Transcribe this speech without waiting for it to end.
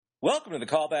Welcome to the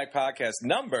Callback Podcast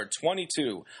number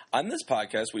 22. On this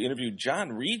podcast, we interview John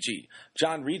Riggi.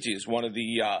 John Riggi is one of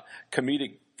the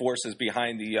comedic forces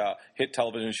behind the hit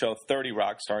television show 30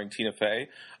 Rock, starring Tina Fey.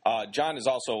 John has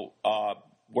also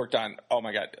worked on,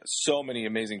 so many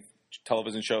amazing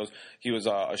television shows. He was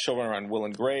a showrunner on Will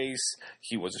and Grace.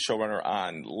 He was a showrunner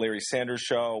on Larry Sanders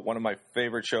Show, one of my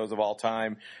favorite shows of all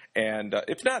time, and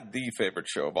if not the favorite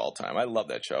show of all time. I love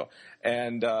that show.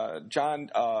 And John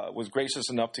was gracious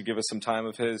enough to give us some time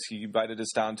of his. He invited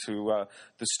us down to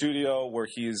the studio where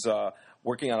he's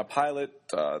working on a pilot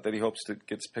that he hopes to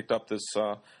gets picked up this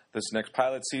next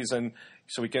pilot season.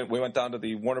 So we went down to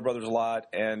the Warner Brothers lot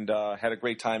and had a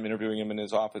great time interviewing him in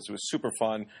his office. It was super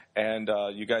fun, and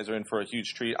you guys are in for a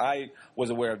huge treat. I was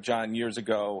aware of John years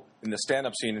ago in the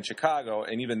stand-up scene in Chicago,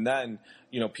 and even then,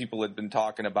 people had been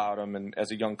talking about him. And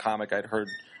as a young comic, I'd heard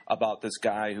about this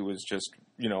guy who was just,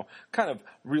 kind of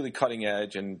really cutting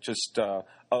edge and just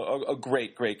a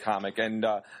great, great comic. And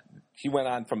he went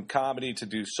on from comedy to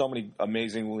do so many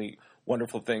amazingly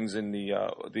wonderful things in the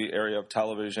area of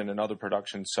television and other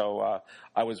productions. So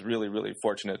I was really, really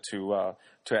fortunate to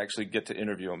actually get to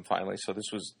interview him finally. So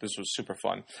this was super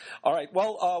fun. All right.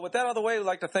 Well, with that out of the way, I'd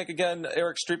like to thank again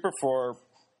Eric Streeper for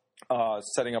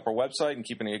setting up our website and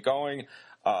keeping it going.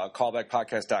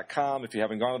 Callbackpodcast.com. If you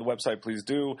haven't gone to the website, please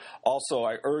do. Also,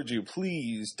 I urge you,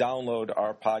 please download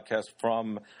our podcast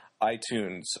from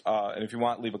iTunes. And if you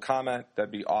want, leave a comment.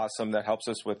 That'd be awesome. That helps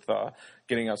us with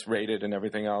getting us rated and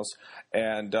everything else.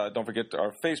 And don't forget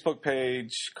our Facebook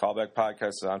page, Callback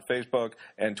Podcast is on Facebook,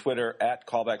 and Twitter at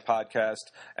Callback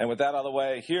Podcast. And with that out of the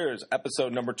way, here's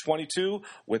episode number 22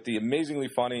 with the amazingly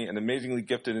funny and amazingly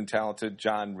gifted and talented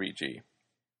John Riggi.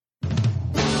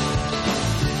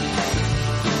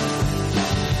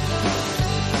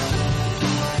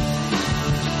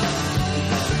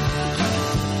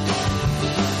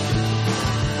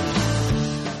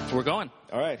 We're going.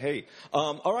 All right. Hey.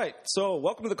 All right. So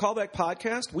welcome to the Callback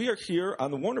Podcast. We are here on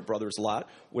the Warner Brothers lot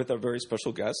with our very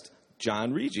special guest,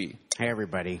 John Riggi. Hey,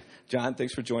 everybody. John,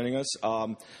 thanks for joining us.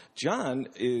 John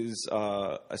is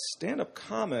a stand-up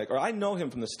comic, or I know him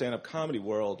from the stand-up comedy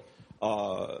world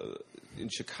in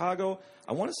Chicago.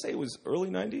 I want to say it was early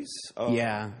 90s.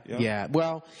 Yeah.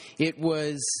 Well, it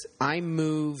was, I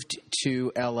moved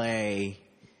to L.A.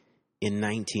 in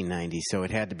 1990, so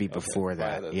it had to be before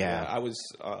that. Yeah.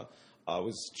 I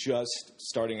was just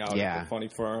starting out at the Funny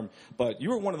Firm, but you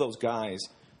were one of those guys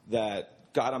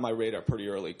that got on my radar pretty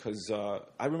early because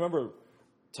I remember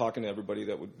talking to everybody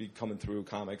that would be coming through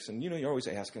comics, and you're always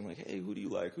asking like, "Hey, who do you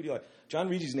like? Who do you like?" John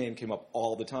Riggi's name came up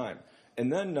all the time,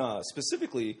 and then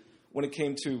specifically when it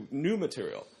came to new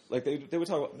material, like they would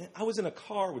talk about, "Man, I was in a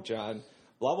car with John,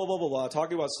 blah blah blah blah blah,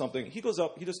 talking about something." He goes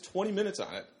up, he does 20 minutes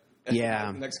on it.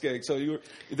 Yeah. Next gig. So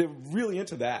they're really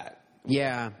into that.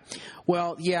 Yeah.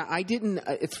 Well, yeah, I didn't.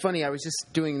 It's funny. I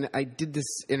did this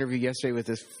interview yesterday with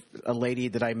a lady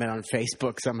that I met on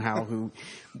Facebook somehow who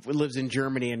lives in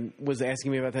Germany and was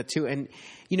asking me about that too. And,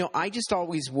 I just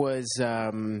always was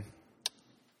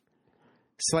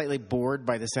slightly bored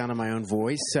by the sound of my own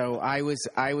voice. So I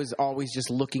was always just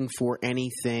looking for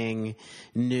anything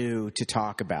new to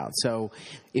talk about. So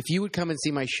if you would come and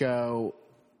see my show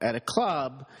at a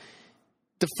club,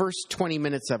 the first 20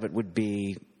 minutes of it would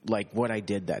be like what I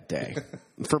did that day,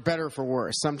 for better or for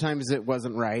worse. Sometimes it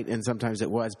wasn't right, and sometimes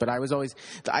it was. But I was always,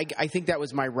 I think that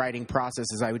was my writing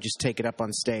process, is I would just take it up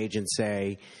on stage and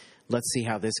say, let's see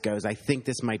how this goes. I think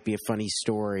this might be a funny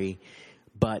story,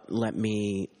 but let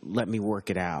me work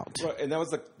it out. Right, and that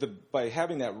was by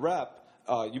having that rep,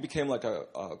 you became like a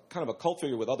kind of a cult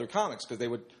figure with other comics because they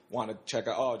would want to check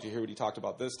out, oh, did you hear what he talked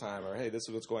about this time? Or, hey, this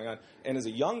is what's going on. And as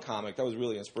a young comic, that was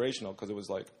really inspirational because it was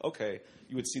like, okay,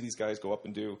 you would see these guys go up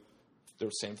and do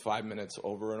their same 5 minutes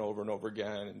over and over and over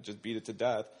again and just beat it to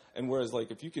death. And whereas,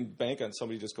 like, if you can bank on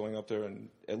somebody just going up there and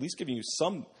at least giving you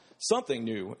something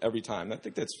new every time, I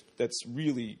think that's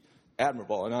really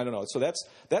admirable. And I don't know. So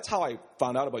that's how I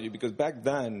found out about you, because back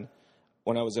then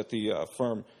when I was at the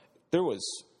firm, there was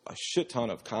a shit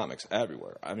ton of comics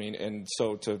everywhere. I mean, and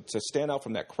so to stand out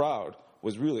from that crowd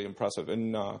was really impressive.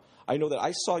 And I know that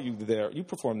I saw you there. You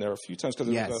performed there a few times because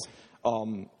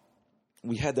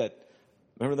we had that.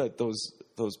 Remember that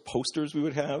those posters we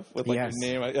would have with like your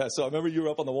name? Yeah. So I remember you were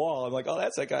up on the wall. I'm like, oh,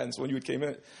 that's that guy. And so when you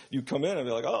you'd come in and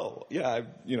be like, oh, yeah,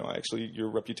 actually your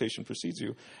reputation precedes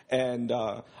you. And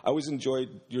I always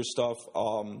enjoyed your stuff.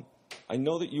 I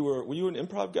know that were you an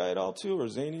improv guy at all too, or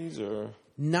zanies, or?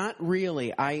 Not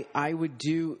really. I would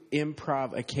do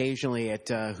improv occasionally at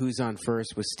Who's On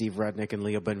First with Steve Rudnick and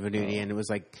Leo Benvenuti, and it was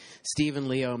like Steve and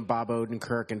Leo and Bob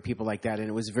Odenkirk and people like that, and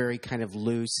it was very kind of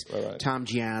loose. Right. Tom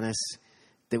Giannis,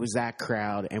 there was that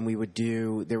crowd, and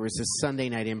there was a Sunday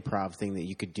night improv thing that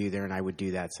you could do there, and I would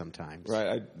do that sometimes. Right.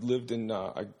 I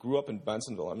grew up in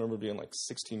Bensonville. I remember being like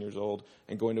 16 years old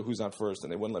and going to Who's On First,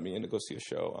 and they wouldn't let me in to go see a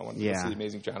show. I wanted to go see The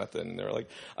Amazing Jonathan, and they were like,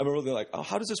 I remember being like, oh,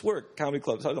 how does this work? Comedy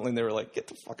clubs. And they were like, get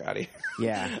the fuck out of here.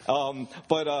 Yeah. Also,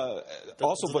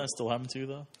 doesn't that still happen to you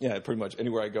though? Yeah, pretty much.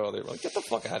 Anywhere I go, they were like, get the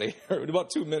fuck out of here. In about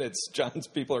 2 minutes, John's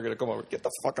people are going to come over. Get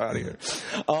the fuck out of here.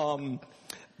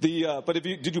 But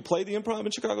did you play the improv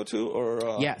in Chicago too,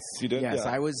 or yes, you did? Yes,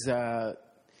 yeah. I was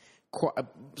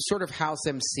sort of house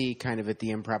MC kind of at the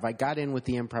improv. I got in with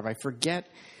the improv. I forget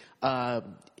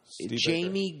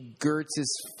Jamie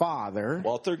Gertz's father,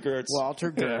 Walter Gertz.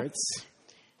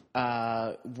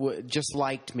 Just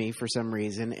liked me for some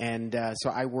reason, and so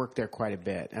I worked there quite a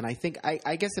bit. And I think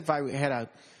I guess if I had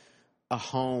a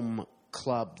home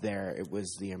club there, it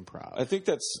was the improv. I think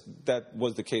that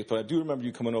was the case, but I do remember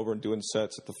you coming over and doing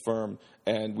sets at the firm,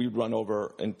 and we'd run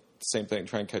over and same thing,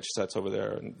 try and catch sets over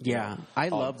there. And I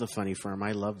love the Funny Firm.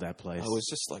 I love that place. It was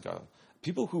just like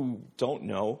people who don't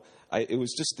know, it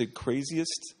was just the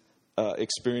craziest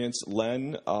experience.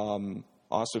 Len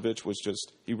Ostrovich was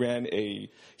he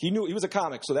was a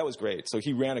comic, so that was great. So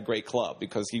he ran a great club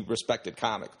because he respected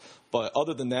comics. But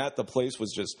other than that, the place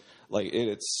was just like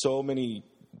it's so many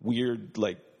weird,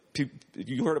 like,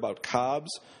 you heard about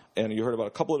Cobb's and you heard about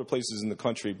a couple other places in the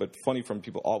country, but Funny Firm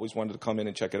people always wanted to come in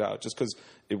and check it out just because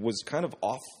it was kind of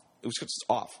off. It was just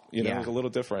off, It was a little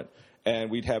different. And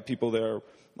we'd have people there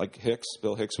like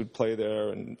Bill Hicks would play there,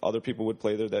 and other people would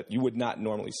play there that you would not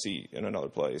normally see in another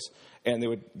place. And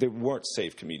they weren't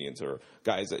safe comedians or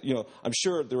guys that, I'm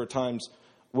sure there were times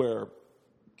where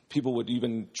people would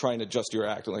even try and adjust your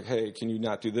act and like, hey, can you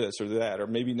not do this or that? Or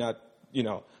maybe not,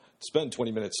 spend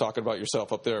 20 minutes talking about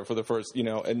yourself up there for the first,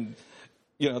 and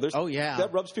there's that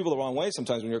rubs people the wrong way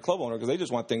sometimes when you're a club owner because they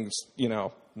just want things,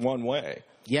 one way.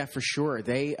 Yeah, for sure.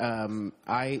 They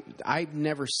I've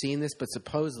never seen this, but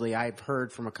supposedly I've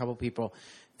heard from a couple people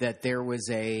that there was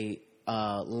a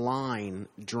line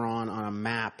drawn on a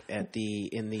map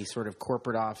in the sort of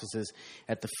corporate offices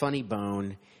at the Funny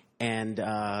Bone, and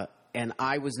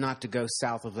I was not to go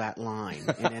south of that line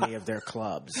in any of their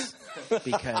clubs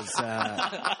because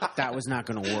that was not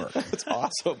going to work. That's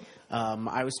awesome.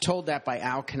 I was told that by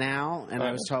Al Canal, and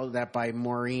I was told that by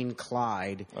Maureen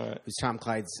Clyde, who's Tom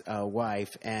Clyde's wife,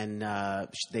 and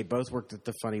they both worked at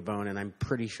the Funny Bone, and I'm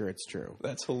pretty sure it's true.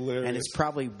 That's hilarious. And it's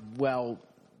probably,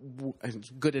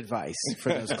 good advice for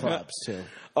those clubs, too.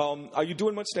 Are you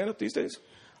doing much stand-up these days?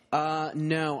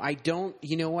 No, I don't.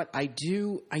 You know what? I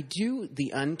do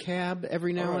the uncab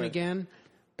every now and again.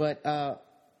 But,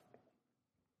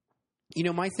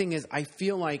 my thing is I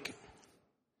feel like,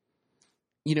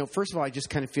 first of all, I just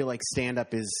kind of feel like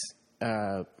stand-up is,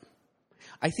 I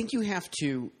think you have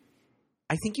to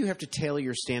tailor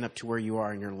your stand-up to where you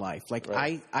are in your life. Like,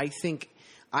 right. I think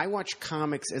I watch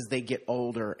comics as they get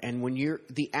older, and when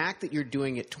the act that you're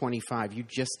doing at 25, you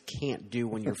just can't do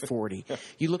when you're 40.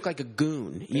 You look like a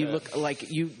goon. You look like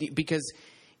because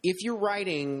if you're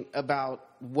writing about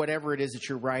whatever it is that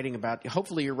you're writing about,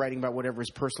 hopefully you're writing about whatever is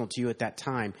personal to you at that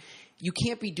time. You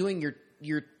can't be doing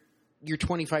your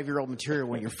 25-year-old material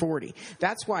when you're 40.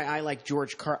 That's why I like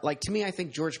George Carlin. Like, to me, I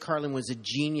think George Carlin was a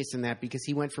genius in that because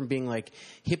he went from being like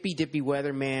hippy-dippy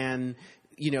weatherman,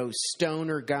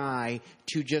 stoner guy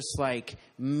to just like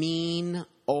mean,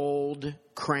 old,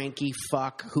 cranky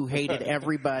fuck who hated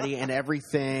everybody and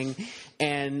everything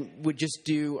and would just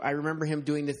I remember him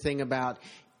doing the thing about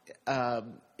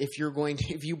if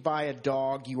you buy a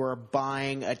dog, you are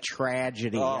buying a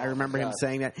tragedy. I remember him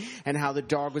saying that, and how the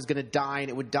dog was going to die and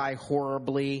it would die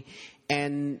horribly,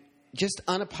 and just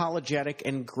unapologetic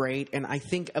and great. And I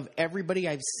think of everybody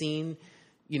I've seen,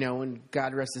 and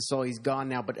God rest his soul, he's gone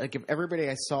now. But like, if everybody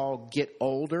I saw get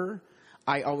older,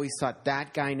 I always thought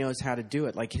that guy knows how to do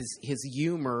it. Like his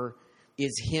humor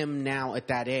is him now at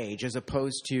that age, as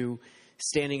opposed to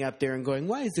standing up there and going,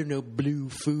 "Why is there no blue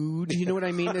food?" You know what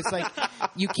I mean? It's like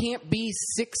you can't be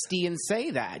 60 and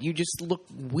say that. You just look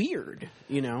weird,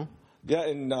 Yeah,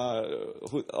 and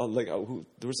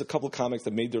there was a couple of comics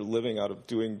that made their living out of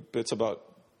doing bits about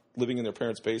living in their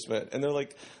parents' basement, and they're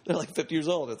like 50 years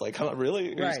old. It's like, come on,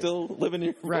 really? Are you still living in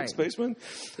your parents' basement?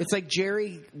 It's like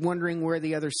Jerry wondering where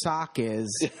the other sock is.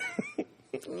 You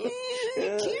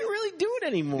can't really do it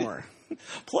anymore.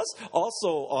 Plus,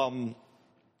 also,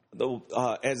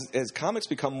 as comics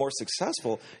become more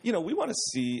successful, we want to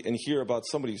see and hear about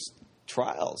somebody's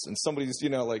trials and somebody's,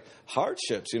 like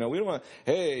hardships. We don't want,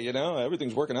 hey,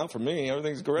 everything's working out for me.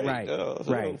 Everything's great. Right.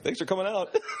 Right. Thanks for coming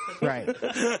out. Right.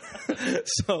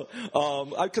 So,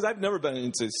 because I've never been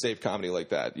into safe comedy like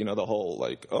that. The whole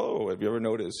like, oh, have you ever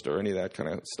noticed or any of that kind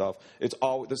of stuff. It's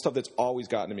all the stuff that's always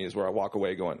gotten to me is where I walk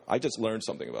away going, I just learned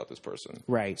something about this person.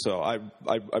 Right. So I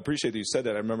appreciate that you said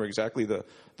that. I remember exactly the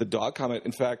dog comment.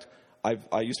 In fact,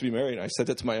 I used to be married, and I said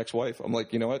that to my ex-wife. I'm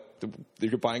like, you know what?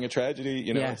 You're buying a tragedy.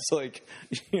 Yeah. It's like,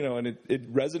 and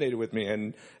it resonated with me,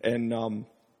 and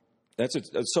that's it.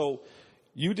 So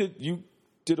you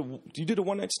did a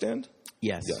one-night stand?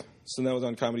 Yes. Yeah. So that was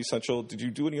on Comedy Central. Did you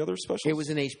do any other specials? It was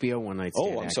an HBO one-night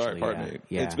stand. Oh, I'm sorry. Pardon me.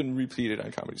 Yeah. It's been repeated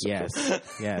on Comedy Central.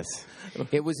 Yes.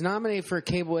 It was nominated for a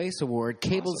Cable Ace Award,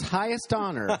 Cable's highest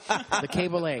honor, the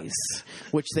Cable Ace,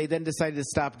 which they then decided to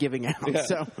stop giving out. Yeah.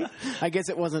 So I guess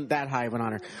it wasn't that high of an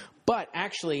honor. But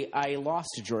actually, I lost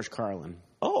to George Carlin.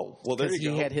 Oh, well, there you go.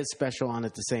 Because he had his special on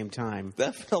at the same time.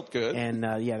 That felt good. And,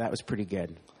 that was pretty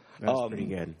good. That was pretty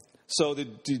good. So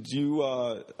did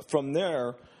you, from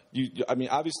there,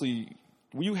 obviously,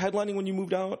 were you headlining when you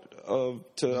moved out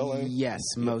to LA? Yes,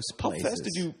 most places. How fast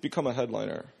did you become a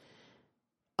headliner?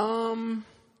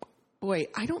 Boy,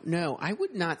 I don't know. I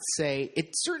would not say it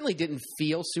certainly didn't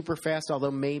feel super fast,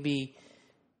 although maybe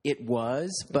it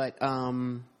was. But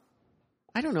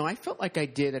I don't know. I felt like I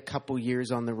did a couple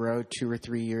years on the road, 2 or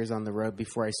 3 years on the road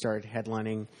before I started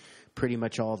headlining pretty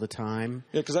much all the time.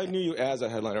 Yeah, because I knew you as a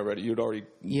headliner already. You'd already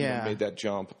made that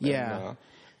jump. Yeah. And,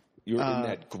 you were in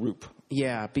that group.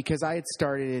 Yeah, because I had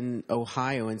started in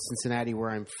Ohio, in Cincinnati, where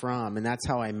I'm from, and that's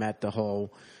how I met the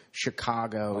whole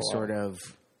Chicago sort of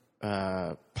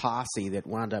posse that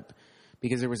wound up,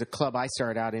 because there was a club I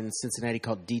started out in Cincinnati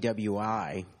called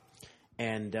DWI,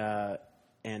 and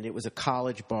it was a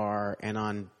college bar, and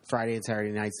on Friday and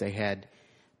Saturday nights they had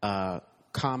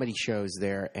comedy shows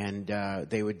there, and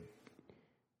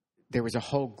there was a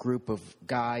whole group of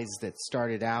guys that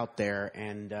started out there,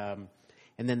 and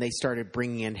then they started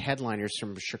bringing in headliners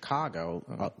from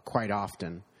Chicago quite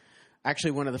often.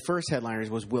 Actually, one of the first headliners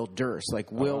was Will Durst.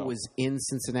 Like, Will was in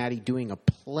Cincinnati doing a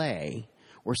play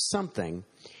or something,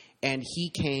 and he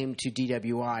came to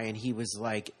DWI, and he was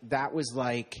like, that was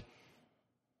like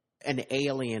an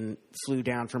alien flew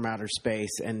down from outer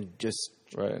space and just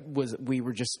we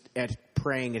were just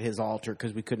praying at his altar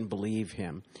because we couldn't believe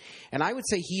him. And I would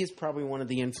say he is probably one of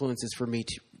the influences for me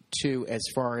too, as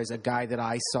far as a guy that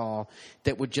I saw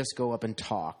that would just go up and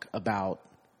talk about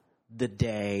the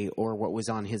day or what was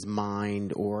on his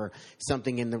mind or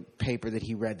something in the paper that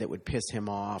he read that would piss him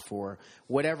off or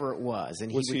whatever it was.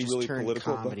 And he would just really turn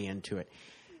comedy into it.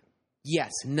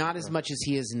 Yes, not as much as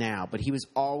he is now, but he was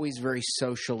always very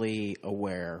socially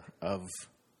aware of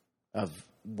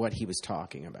what he was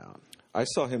talking about. I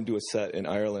saw him do a set in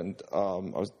Ireland. I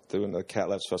was doing the Cat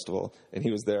Labs Festival, and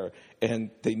he was there. And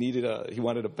they he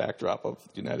wanted a backdrop of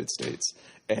the United States,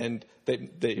 and they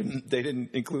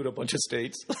didn't include a bunch of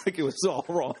states. Like, it was all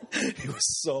wrong. He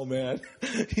was so mad.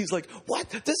 He's like, "What?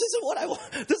 This isn't what I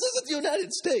want. This isn't the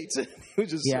United States." And he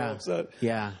was just so upset.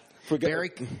 Yeah.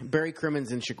 Barry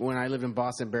Crimmins, when I lived in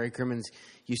Boston, Barry Crimmins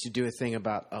used to do a thing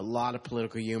about a lot of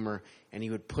political humor, and he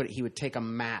would take a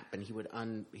map and he would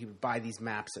buy these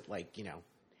maps at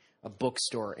a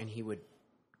bookstore, and he would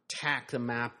tack the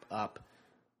map up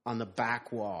on the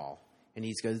back wall, and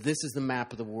he goes, "This is the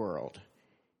map of the world,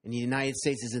 and the United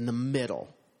States is in the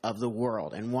middle of the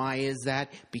world. And why is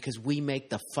that? Because we make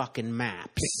the fucking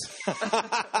maps."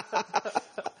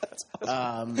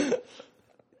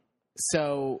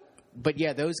 But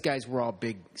yeah, those guys were all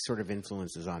big sort of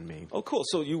influences on me. Oh, cool.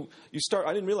 So you start.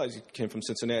 I didn't realize you came from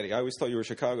Cincinnati. I always thought you were a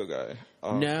Chicago guy.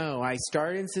 No, I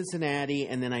started in Cincinnati,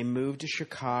 and then I moved to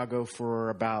Chicago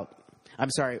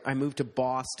I moved to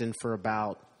Boston for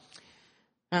about,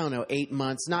 8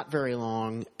 months, not very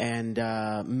long, and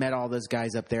met all those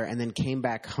guys up there, and then came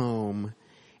back home,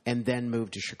 and then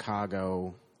moved to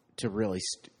Chicago to really,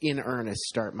 in earnest,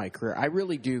 start my career. I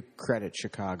really do credit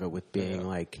Chicago with being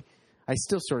I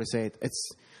still sort of say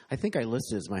I think I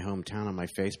listed it as my hometown on my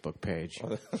Facebook page.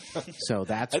 So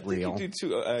that's real. I think you do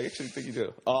too. I actually think you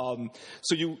do.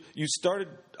 So you started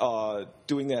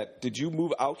doing that. Did you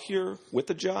move out here with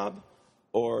a job?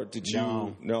 Or did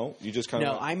you? No, you just kind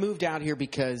of. No, I moved out here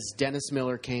because Dennis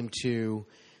Miller came to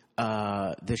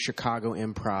the Chicago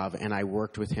Improv, and I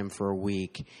worked with him for a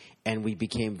week, and we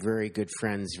became very good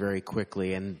friends very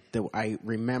quickly. And I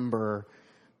remember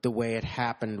the way it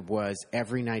happened was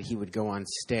every night he would go on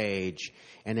stage,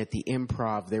 and at the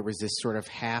Improv there was this sort of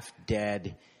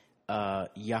half-dead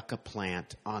yucca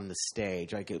plant on the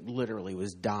stage. Like, it literally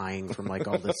was dying from like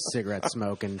all the cigarette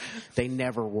smoke, and they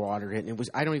never watered it. And it was,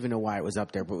 I don't even know why it was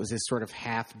up there, but it was this sort of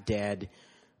half dead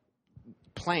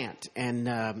plant.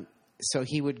 And so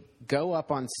he would go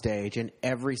up on stage, and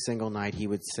every single night he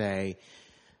would say,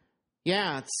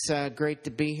 "Yeah, it's great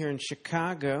to be here in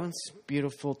Chicago. It's a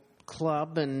beautiful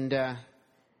club, and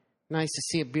nice to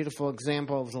see a beautiful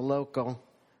example of the local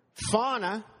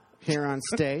fauna here on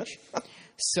stage."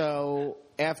 So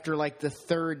after like the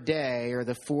third day or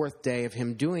the fourth day of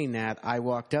him doing that, I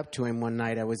walked up to him one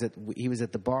night. He was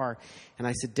at the bar, and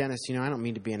I said, "Dennis, I don't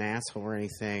mean to be an asshole or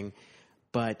anything,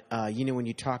 but when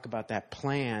you talk about that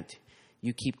plant,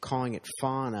 you keep calling it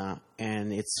fauna,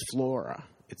 and it's flora.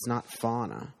 It's not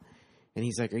fauna." And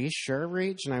he's like, "Are you sure,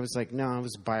 Reach?" And I was like, "No, I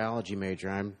was a biology major.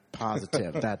 I'm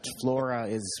positive that flora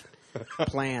is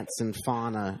plants and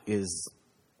fauna is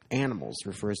animals,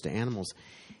 refers to animals."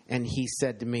 And he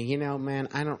said to me, "Man,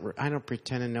 I don't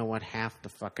pretend to know what half the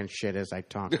fucking shit is I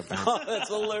talk about." Oh, that's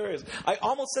hilarious. I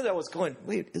almost said I was going,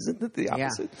 wait, isn't it the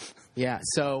opposite? Yeah.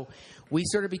 So we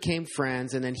sort of became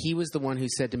friends, and then he was the one who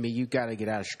said to me, "You got to get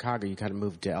out of Chicago. You got to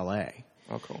move to L.A."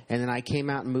 Oh, cool. And then I came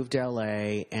out and moved to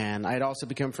L.A., and I'd also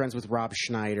become friends with Rob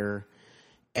Schneider,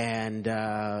 and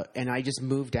I just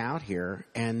moved out here,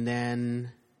 and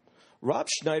then Rob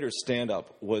Schneider's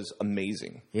stand-up was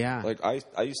amazing. Yeah. Like,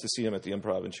 I used to see him at the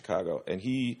Improv in Chicago, and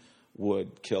he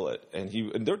would kill it. And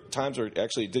there were times where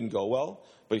actually it didn't go well,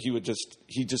 but he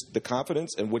just the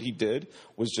confidence and what he did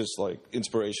was just like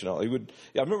inspirational.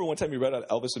 I remember one time he read out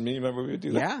Elvis and Me. Remember we would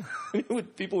do that? Yeah.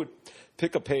 People would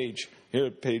pick a page,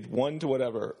 page 1 to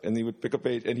whatever, and he would pick a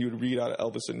page and he would read out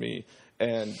Elvis and Me,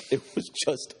 and it was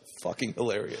just fucking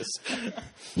hilarious.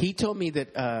 He told me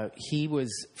that he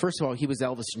was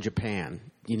Elvis in Japan.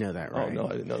 You know that, right? Oh no,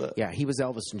 I didn't know that. Yeah, he was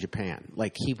Elvis in Japan.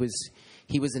 Like he was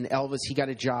an Elvis. He got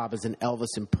a job as an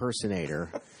Elvis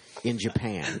impersonator in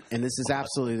Japan, and this is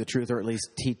absolutely the truth, or at least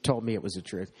he told me it was the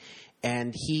truth.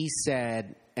 And he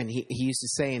said, and he used to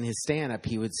say in his stand-up,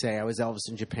 he would say, "I was Elvis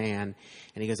in Japan,"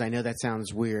 and he goes, "I know that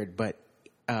sounds weird, but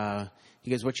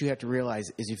he goes, what you have to realize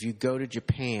is if you go to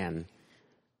Japan,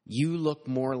 you look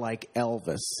more like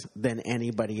Elvis than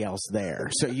anybody else there.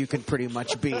 So you can pretty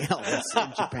much be Elvis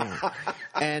in Japan."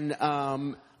 And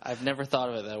I've never thought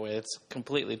of it that way. It's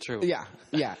completely true.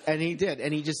 Yeah. And he did.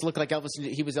 And he just looked like Elvis.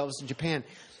 He was Elvis in Japan.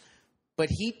 But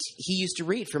he used to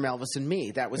read from Elvis and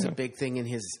Me. That was a big thing in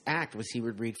his act, was he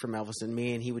would read from Elvis and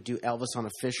Me, and he would do Elvis on a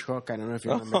fish hook. I don't know if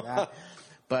you remember that.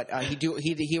 But he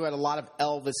had a lot of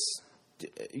Elvis,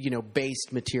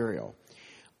 based material.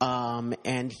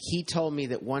 And he told me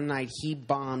that one night he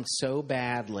bombed so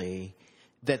badly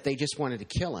that they just wanted to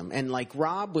kill him. And like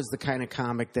Rob was the kind of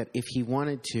comic that if he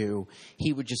wanted to,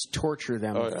 he would just torture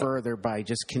them further by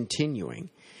just continuing.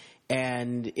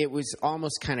 And it was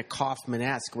almost kind of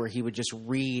Kaufman-esque, where he would just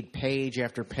read page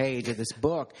after page of this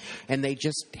book, and they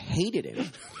just hated him.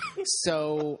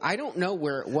 So I don't know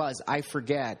where it was. I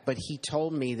forget. But he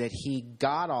told me that he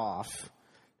got off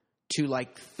to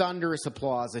like thunderous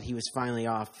applause that he was finally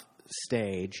off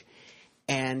stage,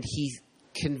 and he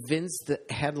convinced the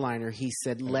headliner. He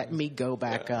said, "Let me go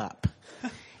back up."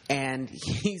 And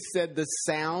he said the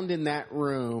sound in that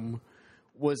room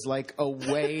was like a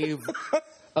wave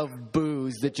of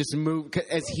booze that just moved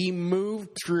as he moved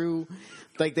through.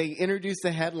 Like, they introduced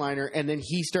the headliner, and then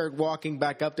he started walking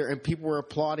back up there, and people were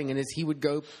applauding. And as he would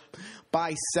go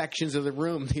by sections of the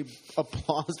room, the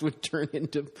applause would turn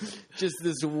into just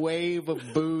this wave of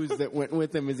booze that went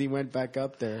with him as he went back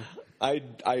up there.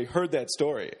 I heard that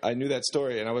story. I knew that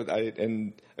story,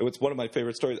 and it was one of my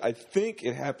favorite stories. I think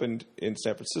it happened in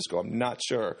San Francisco. I'm not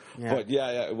sure, but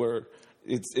where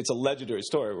it's a legendary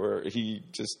story where he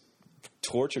just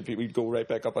tortured people. He'd go right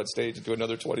back up on stage and do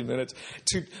another 20 minutes.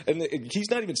 And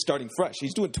he's not even starting fresh.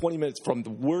 He's doing 20 minutes from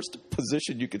the worst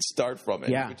position you could start from,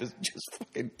 and you could just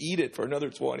fucking eat it for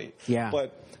another 20. Yeah.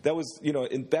 But that was,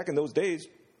 back in those days,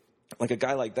 like a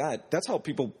guy like that, that's how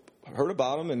people heard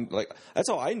about him, and like that's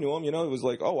how I knew him. It was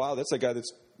like, oh wow, that's a guy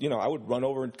that's I would run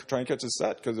over and try and catch his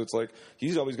set, because it's like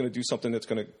he's always going to do something that's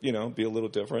going to be a little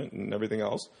different and everything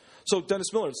else. So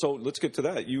Dennis Miller. So let's get to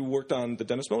that. You worked on the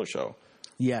Dennis Miller show.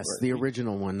 Yes, right. The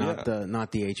original one, not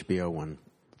the HBO one.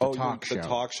 The talk show. The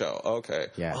talk show. Okay.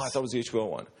 Yes. Oh, I thought it was the HBO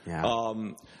one. Yeah.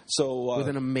 With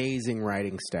an amazing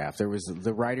writing staff. There was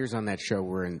the writers on that show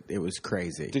it was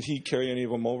crazy. Did he carry any of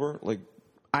them over?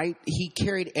 He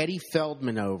carried Eddie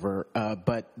Feldman over,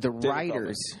 but the David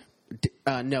writers.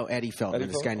 No, Eddie Feldman.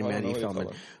 This guy named Eddie Feldman.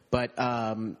 But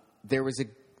there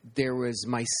was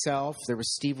myself. There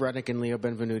was Steve Rudnick and Leo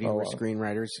Benvenuti, who were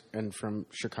screenwriters and from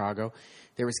Chicago.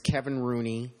 There was Kevin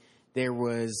Rooney There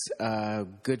was a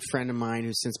good friend of mine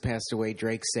who's since passed away,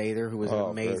 Drake Sather, who was an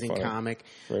amazing comic.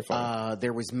 Very funny.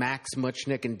 There was Max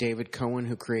Muchnick and David Cohen,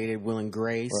 who created Will and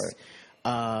Grace.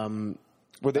 Right.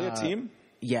 Were they a team?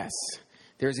 Yes.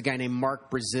 There's a guy named Mark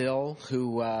Brazil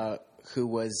who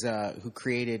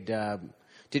created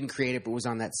didn't create it, but was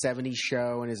on that 70s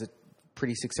show and is a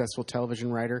pretty successful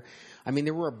television writer. I mean,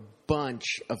 there were a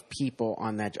bunch of people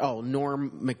on that. Oh,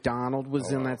 Norm Macdonald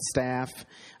was in that staff.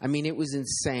 I mean, it was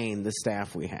insane, the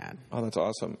staff we had. Oh, that's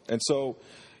awesome. And so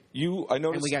I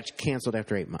noticed... And we got canceled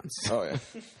after 8 months. Oh, yeah.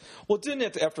 Well,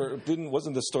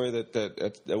 wasn't the story that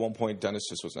at one point Dennis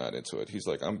just was not into it? He's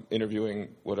like, I'm interviewing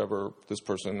whatever this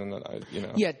person, and then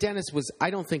Yeah, Dennis was... I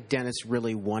don't think Dennis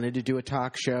really wanted to do a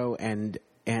talk show, and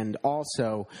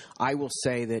also, I will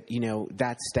say that,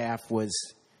 that staff was...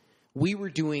 We were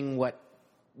doing what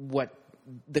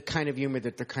the kind of humor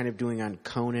that they're kind of doing on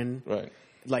Conan. Right.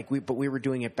 But we were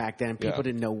doing it back then, and people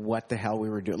didn't know what the hell we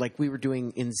were doing. Like, we were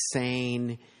doing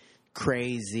insane,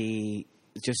 crazy,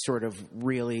 just sort of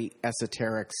really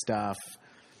esoteric stuff.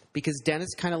 Because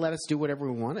Dennis kind of let us do whatever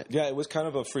we wanted. Yeah, it was kind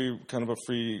of a free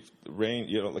reign,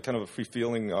 like kind of a free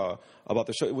feeling about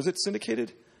the show. Was it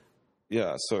syndicated?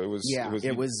 Yeah, so it was. Yeah,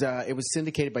 it was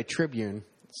syndicated by Tribune,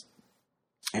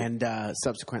 and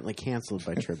subsequently canceled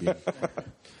by Tribune.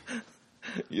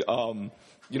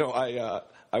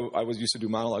 I was used to do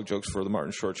monologue jokes for the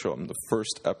Martin Short Show. And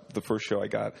the first show I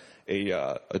got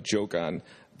a joke on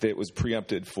that was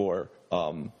preempted for.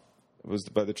 It was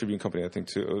by the Tribune Company, I think,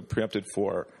 too. It was preempted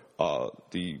for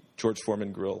the George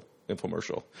Foreman Grill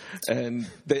infomercial. And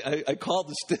I called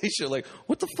the station like,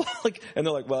 what the fuck? And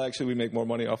they're like, well, actually, we make more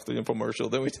money off the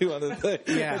infomercial than we do on the thing.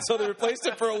 Yeah. And so they replaced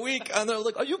it for a week. And they're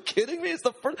like, are you kidding me? It's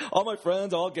the first. All my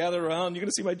friends all gather around. You're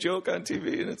going to see my joke on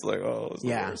TV. And it's like, oh, it's the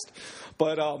worst.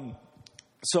 But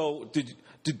so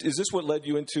is this what led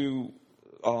you into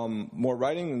more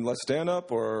writing and less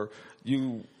stand-up? Or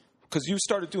because you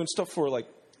started doing stuff for like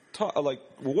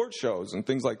award shows and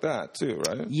things like that too,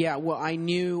 right? Yeah, well, I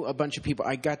knew a bunch of people.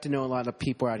 I got to know a lot of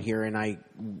people out here, and I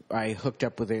hooked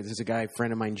up with there's a guy, a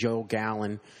friend of mine, Joel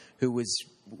Gallen, who was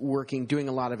doing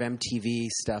a lot of MTV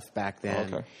stuff back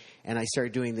then. Okay. And I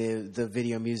started doing the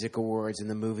Video Music Awards and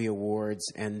the Movie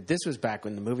Awards, and this was back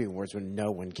when the Movie Awards, when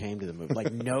no one came to the movie,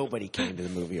 like nobody came to the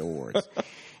Movie Awards.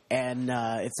 And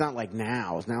it's not like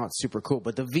now. Now it's super cool,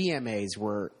 but the VMAs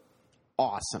were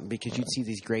awesome because you'd see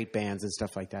these great bands and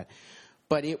stuff like that.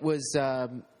 But it was,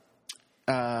 and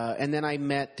then I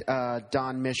met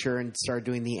Don Mischer and started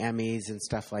doing the Emmys and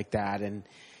stuff like that. And,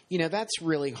 that's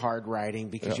really hard writing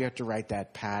because you have to write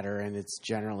that pattern, and it's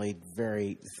generally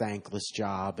very thankless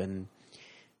job and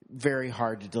very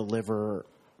hard to deliver.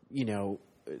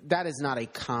 That is not a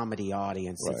comedy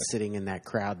audience that's sitting in that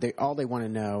crowd. All they want to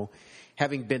know,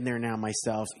 having been there now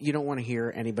myself, you don't want to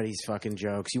hear anybody's fucking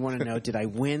jokes. You want to know, did I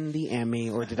win the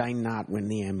Emmy or did I not win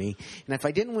the Emmy? And if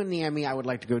I didn't win the Emmy, I would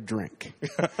like to go drink.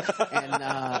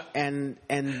 and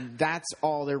that's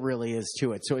all there really is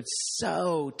to it. So it's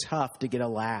so tough to get a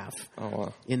laugh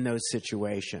in those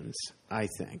situations, I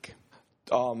think.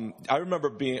 I remember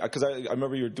because I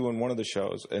remember you were doing one of the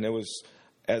shows, and it was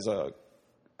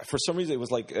for some reason, it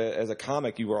was like as a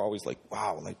comic, you were always like,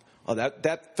 wow, like, oh,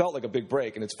 that felt like a big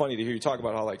break. And it's funny to hear you talk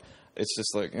about how, like, it's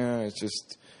just like, it's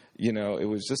just, it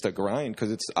was just a grind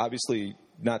because it's obviously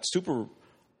not super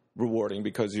rewarding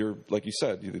because you're, like you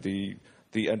said,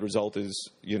 the end result is,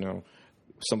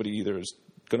 somebody either is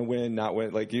going to win, not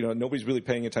win. Like, nobody's really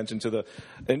paying attention to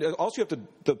and also you have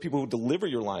the people who deliver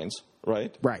your lines,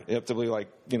 right? Right. You have to be like,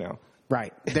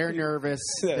 Right. They're nervous.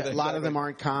 A lot of them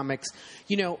aren't comics.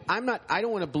 I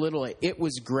don't want to belittle it. It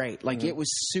was great. Like, it was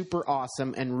super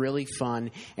awesome and really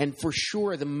fun. And for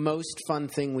sure, the most fun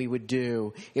thing we would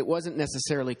do, it wasn't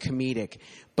necessarily comedic,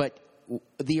 but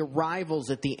the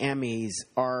arrivals at the Emmys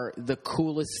are the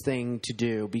coolest thing to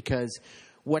do because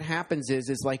what happens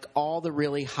is like all the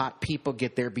really hot people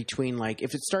get there between, like,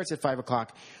 if it starts at 5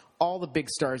 o'clock, all the big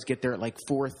stars get there at like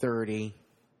 4:30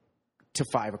 to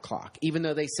 5 o'clock, even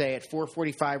though they say at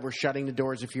 4:45 we're shutting the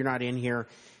doors if you're not in here.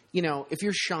 If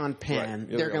you're Sean Penn,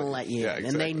 they're going to let you in, exactly.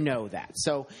 And they know that.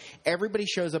 So everybody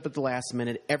shows up at the last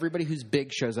minute. Everybody who's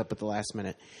big shows up at the last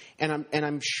minute. And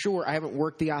I'm sure, I haven't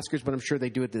worked the Oscars, but I'm sure they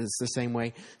do it the same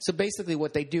way. So basically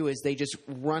what they do is they just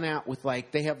run out with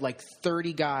they have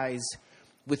 30 guys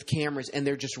with cameras, and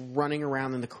they're just running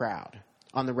around in the crowd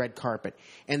on the red carpet.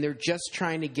 And they're just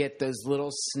trying to get those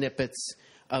little snippets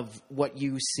of what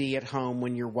you see at home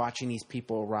when you're watching these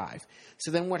people arrive.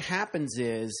 So then what happens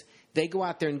is they go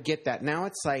out there and get that. Now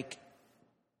it's like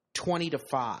 20 to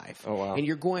 5. Oh, wow. And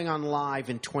you're going on live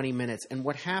in 20 minutes. And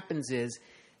what happens is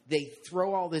they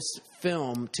throw all this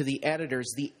film to the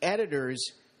editors. The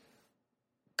editors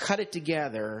cut it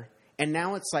together, and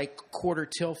now it's like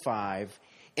 4:45.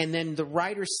 And then the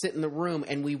writers sit in the room,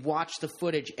 and we watch the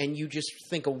footage, and you just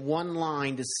think of one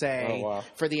line to say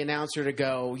for the announcer to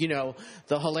go,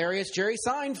 the hilarious Jerry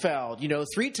Seinfeld,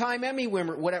 3-time Emmy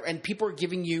winner, whatever. And people are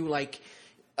giving you, like,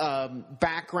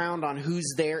 background on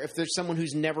who's there. If there's someone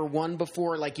who's never won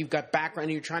before, like, you've got background,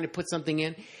 and you're trying to put something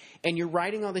in. And you're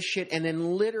writing all this shit, and then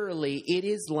literally it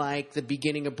is like the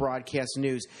beginning of broadcast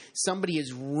news. Somebody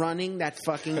is running that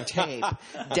fucking tape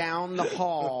down the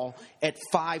hall at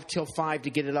 5 till 5 to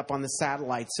get it up on the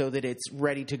satellite so that it's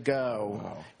ready to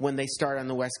go when they start on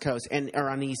the West Coast or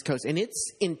on the East Coast. And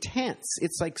it's intense.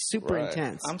 It's like super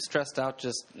intense. I'm stressed out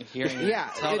just hearing you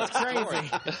tell it's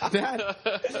crazy.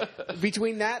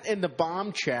 Between that and the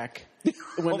bomb check.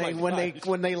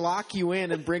 When they lock you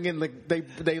in and bring in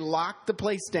they lock the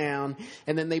place down,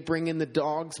 and then they bring in the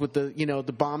dogs with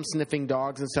the bomb sniffing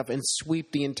dogs and stuff and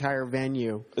sweep the entire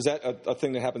venue. Is that a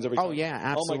thing that happens every time? Oh yeah,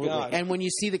 absolutely. Oh my God. And when you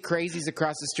see the crazies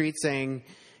across the street saying,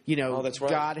 that's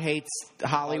right. God hates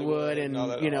Hollywood and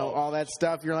all that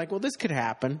stuff, you're like, well, this could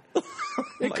happen.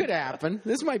 It could happen.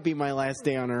 This might be my last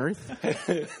day on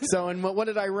Earth. So, and what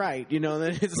did I write?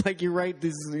 It's like you write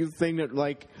this thing that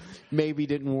like maybe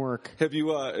didn't work. Have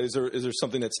you? Is there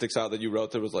something that sticks out that you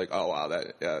wrote that was like, oh wow,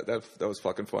 that was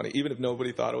fucking funny? Even if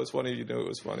nobody thought it was funny, you knew it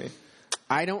was funny.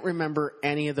 I don't remember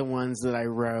any of the ones that I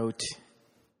wrote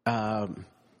for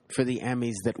the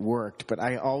Emmys that worked, but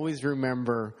I always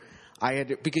remember.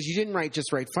 Because you didn't write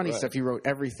funny stuff, you wrote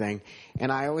everything.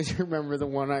 And I always remember the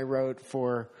one I wrote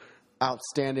for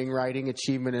Outstanding Writing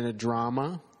Achievement in a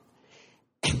Drama.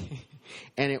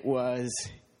 And it was,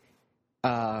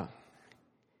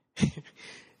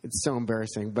 it's so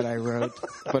embarrassing, but I wrote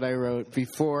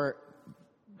before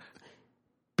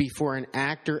an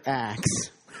actor acts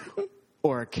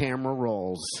or a camera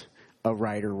rolls, a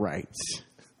writer writes.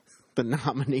 The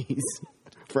nominees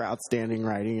for Outstanding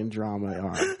Writing in Drama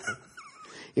are.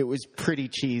 It was pretty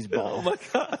cheeseball. Oh my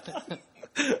God.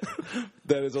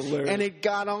 That is hilarious. And it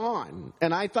got on.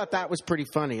 And I thought that was pretty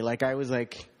funny. Like, I was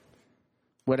like,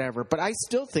 whatever. But I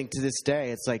still think to this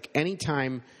day, it's like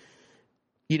anytime,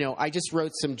 I just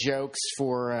wrote some jokes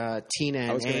for Tina and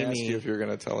Amy. I was going to ask you if you were going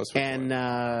to tell us. And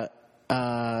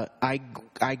I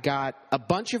got a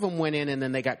bunch of them went in and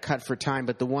then they got cut for time.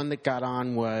 But the one that got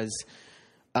on was,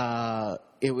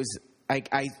 it was.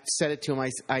 I said it to him.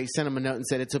 I sent him a note and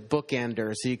said, it's a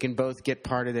bookender, so you can both get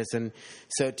part of this. And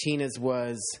so Tina's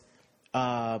was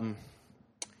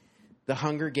The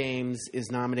Hunger Games is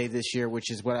nominated this year,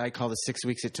 which is what I call the 6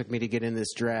 weeks it took me to get in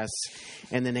this dress.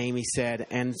 And then Amy said,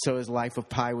 and so is Life of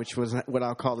Pi, which was what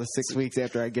I'll call the 6 weeks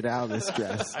after I get out of this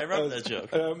dress. I remember that joke.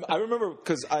 I remember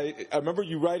because I remember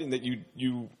you writing that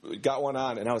you got one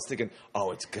on, and I was thinking,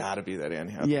 oh, it's got to be that Anne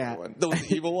Hathaway one. The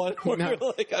evil one. Where No.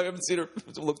 you're like, I haven't seen her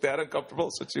look that uncomfortable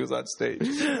since she was on stage.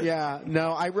 Yeah,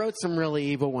 no, I wrote some really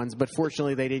evil ones, but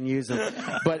fortunately they didn't use them.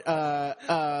 But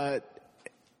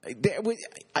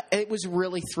it was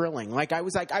really thrilling. Like I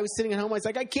was sitting at home. I was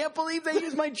like, I can't believe they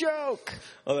used my joke.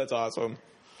 Oh, that's awesome.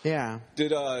 Yeah.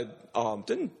 Didn't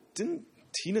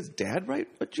Tina's dad write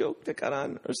a joke that got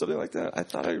on or something like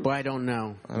that? Well, I don't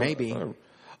know. Maybe.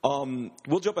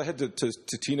 We'll jump ahead to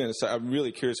Tina in a second. I'm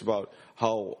really curious about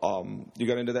how you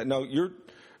got into that. Now,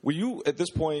 were you at this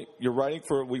point? You're writing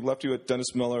for. We left you at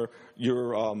Dennis Miller.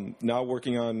 You're now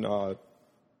working on.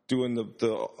 Doing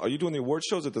are you doing the award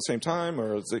shows at the same time,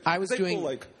 or is it? I was doing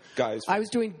like guys. I was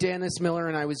doing Dennis Miller,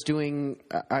 and I was doing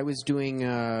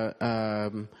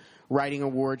writing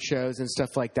award shows and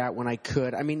stuff like that when I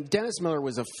could. I mean, Dennis Miller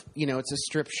was it's a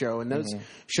strip show, and those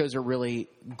shows are really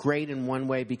great in one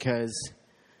way because,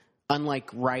 unlike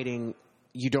writing,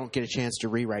 you don't get a chance to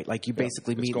rewrite. Like you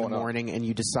basically meet in the morning and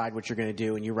you decide what you're going to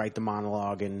do, and you write the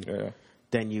monologue, and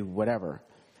then you whatever.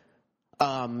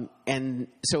 And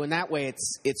so in that way,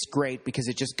 it's great because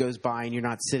it just goes by and you're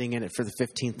not sitting in it for the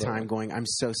 15th time going, I'm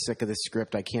so sick of this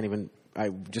script. I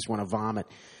just want to vomit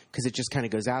because it just kind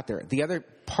of goes out there. The other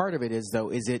part of it is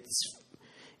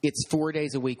it's 4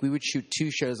 days a week. We would shoot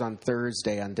 2 shows on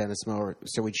Thursday on Dennis Miller.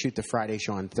 So we'd shoot the Friday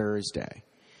show on Thursday.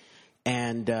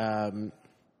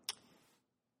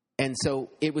 And so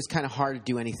it was kind of hard to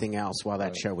do anything else while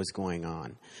that show was going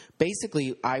on.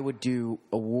 Basically, I would do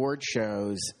award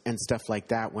shows and stuff like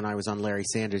that when I was on Larry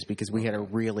Sanders because we had a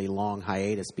really long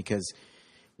hiatus because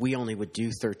we only would do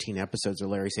 13 episodes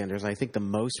of Larry Sanders. I think the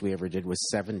most we ever did was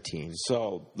 17.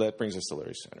 So that brings us to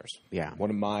Larry Sanders. Yeah. One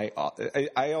of my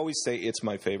I always say it's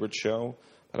my favorite show.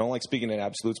 I don't like speaking in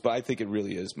absolutes, but I think it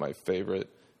really is my favorite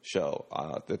show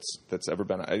that's ever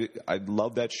been. I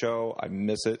love that show. I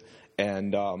miss it.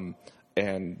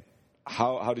 and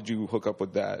how did you hook up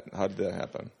with that? How did that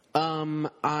happen?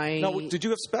 Now, did you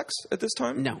have specs at this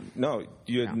time? No.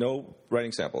 You had no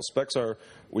writing samples. Specs are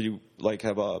where you like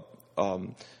have a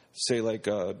say like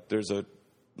there's a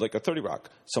 30 Rock.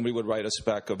 Somebody would write a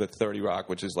spec of a 30 Rock,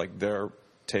 which is like their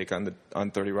take on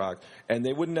 30 Rock, and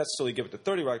they wouldn't necessarily give it to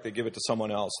 30 Rock. They give it to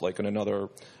someone else, like in another,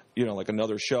 like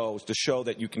another show, to show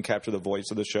that you can capture the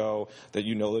voice of the show, that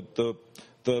that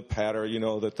the pattern,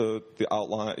 that the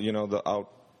outline, the out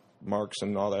marks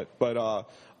and all that. But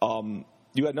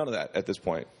you had none of that at this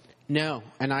point. No,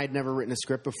 and I had never written a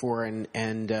script before, and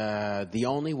the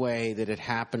only way that it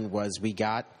happened was we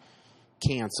got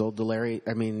canceled.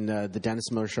 The Dennis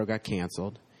Miller Show got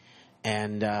canceled,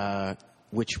 and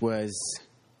which was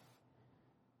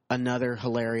another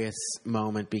hilarious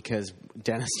moment because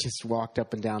Dennis just walked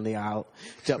up and down the aisle,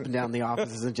 up and down the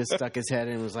offices, and just stuck his head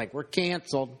in and was like, "We're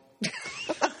canceled."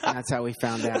 And that's how we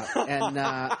found out,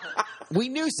 and we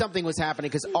knew something was happening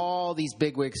because all these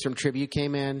bigwigs from Tribute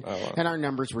came in, and our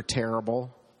numbers were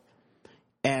terrible,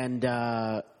 and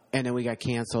then we got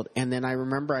canceled. And then I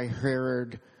remember I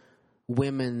heard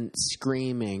women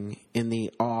screaming in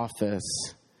the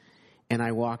office, and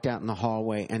I walked out in the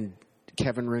hallway, and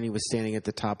Kevin Rooney was standing at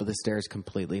the top of the stairs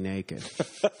completely naked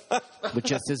with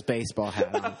just his baseball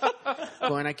hat on,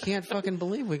 going, "I can't fucking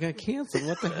believe we got canceled.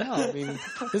 What the hell? I mean,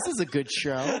 this is a good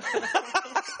show."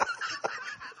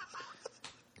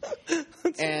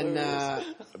 And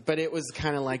but it was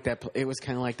kind of like that. It was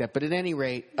kind of like that. But at any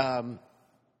rate,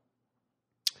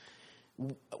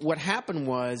 what happened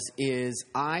is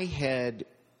I had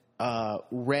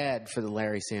read for the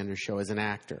Larry Sanders Show as an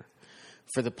actor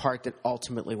for the part that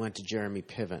ultimately went to Jeremy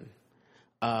Piven,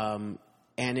 and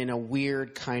in a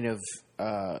weird kind of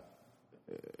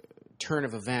turn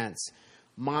of events,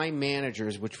 my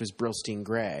managers, which was Brillstein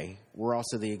Gray, were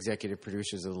also the executive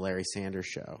producers of the Larry Sanders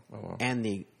Show,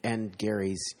 and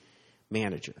Gary's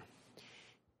manager.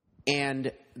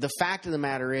 And the fact of the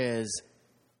matter is,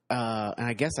 and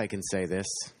I guess I can say this,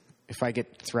 if I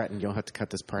get threatened, you'll have to cut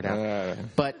this part out.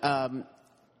 But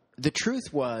the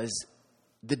truth was,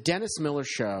 the Dennis Miller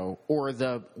Show, or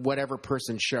the whatever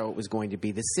person's show it was going to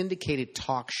be, the syndicated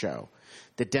talk show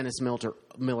that Dennis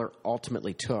Miller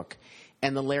ultimately took,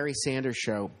 and the Larry Sanders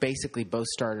Show basically both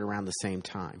started around the same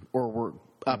time, or were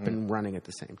up and running at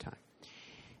the same time.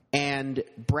 And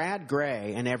Brad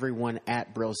Gray and everyone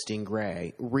at Brillstein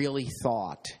Gray really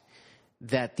thought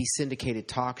that the syndicated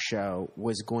talk show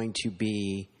was going to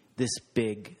be this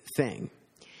big thing.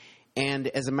 And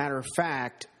as a matter of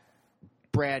fact,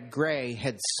 Brad Gray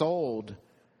had sold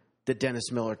the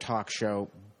Dennis Miller talk show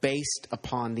based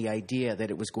upon the idea that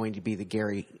it was going to be the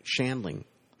Gary Shandling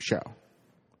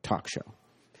talk show.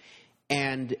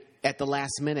 And at the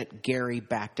last minute, Gary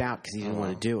backed out because he didn't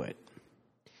want to do it.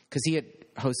 Because he had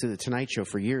hosted The Tonight Show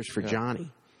for years for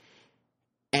Johnny.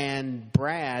 And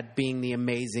Brad, being the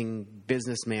amazing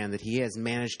businessman that he is,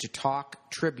 managed to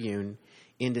talk Tribune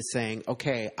into saying,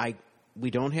 okay,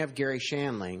 we don't have Gary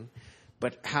Shandling,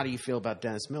 but how do you feel about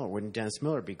Dennis Miller? Wouldn't Dennis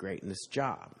Miller be great in this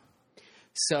job?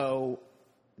 So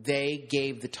they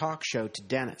gave the talk show to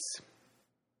Dennis.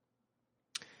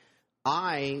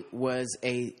 I was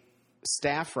a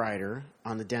staff writer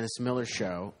on the Dennis Miller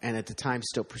Show, and at the time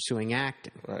still pursuing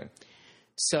acting. Right.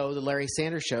 So the Larry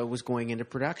Sanders Show was going into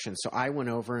production. So I went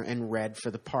over and read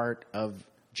for the part of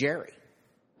Jerry.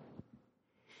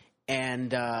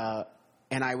 And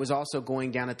I was also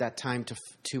going down at that time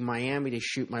to Miami to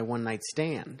shoot my One Night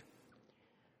Stand.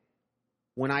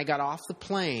 When I got off the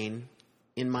plane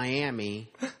in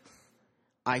Miami,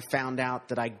 I found out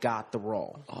that I got the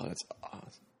role. Oh, that's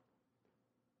awesome.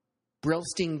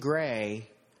 Brillstein Gray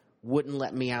wouldn't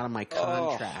let me out of my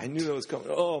contract. Oh, I knew that was coming.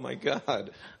 Oh, my God.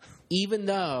 Even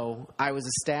though I was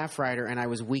a staff writer and I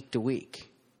was week to week.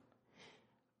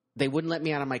 They wouldn't let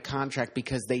me out of my contract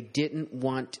because they didn't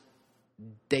want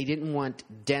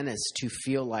Dennis to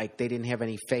feel like they didn't have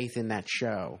any faith in that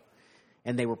show.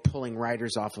 And they were pulling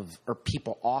writers or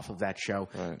people off of that show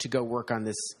to go work on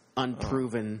this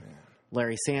unproven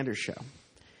Larry Sanders Show.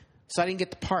 So I didn't get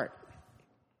the part.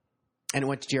 And it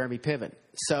went to Jeremy Piven.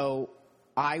 So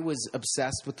I was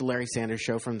obsessed with the Larry Sanders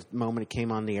Show from the moment it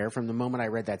came on the air. From the moment I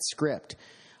read that script,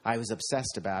 I was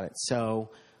obsessed about it. So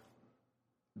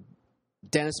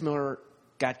Dennis Miller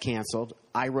got canceled.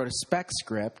 I wrote a spec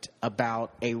script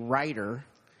about a writer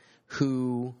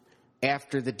who,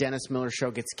 after the Dennis Miller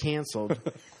Show gets canceled,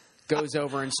 goes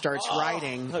over and starts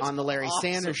writing on the Larry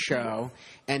Sanders Show.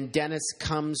 And Dennis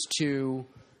comes to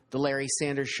the Larry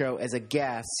Sanders Show as a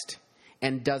guest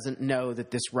and doesn't know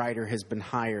that this writer has been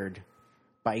hired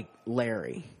by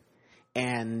Larry.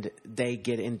 And they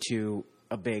get into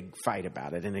a big fight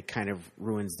about it, and it kind of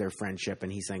ruins their friendship.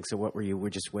 And he's saying, so what were you? We're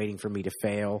just waiting for me to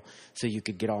fail so you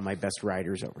could get all my best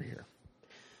writers over here.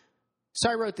 So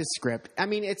I wrote this script. I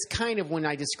mean, it's kind of, when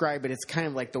I describe it, it's kind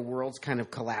of like the world's kind of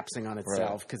collapsing on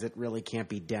itself, because it really can't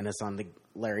be Dennis on the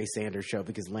Larry Sanders Show,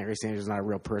 because Larry Sanders is not a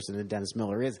real person and Dennis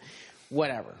Miller is.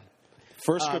 Whatever.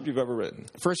 First script you've ever written?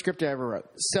 First script I ever wrote.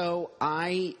 So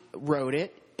I wrote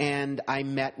it, and I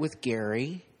met with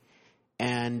Gary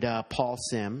and Paul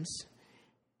Sims,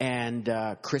 and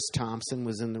Chris Thompson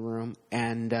was in the room,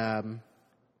 and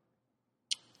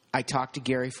I talked to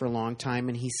Gary for a long time,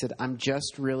 and he said, I'm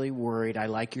just really worried. I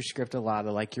like your script a lot.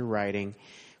 I like your writing,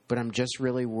 but I'm just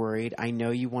really worried. I know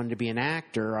you wanted to be an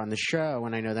actor on the show,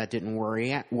 and I know that didn't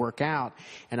work out,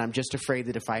 and I'm just afraid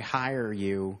that if I hire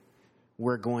you,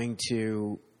 you're going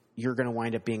to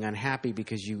wind up being unhappy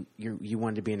because you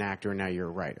wanted to be an actor and now you're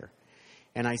a writer.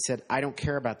 And I said, I don't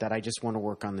care about that. I just want to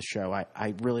work on the show.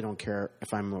 I really don't care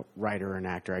if I'm a writer or an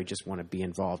actor. I just want to be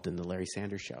involved in the Larry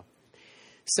Sanders Show.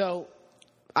 So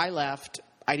I left.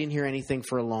 I didn't hear anything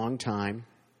for a long time.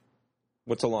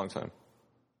 What's a long time?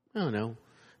 I don't know,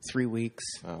 3 weeks.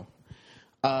 Oh.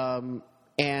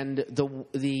 And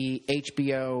the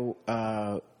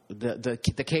HBO,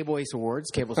 the K-Boys Awards,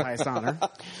 cable's highest honor,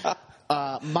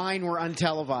 mine were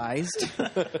untelevised.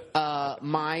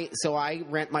 So I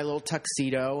rent my little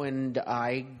tuxedo and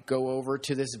I go over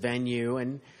to this venue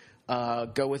and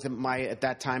go with at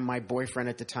that time my boyfriend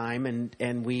at the time,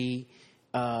 and we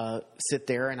sit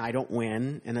there, and I don't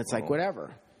win, and it's like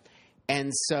whatever.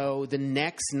 And so the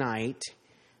next night,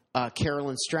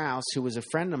 Carolyn Strauss, who was a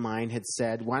friend of mine, had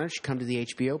said, "Why don't you come to the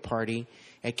HBO party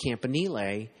at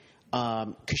Campanile?"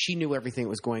 Because she knew everything that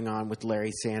was going on with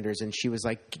Larry Sanders, and she was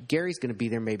like, Gary's going to be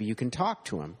there, maybe you can talk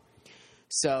to him.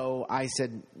 So I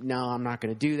said, no, I'm not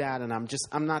going to do that, and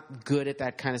I'm not good at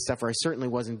that kind of stuff, or I certainly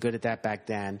wasn't good at that back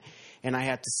then. And I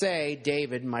have to say,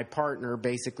 David, my partner,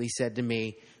 basically said to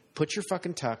me, put your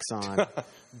fucking tux on,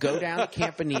 go down to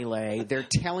Campanile. They're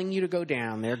telling you to go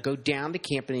down there. Go down to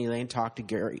Campanile and talk to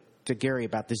Gary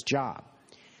about this job.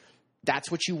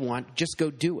 That's what you want. Just go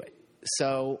do it.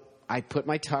 So I put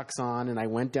my tux on, and I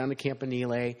went down to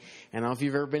Campanile. And I don't know if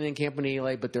you've ever been in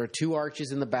Campanile, but there are two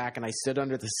arches in the back, and I stood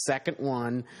under the second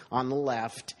one on the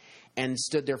left and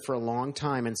stood there for a long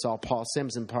time and saw Paul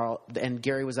Sims. And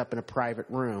Gary was up in a private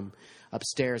room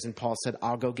upstairs, and Paul said,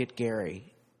 I'll go get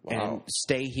Gary. Wow. And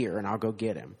stay here, and I'll go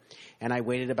get him. And I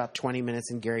waited about 20 minutes,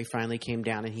 and Gary finally came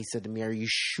down, and he said to me, are you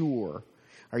sure?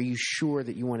 Are you sure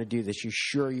that you want to do this? You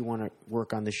sure you want to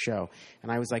work on the show?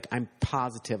 And I was like, I'm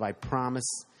positive. I promise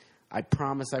I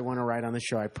want to write on the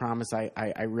show. I promise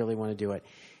I really want to do it.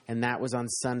 And that was on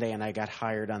Sunday, and I got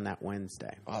hired on that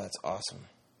Wednesday. Oh, that's awesome.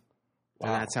 Wow.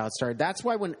 And that's how it started. That's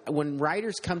why when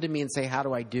writers come to me and say, how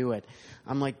do I do it?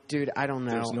 I'm like, dude, I don't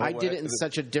know. I did it in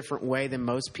such a different way than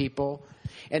most people.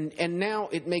 And now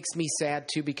it makes me sad,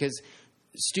 too, because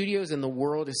studios and the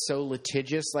world is so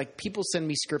litigious. Like, people send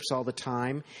me scripts all the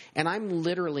time, and I'm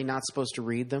literally not supposed to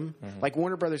read them. Mm-hmm. Like,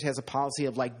 Warner Brothers has a policy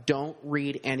of, like, don't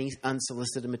read any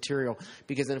unsolicited material,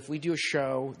 because then if we do a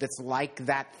show that's like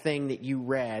that thing that you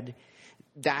read,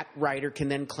 that writer can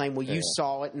then claim, well, you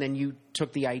saw it and then you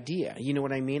took the idea. You know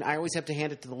what I mean? I always have to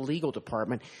hand it to the legal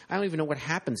department. I don't even know what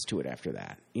happens to it after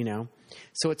that, you know?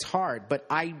 So it's hard. But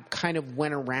I kind of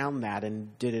went around that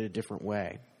and did it a different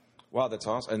way. Wow, that's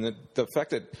awesome. And the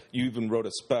fact that you even wrote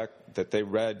a spec that they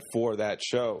read for that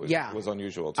show was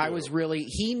unusual, too. I was really –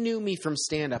 he knew me from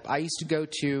stand-up. I used to go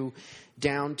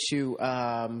down to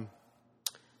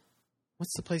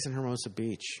what's the place in Hermosa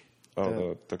Beach?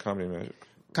 Oh, the Comedy Magic.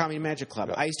 Comedy Magic Club.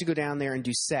 Yeah. I used to go down there and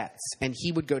do sets, and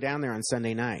he would go down there on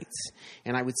Sunday nights,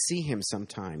 and I would see him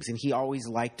sometimes, and he always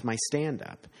liked my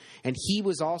stand-up. And he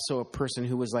was also a person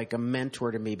who was like a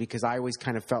mentor to me, because I always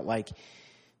kind of felt like –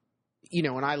 you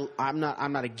know, and I'm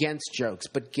not against jokes,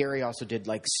 but Gary also did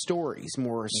like stories,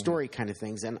 more story kind of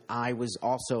things, and I was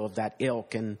also of that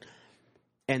ilk, and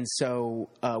so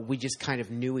we just kind of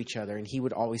knew each other, and he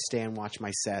would always stay and watch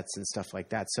my sets and stuff like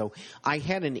that. So I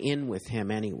had an in with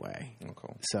him anyway. Oh,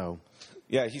 cool. So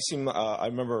yeah, he seemed. I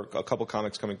remember a couple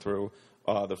comics coming through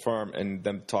the firm and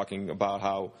them talking about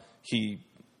how he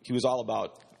was all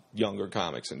about younger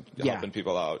comics and helping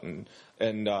people out,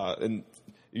 and.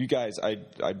 You guys,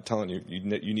 I'm telling you,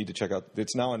 you need to check out.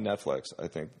 It's now on Netflix, I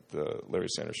think, the Larry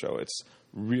Sanders Show. It's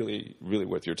really, really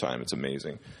worth your time. It's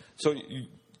amazing. So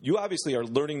you obviously are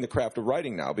learning the craft of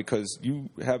writing now because you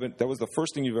haven't. That was the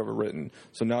first thing you've ever written.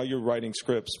 So now you're writing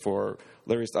scripts for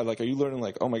Larry. Like, are you learning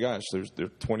like, oh my gosh, they're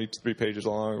 23 pages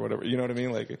long or whatever? You know what I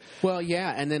mean? Like, well,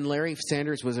 yeah. And then Larry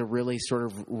Sanders was a really sort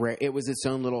of it was its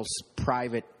own little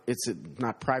private. It's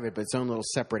not private, but its own little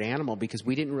separate animal because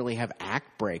we didn't really have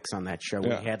act breaks on that show.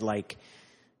 Yeah. We had like.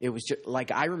 It was just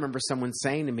like I remember someone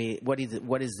saying to me, "What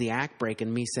is the act break?"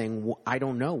 and me saying, "I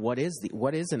don't know. What is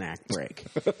an act break?"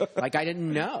 Like I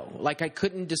didn't know. Like I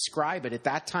couldn't describe it at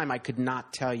that time. I could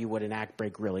not tell you what an act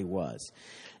break really was,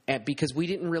 and because we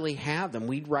didn't really have them.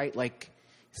 We'd write like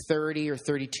 30 or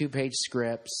 32 page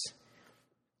scripts,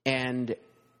 and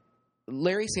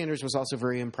Larry Sanders was also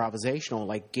very improvisational.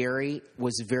 Like Gary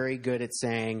was very good at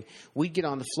saying, we'd get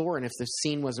on the floor, and if the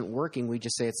scene wasn't working, we'd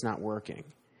just say it's not working.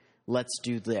 Let's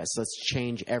do this. Let's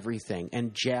change everything.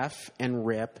 And Jeff and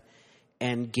Rip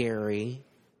and Gary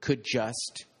could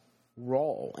just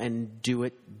roll and do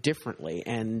it differently.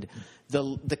 And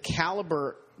the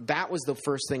caliber, that was the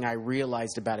first thing I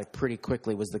realized about it pretty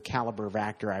quickly, was the caliber of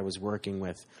actor I was working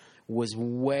with was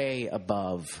way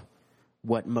above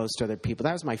what most other people.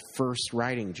 That was my first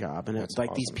writing job. And it's like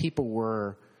awesome. These people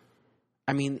were,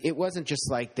 I mean, it wasn't just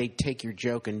like they'd take your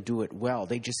joke and do it well.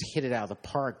 They just hit it out of the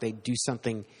park. They'd do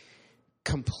something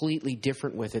completely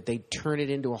different with it. They turn it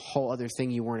into a whole other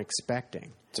thing you weren't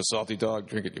expecting. It's a salty dog,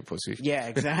 drink it, you pussy. Yeah,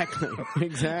 exactly.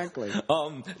 Exactly.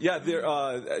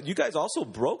 You guys also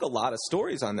broke a lot of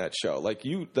stories on that show. Like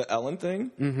the Ellen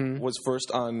thing was first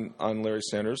on Larry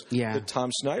Sanders. Yeah. The Tom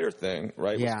Snyder thing,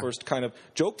 right, was first kind of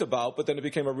joked about, but then it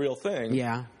became a real thing.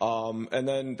 Yeah. And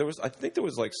then there was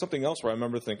like something else where I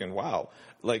remember thinking, wow,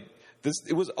 like this.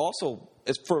 It was also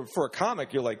for a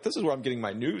comic. You're like, this is where I'm getting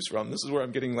my news from. This is where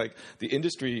I'm getting like the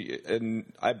industry. And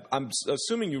I'm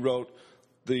assuming you wrote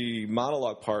the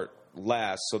monologue part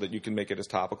last so that you can make it as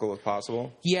topical as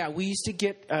possible. Yeah, we used to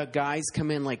get guys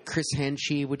come in, like Chris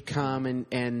Henchy would come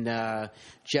and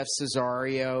Jeff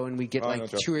Cesario, and we'd get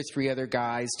two or three other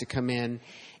guys to come in,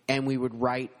 and we would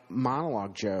write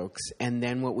monologue jokes. And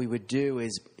then what we would do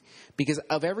is, because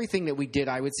of everything that we did,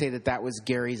 I would say that was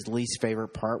Gary's least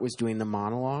favorite part, was doing the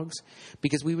monologues,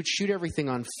 because we would shoot everything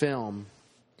on film.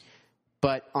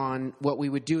 But on what we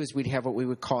would do is we'd have what we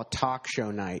would call a talk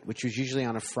show night, which was usually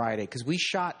on a Friday, because we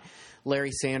shot Larry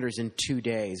Sanders in 2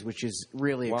 days, which is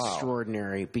really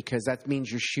extraordinary, because that means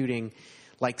you're shooting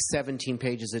like 17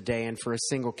 pages a day, and for a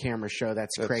single camera show,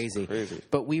 that's crazy.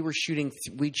 But we were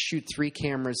we'd shoot 3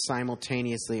 cameras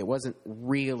simultaneously. It wasn't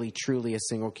really truly a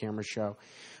single camera show.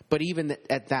 But even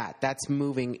at that's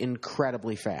moving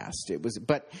incredibly fast.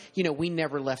 But we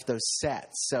never left those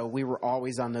sets, so we were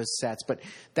always on those sets. But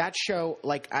that show,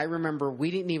 like I remember,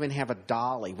 we didn't even have a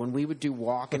dolly when we would do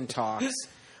walk and talks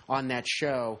on that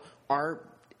show. Our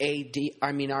DP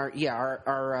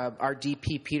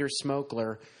Peter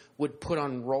Smokler would put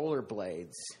on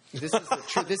rollerblades. This is the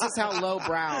truth. This is how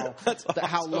lowbrow,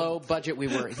 how low budget we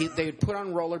were. They would put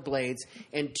on rollerblades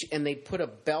and they'd put a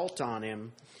belt on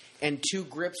him. And 2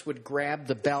 grips would grab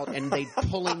the belt, and they'd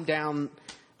pull him down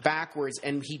backwards,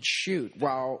 and he'd shoot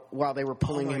while they were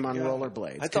pulling him on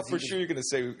rollerblades. I thought for sure you were going to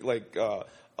say, like,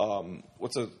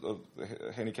 what's a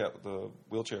handicap, the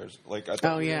wheelchairs? Like, I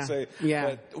thought you were going to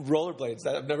say rollerblades.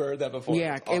 I've never heard that before.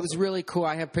 Yeah, awesome. It was really cool.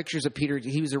 I have pictures of Peter.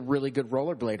 He was a really good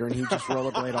rollerblader, and he just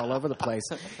rollerblade all over the place.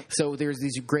 So there's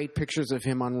these great pictures of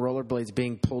him on rollerblades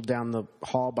being pulled down the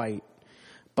hall by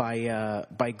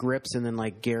grips, and then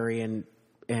like Gary and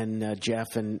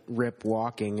Jeff and Rip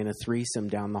walking in a threesome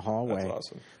down the hallway. That's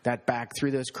awesome. That back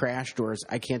through those crash doors.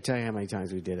 I can't tell you how many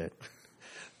times we did it.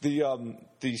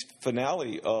 The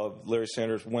finale of Larry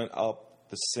Sanders went up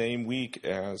the same week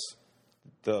as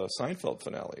the Seinfeld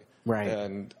finale. Right.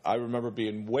 And I remember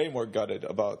being way more gutted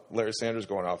about Larry Sanders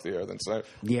going off the air than Seinfeld.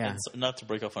 Yeah. It's, not to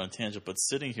break off on a tangent, but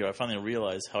sitting here, I finally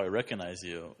realized how I recognize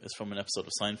you is from an episode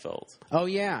of Seinfeld. Oh,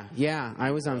 yeah. Yeah.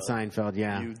 I was on Seinfeld,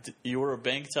 yeah. You were a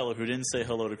bank teller who didn't say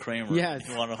hello to Kramer. Yes.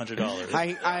 You wanted $100.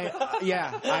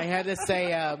 I had to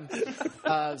say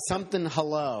something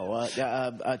hello,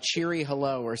 a cheery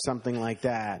hello or something like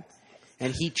that.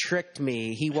 And he tricked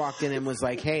me. He walked in and was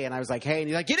like, hey. And I was like, hey. And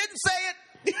he's like, you didn't say it.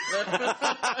 It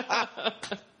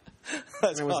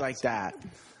was like that.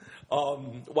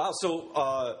 Wow.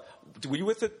 So, were you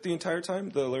with it the entire time,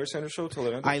 the Larry Sanders Show, till it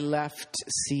ended? I left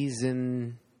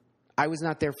season. I was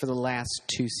not there for the last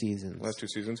 2 seasons. Last 2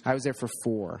 seasons. I was there for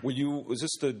 4. Was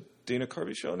this the Dana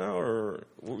Carvey show now, or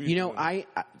what were You know, doing?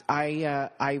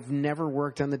 I've never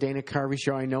worked on the Dana Carvey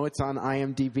show. I know it's on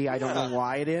IMDb. I don't know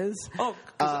why it is. Oh,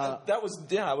 'cause that was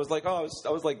I was like, I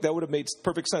was like, that would have made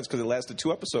perfect sense because it lasted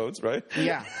 2 episodes, right?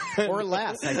 Yeah, or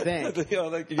less, I think. You know,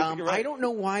 like, you're right. I don't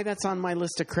know why that's on my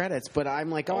list of credits, but I'm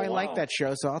like, I wow. like that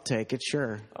show, so I'll take it.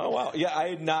 Sure. Oh wow, yeah, I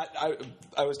had not.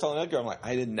 I was telling Edgar, I'm like,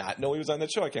 I did not know he was on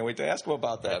that show. I can't wait to ask him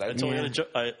about that. I told you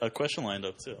a question lined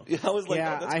up too. I was like,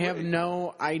 Yeah, oh, that's I great.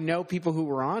 have I know people who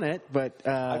were on it, but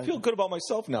I feel good about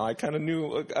myself now. I kind of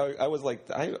knew. I was like,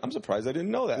 I'm surprised I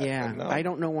didn't know that. yeah, Like, no, I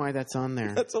don't know why that's on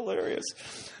there. That's hilarious.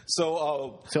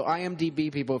 So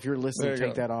IMDb people, if you're listening, There you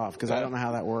take go. that off because I don't know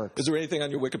how that works. is there anything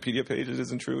on your Wikipedia page that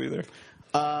isn't true either?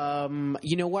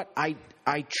 You know what? I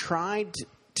tried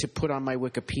to put on my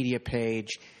Wikipedia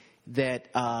page that,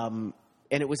 and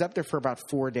it was up there for about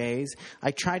 4 days.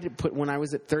 I tried to put, when I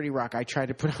was at 30 Rock, I tried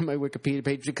to put on my Wikipedia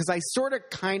page because I sort of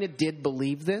kind of did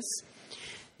believe this,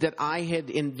 that I had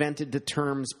invented the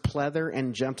terms pleather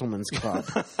and gentleman's club.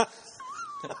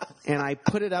 And I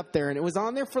put it up there, and it was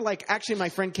on there for actually my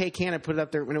friend Kay Cannon put it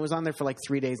up there, and it was on there for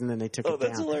 3 days, and then they took it down. Oh,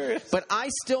 that's hilarious. But I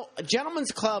still,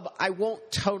 Gentleman's Club, I won't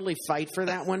totally fight for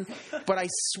that one, but I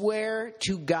swear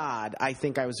to God, I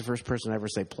think I was the first person to ever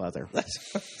say pleather.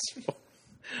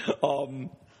 And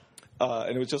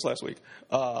it was just last week.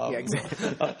 Yeah, exactly.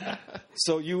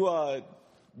 So the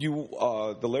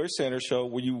Larry Sanders Show.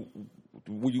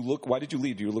 Were you look? Why did you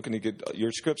leave? You were looking to get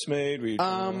your scripts made. It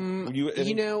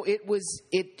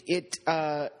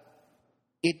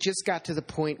just got to the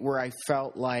point where I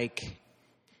felt like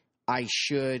I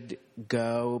should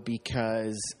go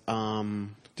because.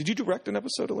 Did you direct an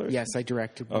episode of Larry? Yes, I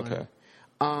directed one. Okay.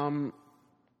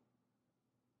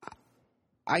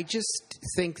 I just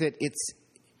think that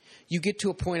you get to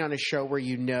a point on a show where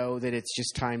you know that it's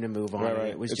just time to move on. Right.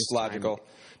 It was it's just logical.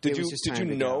 Did you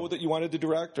know that you wanted to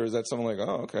direct, or is that something like,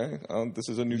 oh, okay, this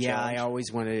is a new challenge? I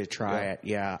always wanted to try it.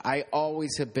 Yeah, I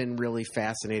always have been really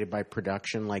fascinated by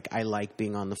production. Like I like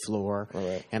being on the floor,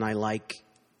 and I like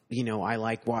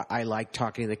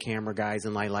talking to the camera guys,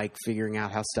 and I like figuring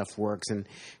out how stuff works and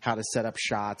how to set up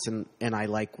shots, and I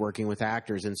like working with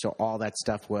actors, and so all that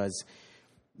stuff was,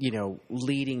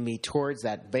 leading me towards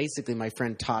that. Basically, my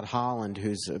friend Todd Holland,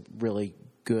 who's a really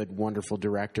good, wonderful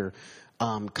director,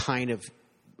 kind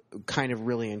of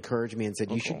really encouraged me and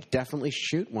said, you should definitely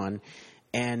shoot one.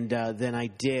 And then I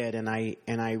did, and I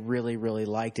really, really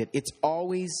liked it. It's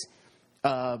always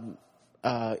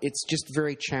it's just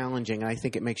very challenging, and I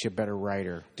think it makes you a better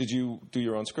writer. Did you do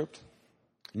your own script?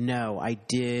 No, I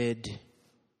did.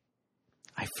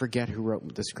 I forget who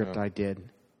wrote the script. I did.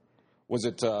 Was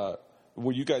it?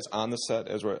 Were you guys on the set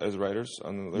as writers?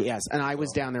 Yes, and I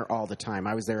was down there all the time.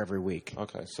 I was there every week.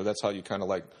 Okay, so that's how you kind of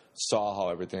saw how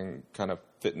everything kind of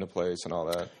fit into place and all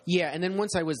that. Yeah, and then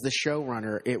once I was the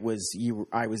showrunner,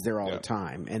 I was there all the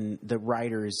time, and the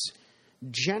writers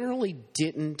generally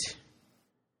didn't.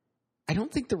 I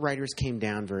don't think the writers came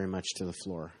down very much to the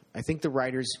floor. I think the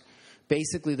writers.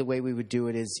 Basically, the way we would do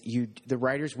it is the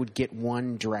writers would get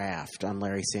one draft on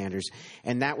Larry Sanders,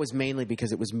 and that was mainly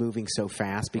because it was moving so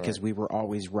fast because we were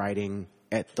always writing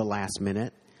at the last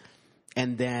minute.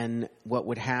 And then what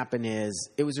would happen is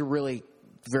it was a really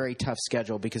very tough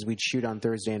schedule because we'd shoot on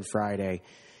Thursday and Friday,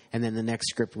 and then the next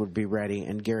script would be ready,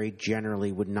 and Gary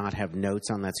generally would not have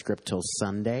notes on that script till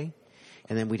Sunday.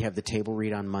 And then we'd have the table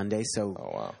read on Monday.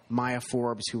 So Maya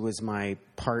Forbes, who was my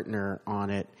partner on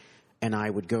it, and I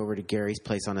would go over to Gary's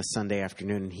place on a Sunday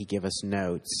afternoon, and he'd give us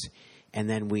notes. And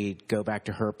then we'd go back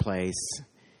to her place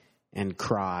and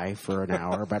cry for an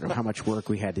hour about how much work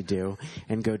we had to do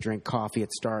and go drink coffee at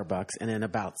Starbucks. And then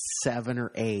about 7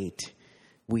 or 8,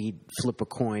 we'd flip a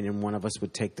coin, and one of us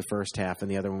would take the first half and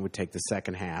the other one would take the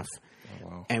second half. Oh,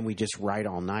 wow. And we'd just write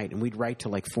all night. And we'd write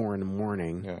till 4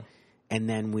 a.m. Yeah. And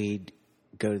then we'd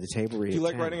go to the table read. Do you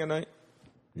like writing at night?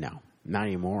 No, not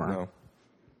anymore. No.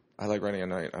 I like writing at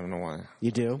night. I don't know why.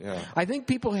 You do? Yeah. I think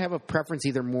people have a preference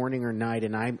either morning or night,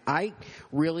 and I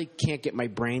really can't get my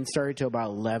brain started till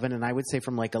about 11, and I would say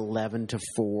from 11 to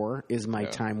 4 is my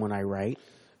time when I write.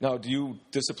 Now, do you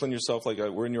discipline yourself?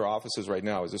 We're in your offices right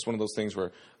now. Is this one of those things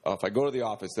where if I go to the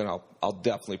office, then I'll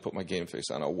definitely put my game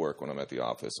face on. I'll work when I'm at the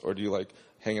office. Or do you like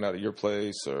hanging out at your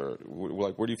place? Or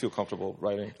where do you feel comfortable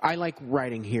writing? I like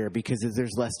writing here because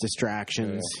there's less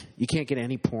distractions. Yeah. You can't get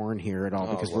any porn here at all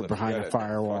because we're behind a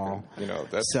firewall.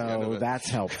 That's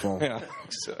helpful. Yeah,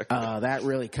 exactly. That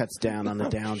really cuts down on the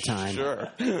downtime.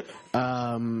 Sure.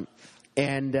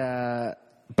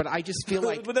 But I just feel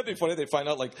like wouldn't that be funny? They find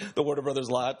out like the Warner Brothers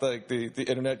lot, like the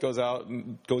internet goes out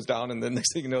and goes down, and then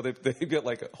next thing you know, they get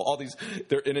like all these.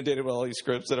 They're inundated with all these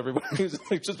scripts that everybody's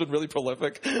like just been really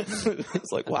prolific.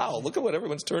 It's like, wow, look at what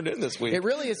everyone's turned in this week. it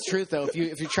really is truth, though.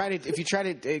 If you try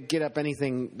to get up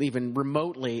anything even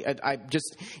remotely,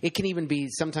 it can even be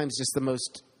sometimes just the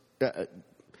most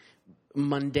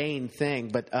mundane thing,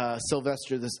 but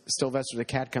Sylvester the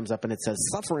cat comes up and it says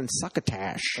 "suffer and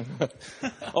succotash."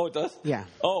 Oh, it does? Yeah.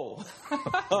 Oh,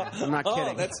 I'm not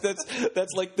kidding.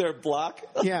 That's like their block.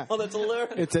 Yeah. Oh, that's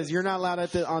hilarious. It says you're not allowed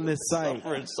on this site.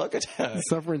 Suffer and succotash.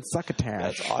 Suffer and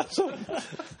succotash. That's awesome.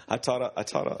 I thought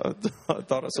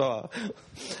I saw.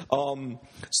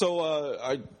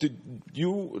 Did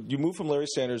you moved from Larry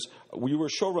Sanders? You were a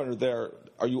showrunner there.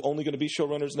 Are you only going to be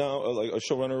showrunners now? Like a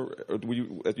showrunner? Or were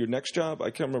you at your next job?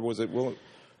 I can't remember. Was it Will?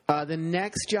 The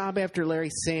next job after Larry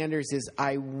Sanders is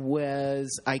I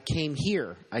came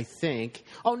here, I think.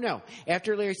 Oh, no.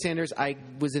 After Larry Sanders, I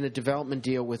was in a development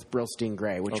deal with Brillstein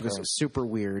Gray, which was super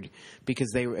weird because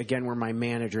they, again, were my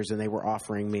managers and they were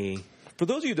offering me. For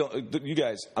those of you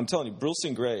guys, I'm telling you,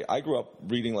 Brillstein Gray, I grew up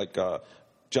reading like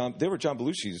they were John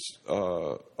Belushi's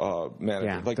manager.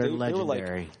 Yeah, like they're they were like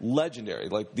legendary. Legendary,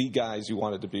 like the guys you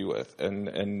wanted to be with,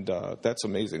 and that's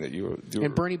amazing that you were.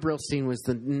 And Bernie Brillstein was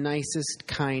the nicest,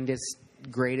 kindest,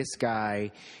 greatest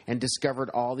guy, and discovered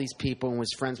all these people and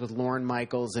was friends with Lorne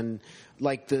Michaels and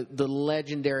like the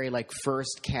legendary like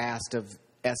first cast of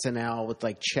SNL with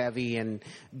like Chevy and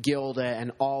Gilda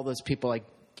and all those people. Like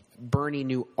Bernie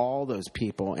knew all those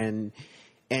people and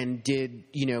did,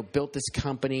 built this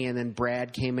company, and then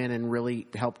Brad came in and really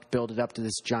helped build it up to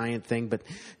this giant thing. But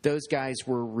those guys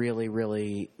were really,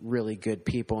 really, really good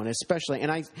people. And especially, and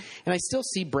I still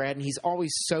see Brad, and he's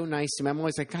always so nice to me. I'm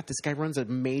always like, God, this guy runs a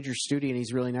major studio, and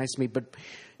he's really nice to me.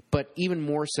 But even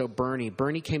more so, Bernie.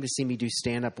 Bernie came to see me do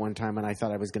stand-up one time, and I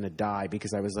thought I was going to die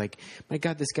because I was like, my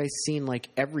God, this guy's seen like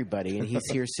everybody, and he's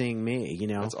here seeing me,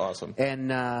 That's awesome.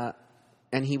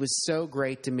 And he was so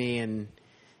great to me,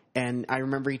 and I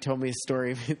remember he told me a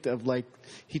story of like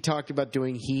he talked about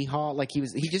doing hee haw, like he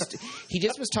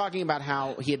just was talking about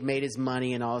how he had made his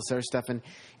money and all this other stuff, and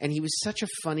he was such a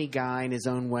funny guy in his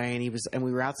own way, and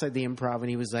we were outside the Improv, and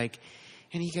he was like,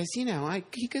 and he goes, I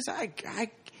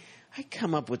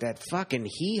come up with that fucking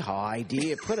hee haw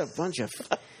idea, put a bunch of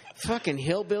fucking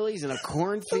hillbillies in a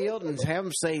cornfield and have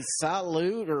them say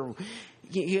salute, or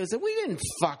he goes, we didn't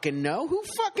fucking know. Who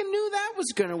fucking knew that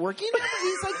was going to work? He's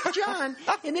like, John,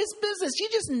 in this business, you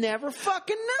just never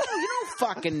fucking know. You don't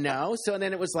fucking know. So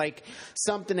then it was like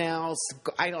something else.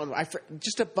 I don't know.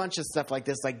 Just a bunch of stuff like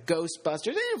this, like Ghostbusters.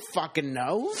 They didn't fucking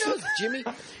know. Who knows? Jimmy,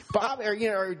 Bob, or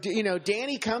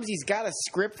Danny comes. He's got a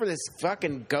script for this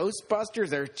fucking Ghostbusters.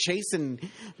 They're chasing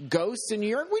ghosts in New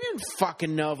York. We didn't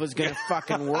fucking know if it was going to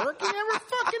fucking work. You never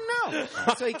fucking know.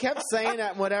 So he kept saying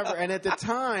that, whatever. And at the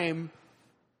time,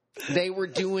 they were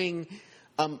doing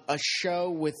a show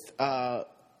with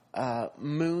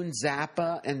Moon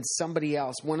Zappa and somebody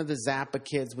else. One of the Zappa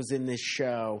kids was in this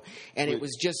show, and it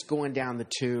was just going down the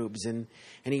tubes. And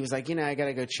he was like, I got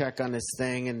to go check on this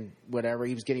thing and whatever.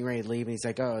 He was getting ready to leave, and he's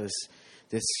like, oh,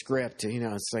 this script,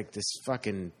 it's like this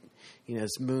fucking,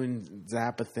 this Moon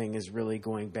Zappa thing is really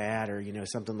going bad, or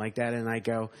something like that. And I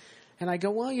go,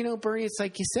 well, Bernie, it's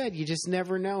like you said, you just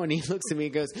never know. And he looks at me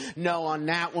and goes, no, on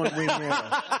that one we knew.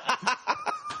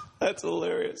 That's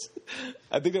hilarious.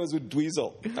 I think it was with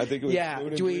Dweezil. I think it was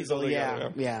Dweezil, yeah.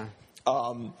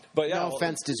 But yeah, no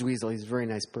offense to Dweezil. He's a very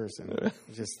nice person.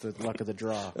 Just the luck of the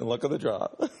draw. And luck of the draw.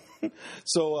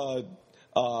 So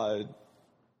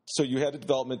you had a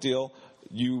development deal.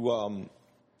 You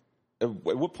at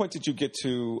what point did you get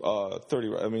to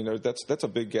 30? I mean, that's a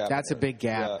big gap. That's a big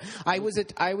gap.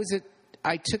 Yeah.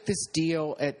 I took this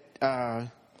deal at.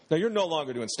 Now you're no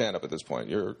longer doing stand-up at this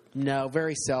point. No,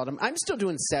 very seldom. I'm still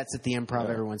doing sets at the Improv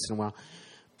every once in a while,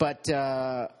 but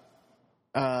then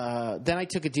I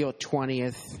took a deal at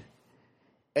 20th,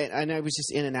 and I was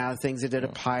just in and out of things. I did a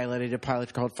pilot. I did a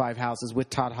pilot called Five Houses with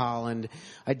Todd Holland.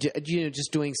 I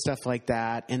just doing stuff like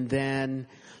that, and then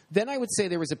I would say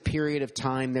there was a period of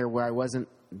time there where I wasn't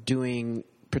doing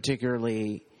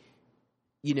particularly,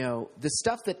 the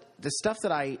stuff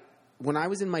that I when I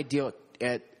was in my deal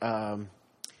at.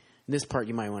 This part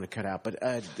you might want to cut out, but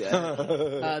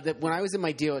that when I was in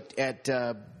my deal at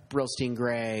Brillstein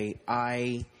Gray,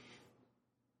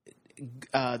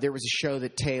 there was a show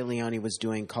that Taya Leone was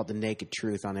doing called The Naked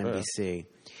Truth on NBC,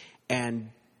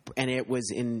 and it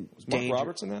was in danger. Mark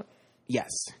Roberts in that? Yes,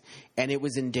 and it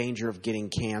was in danger of getting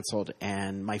canceled.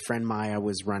 And my friend Maya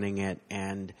was running it,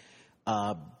 and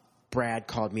Brad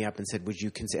called me up and said, would you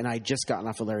consider, and I had just gotten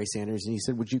off of Larry Sanders, and he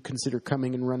said, would you consider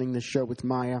coming and running the show with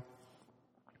Maya?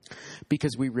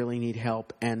 Because we really need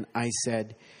help. And I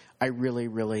said, I really,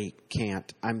 really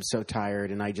can't. I'm so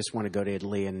tired, and I just want to go to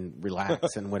Italy and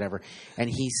relax and whatever. And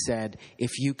he said,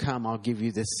 if you come, I'll give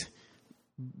you this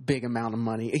big amount of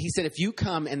money. He said, if you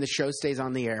come and the show stays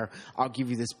on the air, I'll give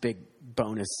you this big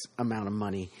bonus amount of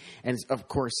money. And of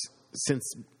course,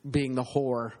 since being the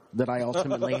whore that I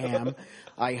ultimately am,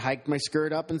 I hiked my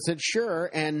skirt up and said, sure.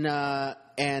 And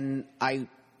I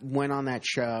went on that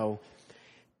show,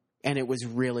 and it was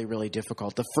really, really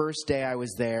difficult. The first day I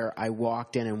was there, I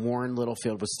walked in, and Warren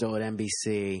Littlefield was still at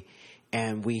NBC,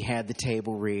 and we had the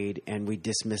table read, and we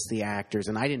dismissed the actors.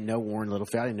 And I didn't know Warren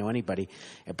Littlefield. I didn't know anybody.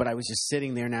 But I was just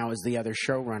sitting there now as the other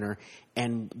showrunner,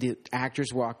 and the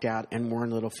actors walked out, and Warren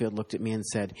Littlefield looked at me and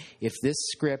said, if this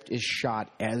script is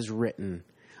shot as written,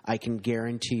 I can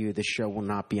guarantee you the show will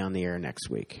not be on the air next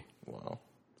week. Wow.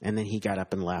 And then he got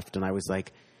up and left, and I was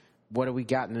like, what do we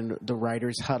got? And the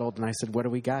writers huddled, and I said, what do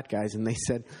we got, guys? And they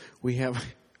said, we have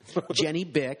Jenny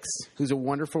Bix, who's a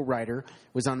wonderful writer,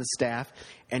 was on the staff,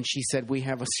 and she said, we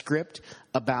have a script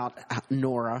about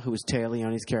Nora, who is Taya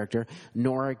Leone's character.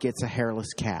 Nora gets a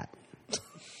hairless cat.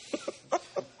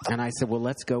 And I said, well,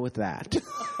 let's go with that,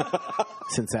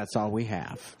 since that's all we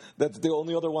have. That's the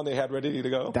only other one they had ready to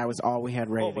go? That was all we had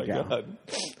ready to go. Oh, my God.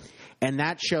 And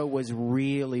that show was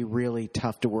really, really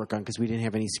tough to work on because we didn't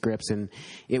have any scripts, and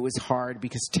it was hard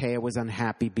because Taya was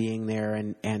unhappy being there,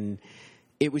 and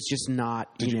it was just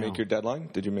not. Did you make your deadline?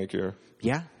 Did you make your?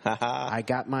 Yeah, I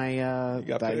got my.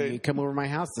 You come over to my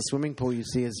house. The swimming pool you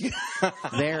see is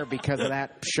there because of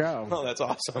that show. Oh, that's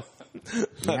awesome.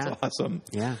 That's awesome.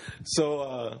 Yeah.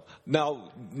 So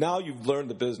now you've learned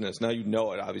the business. Now you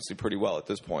know it obviously pretty well at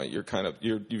this point.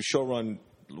 You've show run.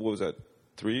 What was that?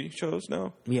 3 shows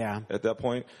now? Yeah. At that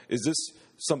point, is this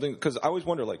something? Because I always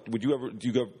wonder, like, have you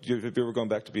ever gone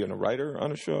back to being a writer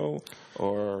on a show,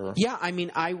 or? Yeah, I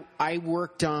mean, I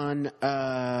worked on.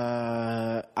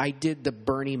 I did the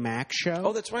Bernie Mac show.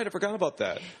 Oh, that's right. I forgot about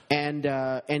that.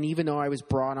 And even though I was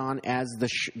brought on as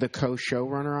the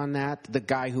co-showrunner on that, the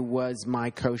guy who was my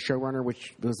co-showrunner,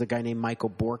 which was a guy named Michael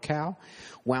Borkow,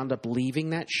 wound up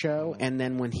leaving that show. And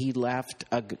then when he left,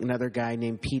 another guy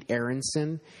named Pete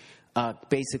Aronson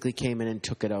basically came in and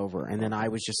took it over. And then I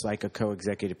was just like a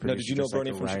co-executive producer. Now, did you know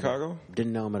Bernie from Chicago?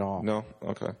 Didn't know him at all. No?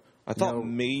 Okay. I thought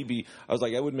maybe, I was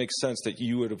like, it would make sense that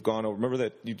you would have gone over. Remember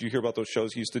that, did you hear about those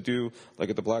shows he used to do, like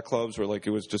at the black clubs, where like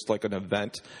it was just like an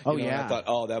event? Yeah. I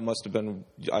thought, that must have been,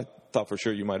 I thought for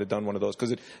sure you might have done one of those,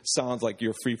 because it sounds like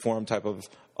your free-form type of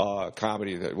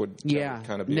comedy that would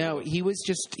kind of be. No, he was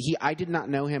just, I did not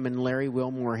know him, and Larry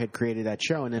Wilmore had created that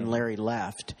show, and then Larry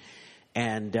left.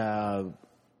 And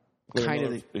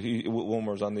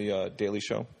Wilmore's on the Daily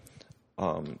Show.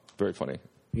 Very funny.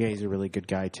 Yeah, he's a really good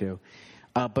guy too.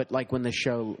 But like when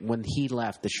he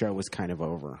left, the show was kind of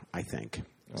over, I think.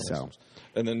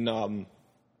 And then, and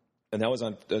that was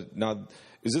on. Now,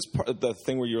 is this the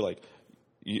thing where you're like,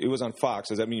 it was on Fox?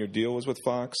 Does that mean your deal was with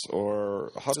Fox,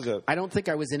 or how does that? I don't think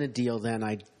I was in a deal then.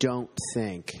 I don't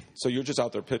think. So you're just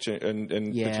out there pitching and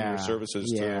pitching your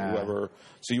services to whoever.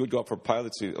 So you would go up for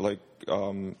pilots, like.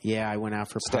 I went out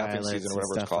for pilots season, and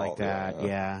stuff like that.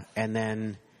 Yeah, and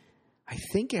then I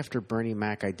think after Bernie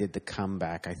Mac, I did the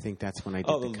comeback. I think that's when I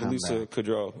did the comeback. Lisa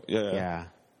Kudrow. Yeah.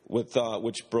 With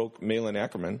which broke Malin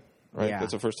Ackerman, right? Yeah.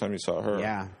 That's the first time you saw her.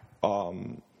 Yeah.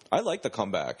 I like the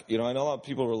comeback. I know a lot of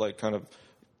people were like kind of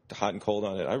hot and cold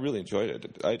on it. I really enjoyed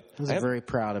it. I was very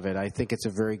proud of it. I think it's a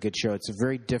very good show. It's a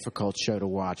very difficult show to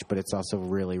watch, but it's also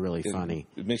really, really funny.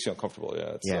 It makes you uncomfortable,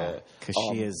 because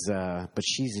she is, but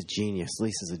she's a genius.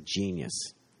 Lisa's a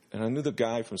genius. And I knew the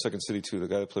guy from Second City too, the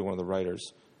guy that played one of the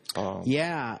writers. What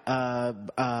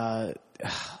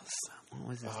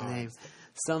was his name?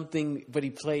 Something, but he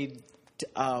played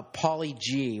Pauly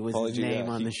G was his name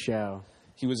on the show.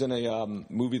 He was in a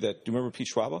movie that. Do you remember Pete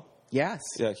Schwaba? Yes.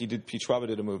 Yeah, he did. Pete Schwaba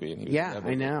did a movie, and he was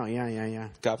I know. Yeah.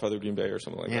 Godfather of Green Bay or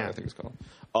something like that. I think it's called.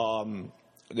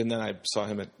 And then I saw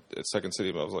him at Second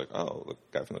City, but I was like, oh, the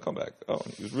guy from the comeback. Oh,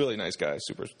 he was a really nice guy,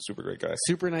 super great guy.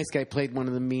 Super nice guy. Played one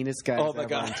of the meanest guys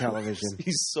ever on television.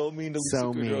 He's so mean to Lisa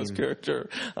Kudrow's character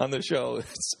on the show.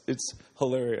 It's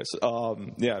hilarious.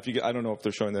 If you, I don't know if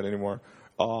they're showing that anymore.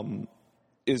 I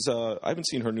haven't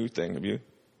seen her new thing. Have you?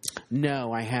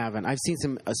 No, I haven't. I've seen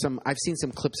some. I've seen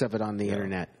some clips of it on the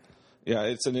internet. Yeah,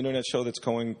 it's an internet show that's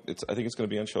going. I think it's going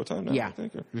to be on Showtime now. Yeah. I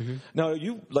think. Now,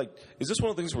 you is this one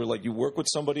of the things where you work with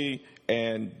somebody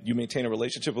and you maintain a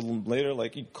relationship with them later?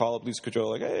 Like you call up Lisa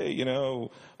Kudrow, like, hey,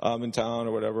 I'm in town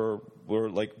or whatever. Or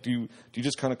do you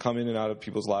just kind of come in and out of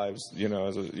people's lives?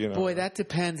 Boy, that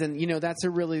depends, and that's a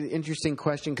really interesting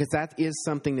question because that is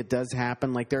something that does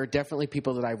happen. Like there are definitely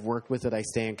people that I've worked with that I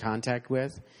stay in contact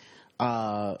with.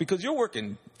 Because you're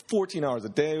working 14 hours a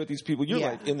day with these people.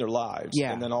 You're in their lives.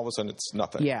 Yeah. And then all of a sudden it's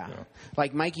nothing. Yeah.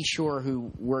 Like Mikey Shore,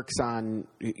 who works on,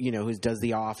 who does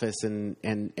The Office and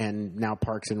now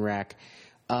Parks and Rec,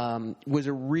 was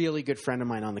a really good friend of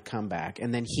mine on The Comeback.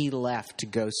 And then he left to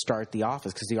go start The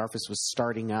Office because The Office was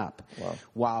starting up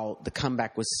while The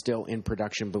Comeback was still in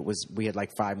production, but we had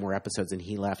 5 more episodes and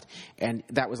he left. And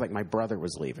that was my brother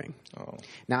was leaving. Oh.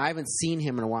 Now, I haven't seen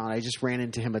him in a while, and I just ran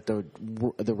into him at the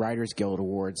Writers Guild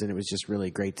Awards, and it was just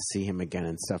really great to see him again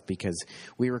and stuff because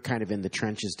we were kind of in the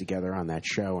trenches together on that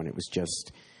show, and it was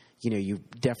just, you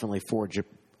definitely forge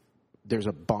there's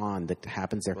a bond that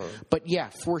happens there. Right. But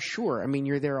yeah, for sure. I mean,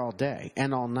 you're there all day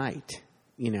and all night,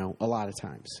 a lot of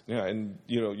times. Yeah. And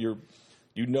you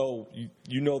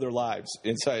know their lives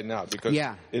inside and out because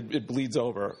it bleeds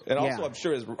over. And also I'm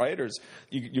sure as writers,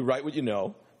 you write what you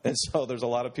know. And so there's a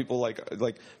lot of people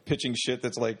like pitching shit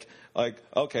that's like,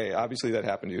 okay, obviously that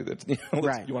happened to you. That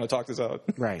right. You want to talk this out.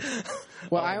 Right.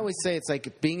 Well, I always say it's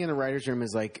like being in a writer's room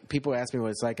is like, people ask me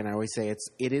what it's like, and I always say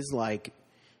it's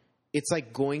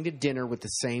like going to dinner with the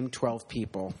same 12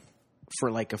 people for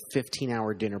a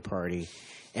 15-hour dinner party.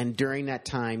 And during that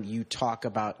time, you talk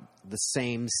about the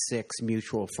same 6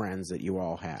 mutual friends that you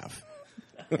all have.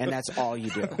 And that's all you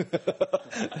do.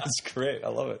 That's great. I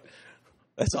love it.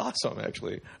 That's awesome,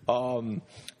 actually. Do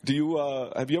you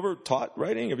have you ever taught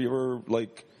writing? Have you ever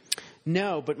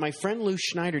No, but my friend Lou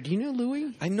Schneider. Do you know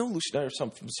Louis? I know Lou Schneider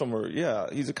from somewhere. Yeah,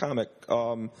 he's a comic.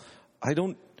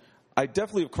 I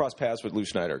definitely have crossed paths with Lou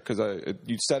Schneider because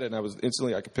you said it and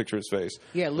I could picture his face.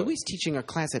 Yeah, Louis is teaching a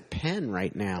class at Penn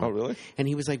right now. Oh, really? And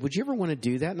he was like, would you ever want to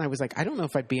do that? And I was like, I don't know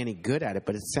if I'd be any good at it,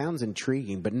 but it sounds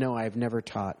intriguing. But no, I've never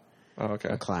taught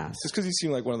a class. Just because he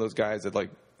seemed like one of those guys that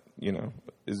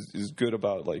is good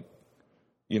about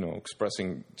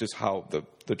expressing just how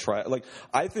the try.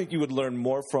 I think you would learn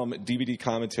more from DVD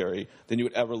commentary than you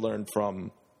would ever learn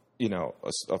from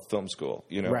a film school,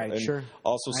 Right, and sure.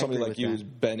 Also, somebody like you who's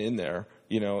been in there,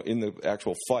 in the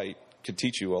actual fight, could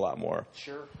teach you a lot more.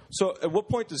 Sure. So, at what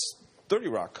point does 30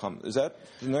 Rock come? Is that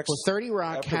the next? Well, 30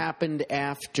 Rock happened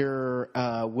after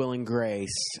Will and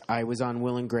Grace. I was on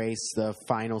Will and Grace the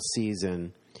final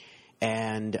season,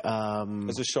 and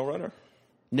as a showrunner.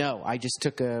 No, I just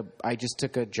took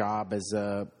a job as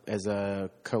a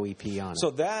co-EP on it.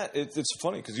 So it's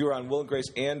funny because you were on Will and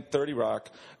Grace and 30 Rock,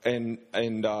 and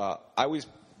I always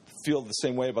feel the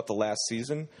same way about the last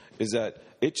season. Is that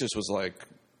it just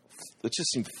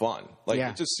seemed fun.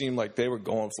 It just seemed like they were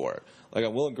going for it. Like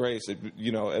on Will and Grace,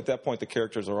 at that point the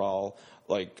characters are all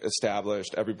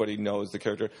established. Everybody knows the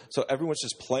character, so everyone's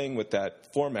just playing with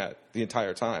that format the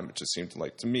entire time. It just seemed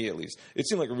to me at least, it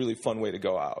seemed like a really fun way to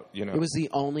go out. It was the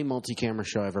only multi-camera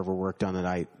show I've ever worked on that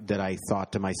I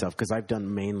thought to myself, because I've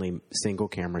done mainly single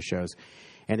camera shows,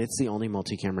 and it's the only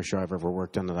multi-camera show I've ever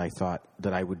worked on that I thought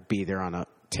that I would be there on a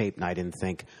tape night and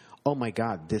think, oh my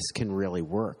God, this can really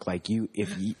work.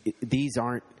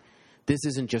 This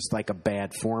isn't just a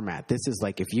bad format. This is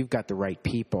if you've got the right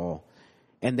people.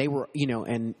 And they were,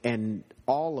 and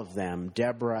all of them,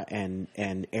 Deborah and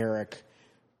Eric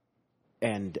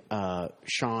and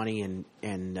Shawnee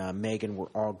and Megan were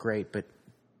all great. But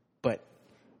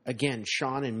again,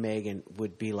 Sean and Megan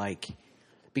would be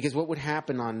because what would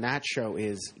happen on that show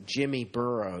is Jimmy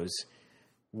Burrows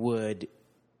would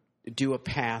do a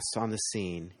pass on the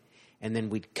scene, and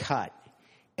then we'd cut,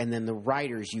 and then the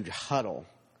writers, you'd huddle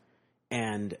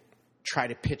and try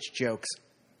to pitch jokes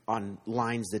on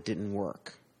lines that didn't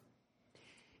work.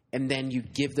 And then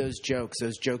you'd give those jokes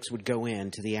would go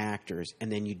in to the actors,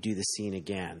 and then you'd do the scene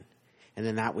again. And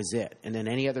then that was it. And then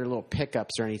any other little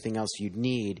pickups or anything else you'd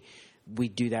need,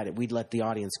 we'd do that. We'd let the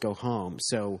audience go home.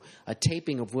 So a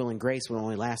taping of Will and Grace would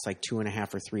only last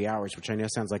 2.5 or 3 hours, which I know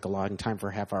sounds like a long time for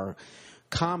a half-hour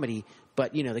comedy,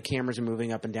 but, the cameras are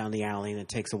moving up and down the alley, and it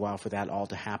takes a while for that all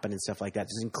to happen and stuff like that.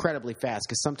 It's incredibly fast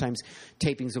because sometimes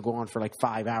tapings will go on for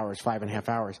 5 hours, 5.5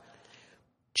 hours.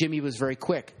 Jimmy was very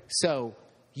quick. So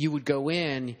you would go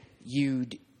in,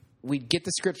 we'd get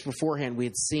the scripts beforehand. We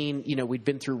had seen, we'd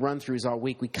been through run-throughs all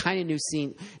week. We kind of knew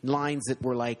lines that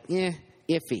were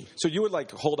iffy. So you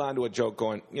would hold on to a joke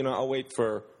going, I'll wait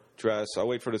for dress. I'll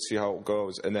wait for it to see how it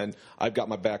goes, and then I've got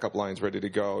my backup lines ready to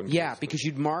go. Yeah, because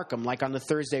you'd mark them. Like on the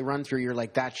Thursday run through, you're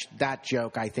like, that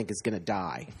joke I think is going to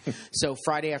die. So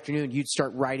Friday afternoon, you'd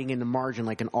start writing in the margin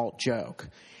like an alt joke.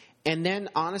 And then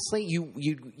honestly,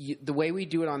 you the way we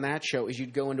do it on that show is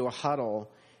you'd go into a huddle,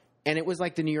 and it was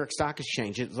like the New York Stock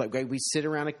Exchange. It was like we sit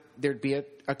around, there'd be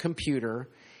a computer,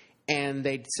 and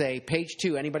they'd say, page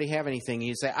 2, anybody have anything? And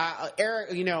you'd say,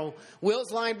 Eric,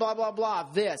 Will's line, blah, blah, blah,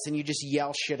 this. And you just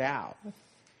yell shit out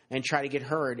and try to get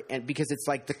heard. And because it's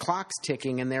like the clock's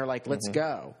ticking, and they're like, let's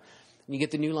go. And you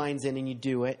get the new lines in, and you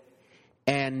do it.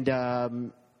 And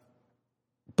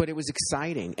but it was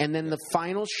exciting. And then the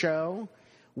final show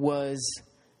was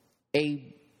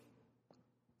a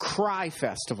cry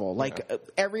festival. Like,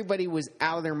 everybody was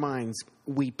out of their minds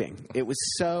weeping. It was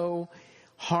so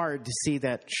hard to see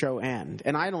that show end.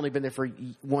 And I'd only been there for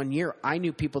 1 year. I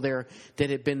knew people there that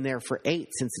had been there for 8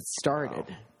 since it started.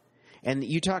 Wow. And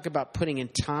you talk about putting in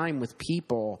time with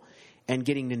people and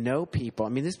getting to know people. I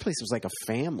mean, this place was like a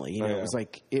family.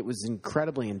 It was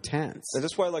incredibly intense. And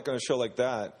that's why, like, on a show like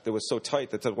that was so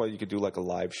tight. That's why you could do like a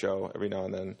live show every now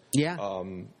and then. Yeah.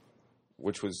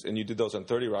 Which was, and you did those on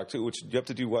 30 Rock too. Which you have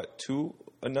to do what, 2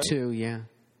 a night? 2, yeah.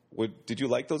 Did you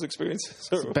like those experiences?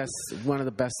 It's one of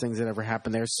the best things that ever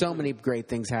happened there. So many great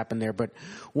things happened there, but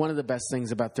one of the best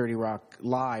things about 30 Rock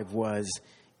Live was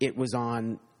it was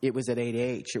at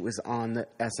 8H. It was on the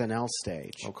SNL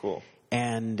stage. Oh, cool.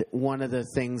 And one of the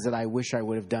things that I wish I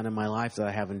would have done in my life that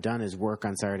I haven't done is work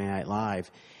on Saturday Night Live.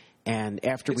 And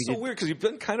after it's so weird because you've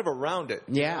been kind of around it.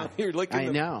 Yeah, I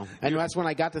know. And that's when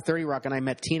I got to 30 Rock and I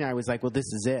met Tina. I was like, well,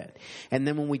 this is it. And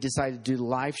then when we decided to do the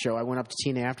live show, I went up to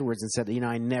Tina afterwards and said,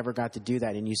 I never got to do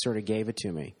that, and you sort of gave it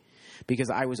to me.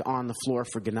 Because I was on the floor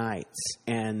for Goodnights,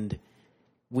 and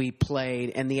we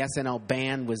played, and the SNL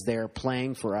band was there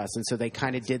playing for us, and so they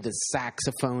kind of did the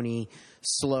saxophone-y,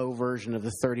 slow version of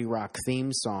the 30 Rock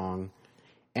theme song.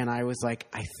 And I was like,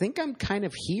 I think I'm kind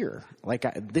of here. Like,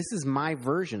 this is my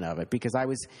version of it, because I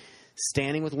was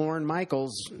standing with Lorne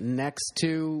Michaels next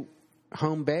to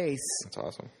home base. That's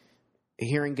awesome.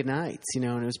 Hearing Goodnights, and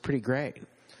it was pretty great.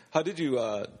 How did you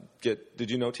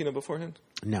did you know Tina beforehand?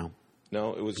 No.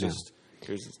 No? It was just,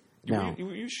 were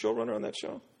you showrunner on that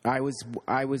show? I was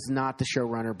not the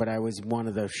showrunner, but I was one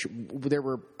of the. There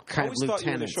were kind of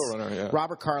lieutenants. You were the showrunner, yeah.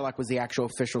 Robert Carlock was the actual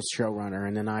official showrunner,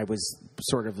 and then I was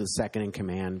sort of the second in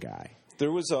command guy.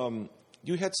 There was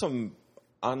you had some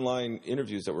online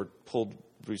interviews that were pulled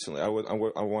recently. I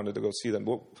wanted to go see them.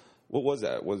 What was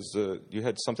that? You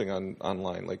had something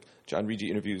online, like John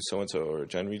Riggi interviews so and so, or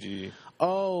John Riggi?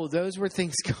 Oh, those were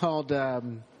things called.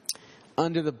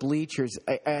 Under the Bleachers,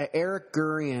 Eric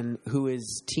Gurian, who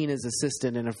is Tina's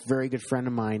assistant and a very good friend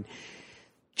of mine,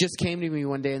 just came to me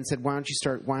one day and said, why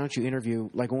don't you interview,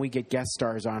 like when we get guest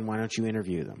stars on, why don't you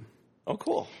interview them? Oh,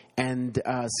 cool. And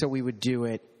so we would do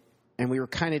it, and we were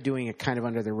kind of doing it kind of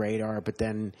under the radar, but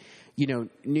then,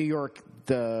 New York,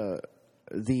 the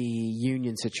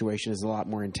union situation is a lot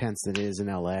more intense than it is in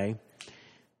L.A.,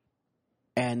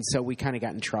 and so we kind of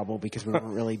got in trouble because we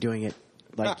weren't really doing it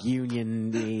like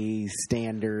union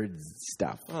standards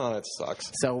stuff. Oh, that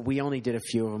sucks. So we only did a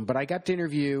few of them. But I got to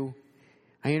interview.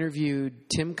 I interviewed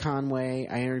Tim Conway.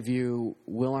 I interviewed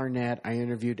Will Arnett. I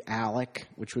interviewed Alec,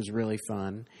 which was really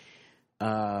fun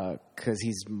because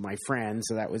he's my friend,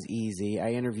 so that was easy.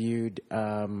 I interviewed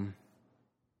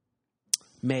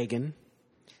Megan.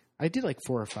 I did like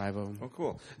 4 or 5 of them. Oh,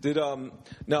 cool.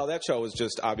 Now that show was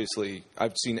just obviously,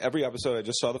 I've seen every episode. I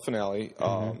just saw the finale.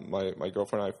 My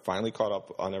girlfriend and I finally caught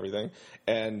up on everything,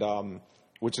 and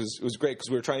it was great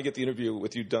because we were trying to get the interview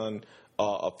with you done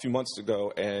a few months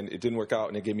ago, and it didn't work out,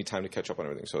 and it gave me time to catch up on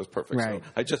everything, so it was perfect. Right.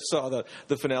 So I just saw the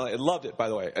finale. I loved it, by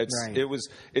the way.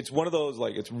 It's one of those,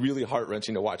 like, it's really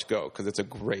heart-wrenching to watch go because it's a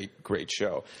great, great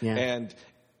show. Yeah. And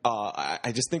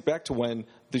I just think back to when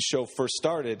the show first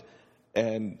started,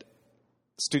 and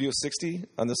Studio 60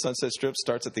 on the Sunset Strip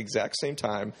starts at the exact same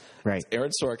time. Right. It's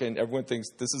Aaron Sorkin. Everyone thinks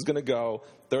this is going to go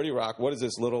 30 Rock. What is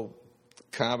this little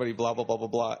comedy? Blah blah blah blah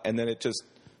blah. And then it just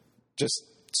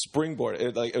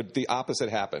springboarded. The opposite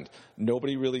happened.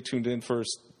 Nobody really tuned in for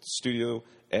Studio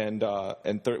and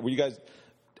were you guys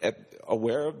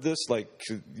aware of this? Like,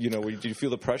 did you feel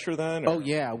the pressure then? Or? Oh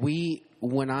yeah,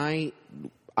 when I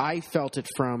felt it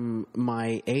from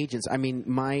my agents. I mean,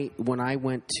 when I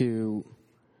went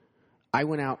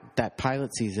out that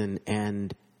pilot season,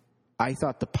 and I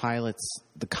thought the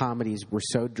comedies were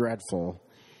so dreadful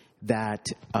that,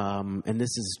 and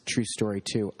this is a true story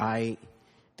too,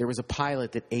 there was a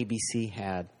pilot that ABC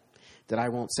had that I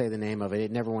won't say the name of it.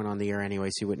 It never went on the air anyway,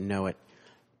 so you wouldn't know it.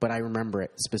 But I remember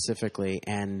it specifically,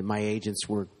 and my agents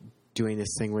were doing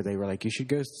this thing where they were like, you should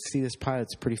go see this pilot.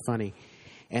 It's pretty funny.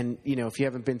 And, if you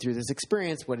haven't been through this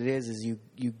experience, what it is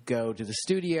you go to the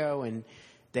studio and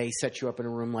they set you up in a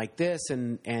room like this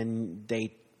and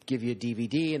they give you a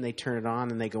DVD and they turn it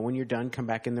on and they go, when you're done, come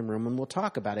back in the room and we'll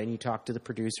talk about it. And you talk to the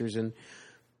producers and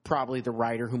probably the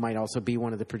writer who might also be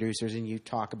one of the producers, and you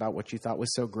talk about what you thought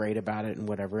was so great about it and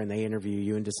whatever, and they interview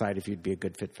you and decide if you'd be a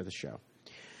good fit for the show.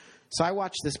 So I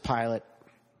watched this pilot,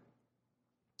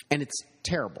 and it's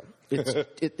terrible.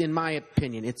 In my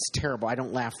opinion, it's terrible. I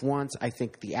don't laugh once. I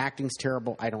think the acting's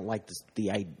terrible. I don't like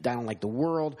I don't like the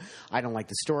world. I don't like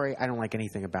the story. I don't like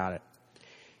anything about it.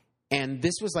 And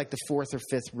this was like the fourth or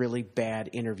fifth really bad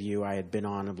interview I had been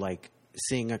on of like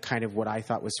seeing a kind of what I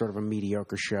thought was sort of a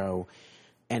mediocre show.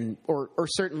 And or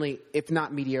certainly, if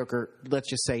not mediocre, let's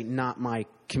just say not my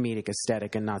comedic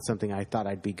aesthetic and not something I thought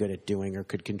I'd be good at doing or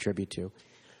could contribute to.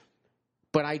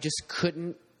 But I just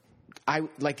couldn't.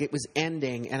 It was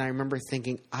ending, and I remember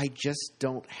thinking, I just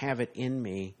don't have it in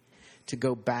me to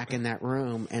go back in that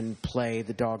room and play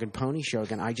the Dog and Pony Show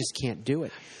again. I just can't do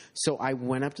it. So I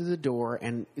went up to the door,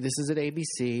 and this is at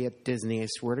ABC, at Disney. I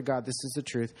swear to God, this is the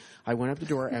truth. I went up the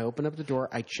door. I opened up the door.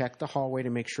 I checked the hallway to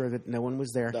make sure that no one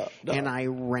was there, and I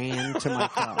ran to my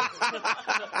car.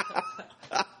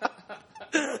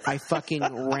 I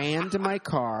fucking ran to my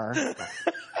car,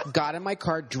 got in my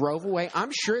car, drove away.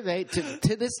 I'm sure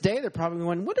to this day, they're probably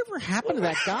going, whatever happened to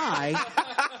that guy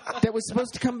that was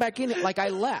supposed to come back in? Like, I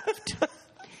left.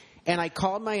 And I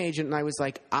called my agent, and I was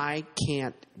like, I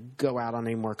can't go out on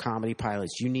any more comedy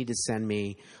pilots. You need to send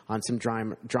me on some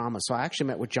drama. So I actually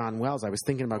met with John Wells. I was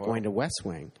thinking about going to West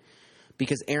Wing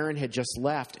because Aaron had just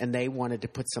left, and they wanted to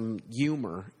put some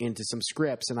humor into some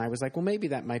scripts. And I was like, well, maybe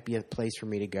that might be a place for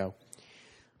me to go.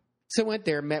 So I went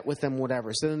there, met with them,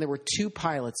 whatever. So then there were two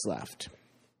pilots left,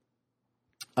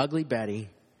 Ugly Betty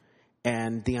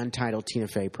and the Untitled Tina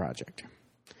Fey Project.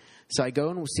 So I go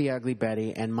and see Ugly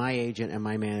Betty, and my agent and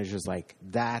my manager's like,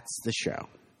 that's the show.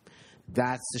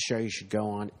 That's the show you should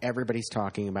go on. Everybody's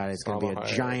talking about it. It's going to be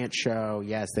a giant show.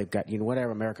 Yes, they've got,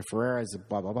 whatever, America Ferrera's,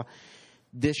 blah, blah, blah.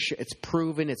 It's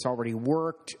proven. It's already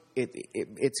worked.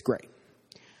 It's great.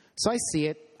 So I see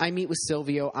it. I meet with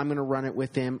Silvio. I'm going to run it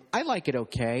with him. I like it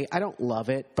okay. I don't love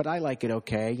it, but I like it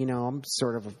okay. I'm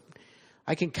sort of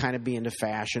I can kind of be into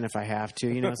fashion if I have to.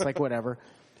 It's like whatever.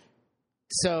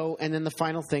 So, and then the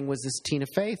final thing was this Tina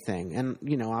Fey thing.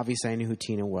 And, obviously I knew who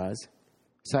Tina was.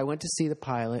 So I went to see the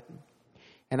pilot.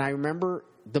 And I remember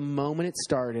the moment it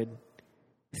started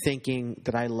thinking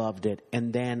that I loved it.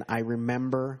 And then I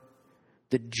remember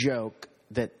the joke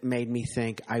that made me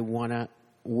think I want to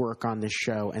work on this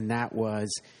show, and that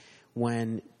was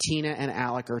when Tina and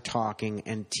Alec are talking,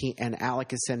 and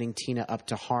Alec is sending Tina up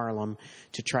to Harlem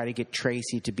to try to get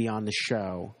Tracy to be on the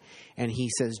show, and he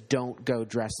says, don't go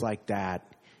dressed like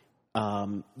that.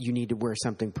 You need to wear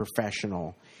something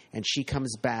professional. And she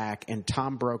comes back, and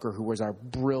Tom Broker, who was our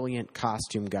brilliant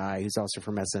costume guy, who's also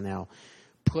from SNL,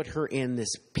 put her in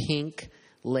this pink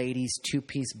ladies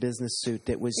two-piece business suit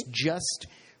that was just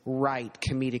right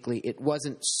comedically. It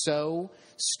wasn't so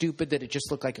stupid that it just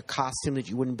looked like a costume that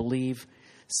you wouldn't believe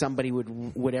somebody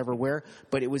would ever wear,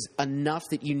 but it was enough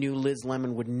that you knew Liz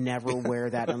Lemon would never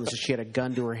wear that unless she had a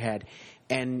gun to her head.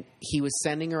 And he was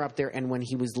sending her up there, and when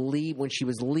she was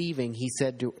leaving, he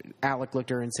said to Alec, looked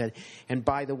at her and said, and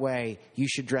by the way, you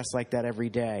should dress like that every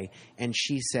day. And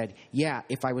she said, yeah,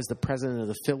 if I was the president of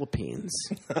the Philippines.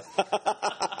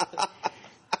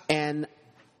 And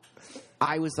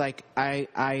I was like,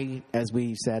 I, as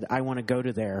we said, I want to go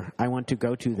to there. I want to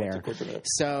go to there.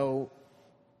 So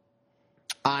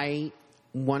I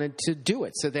wanted to do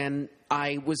it. So then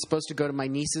I was supposed to go to my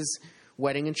niece's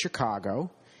wedding in Chicago,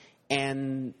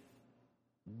 and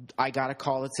I got a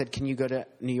call that said, can you go to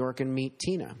New York and meet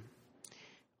Tina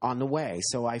on the way?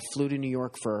 So I flew to New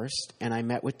York first, and I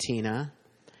met with Tina,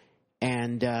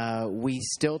 and we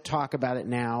still talk about it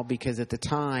now because at the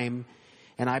time,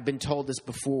 and I've been told this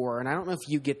before, and I don't know if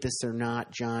you get this or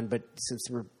not, John, but since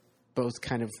we're both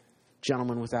kind of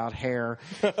gentlemen without hair,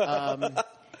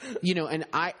 and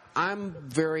I'm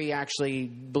very, actually,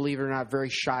 believe it or not, very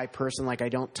shy person. Like, I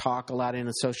don't talk a lot in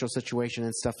a social situation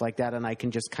and stuff like that, and I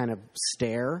can just kind of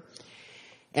stare.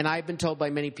 And I've been told by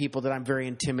many people that I'm very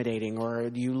intimidating,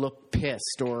 or you look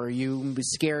pissed, or you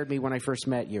scared me when I first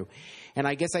met you. And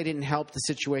I guess I didn't help the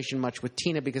situation much with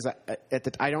Tina because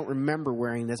I don't remember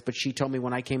wearing this, but she told me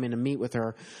when I came in to meet with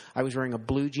her, I was wearing a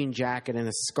blue jean jacket and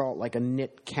a skull, like a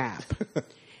knit cap.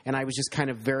 And I was just kind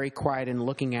of very quiet and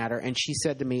looking at her. And she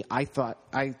said to me, I thought,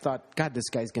 God, this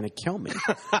guy's going to kill me.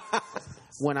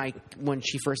 When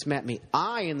she first met me,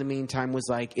 I, in the meantime, was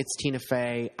like, it's Tina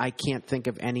Fey. I can't think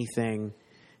of anything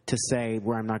to say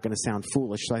where I'm not going to sound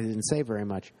foolish, so I didn't say very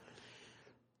much.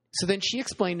 So then she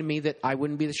explained to me that I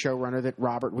wouldn't be the showrunner, that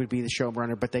Robert would be the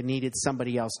showrunner, but they needed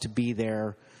somebody else to be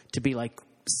there, to be like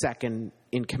second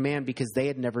in command, because they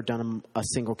had never done a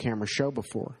single camera show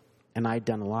before, and I'd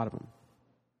done a lot of them.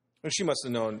 And she must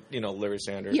have known, Larry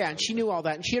Sanders. Yeah, and she knew all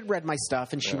that, and she had read my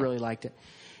stuff, and she really liked it.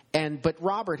 But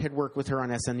Robert had worked with her on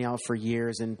SNL for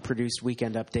years and produced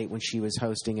Weekend Update when she was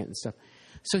hosting it and stuff.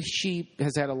 So she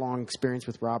has had a long experience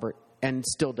with Robert and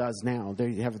still does now.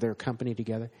 They have their company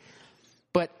together.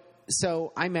 But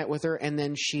so I met with her, and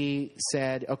then she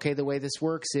said, okay, the way this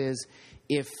works is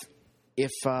if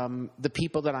the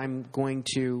people that I'm going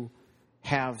to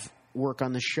have work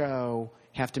on the show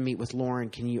have to meet with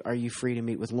Lauren, are you free to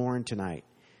meet with Lauren tonight?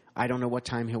 I don't know what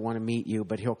time he'll want to meet you,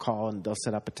 but he'll call and they'll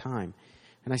set up a time.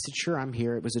 And I said, sure, I'm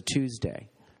here. It was a Tuesday.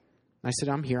 I said,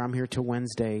 I'm here till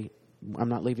Wednesday. I'm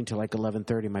not leaving till like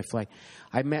 11:30, my flight.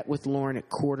 I met with Lauren at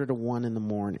 12:45 in the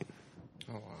morning.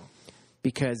 Oh, wow.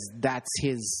 Because that's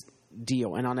his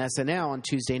deal. And on SNL on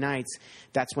Tuesday nights,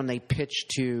 that's when they pitch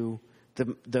to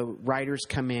the writers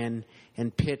come in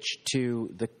and pitch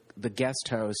to the guest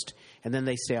host, and then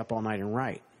they stay up all night and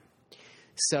write.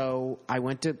 So I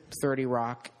went to 30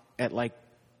 Rock at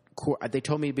they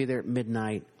told me to be there at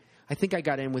midnight. I think I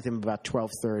got in with him about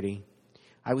 12:30.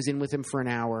 I was in with him for an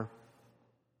hour.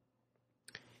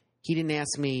 He didn't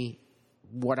ask me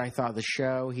what I thought of the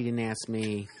show. He didn't ask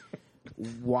me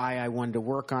why I wanted to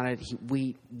work on it.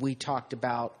 We talked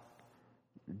about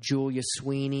Julia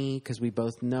Sweeney, because we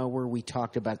both know her. We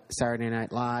talked about Saturday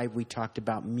Night Live. We talked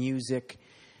about music.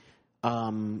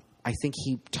 I think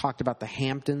he talked about the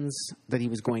Hamptons, that he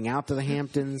was going out to the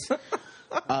Hamptons.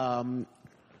 I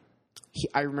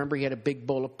remember he had a big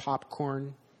bowl of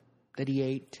popcorn that he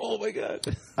ate. Oh, my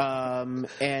God.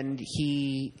 And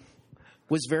he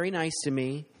was very nice to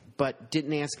me, but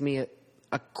didn't ask me a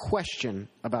question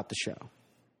about the show.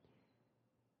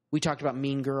 We talked about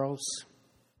Mean Girls.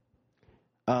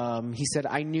 He said,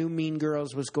 I knew Mean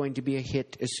Girls was going to be a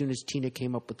hit as soon as Tina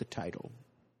came up with the title.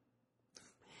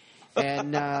 And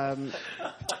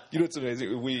you know what's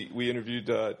amazing? We interviewed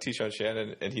T-Shawn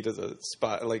Shannon, and he does a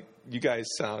spot. Like, you guys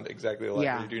sound exactly like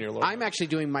when you're doing your Lauren. I'm actually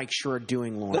doing Mike Schur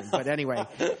doing Lauren. But anyway,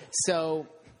 so...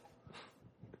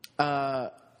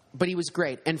 but he was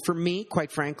great. And for me,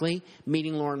 quite frankly,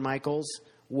 meeting Lorne Michaels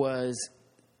was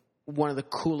one of the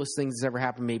coolest things that's ever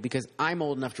happened to me, because I'm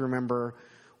old enough to remember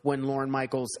when Lorne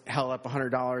Michaels held up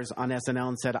 $100 on SNL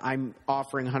and said, I'm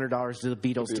offering $100 to the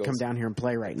Beatles to come down here and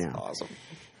play right now. Awesome.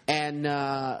 And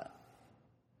I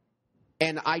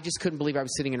just couldn't believe I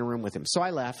was sitting in a room with him. So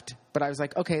I left, but I was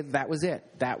like, okay, that was it.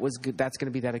 That was good. That's going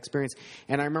to be that experience.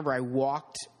 And I remember I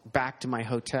walked back to my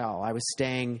hotel. I was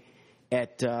staying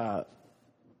at on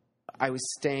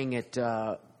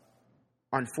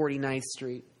 49th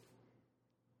Street.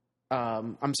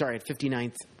 I'm sorry, at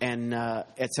 59th and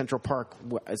at Central Park,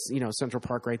 Central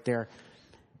Park right there.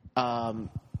 And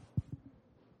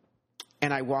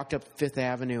I walked up Fifth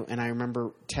Avenue, and I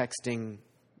remember texting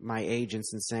my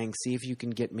agents and saying, see if you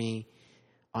can get me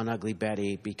on Ugly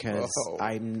Betty, because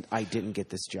I didn't get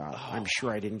this job. I'm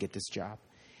sure I didn't get this job.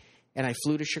 And I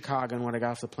flew to Chicago, and when I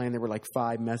got off the plane, there were like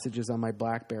 5 messages on my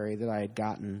BlackBerry that I had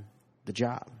gotten the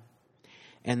job.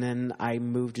 And then I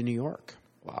moved to New York.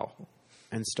 Wow.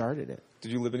 And started it.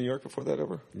 Did you live in New York before that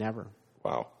ever? Never.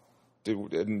 Wow.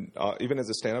 Even as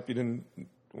a stand-up, you didn't...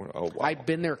 Oh, wow. I've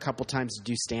been there a couple times to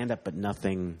do stand-up, but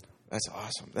nothing... That's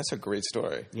awesome. That's a great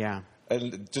story. Yeah.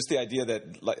 And just the idea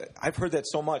that... I've heard that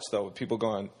so much, though. People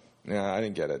going, I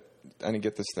didn't get it. I didn't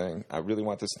get this thing. I really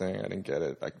want this thing. I didn't get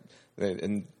it.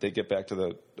 And they get back to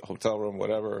the hotel room,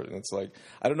 whatever, and it's like,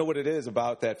 I don't know what it is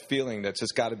about that feeling that's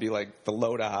just got to be like the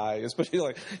low to high, especially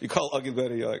like you call Ugly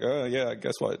Betty, you're like, oh yeah,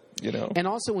 guess what, And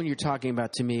also when you're talking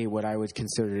about, to me, what I would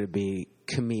consider to be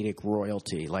comedic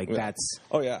royalty, that's...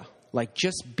 Oh yeah. Like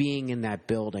just being in that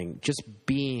building, just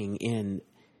being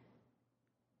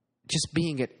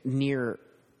near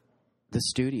the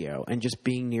studio, and just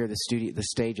being near the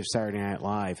stage of Saturday Night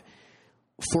Live,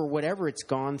 for whatever it's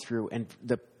gone through,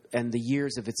 and the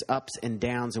years of its ups and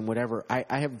downs and whatever,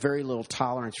 I have very little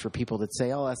tolerance for people that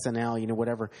say, oh, SNL,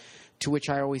 whatever. To which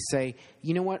I always say,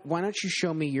 you know what? Why don't you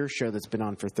show me your show that's been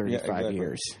on for 35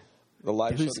 years? The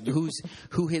live show.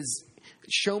 Who has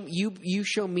show you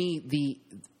show me the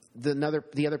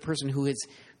other person who has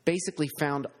basically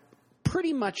found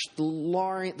pretty much the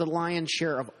lion's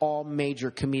share of all major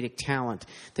comedic talent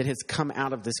that has come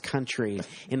out of this country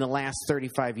in the last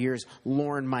 35 years.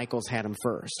 Lorne Michaels had him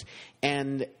first.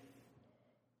 And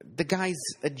the guy's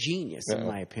a genius, in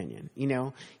my opinion.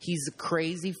 He's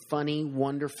crazy, funny,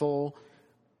 wonderful,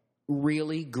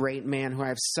 really great man who I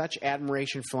have such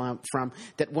admiration from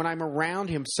that when I'm around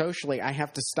him socially, I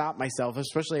have to stop myself,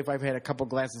 especially if I've had a couple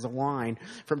glasses of wine,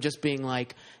 from just being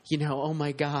like, oh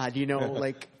my God,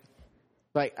 like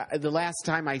the last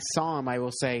time I saw him, I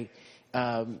will say,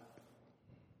 I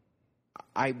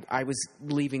was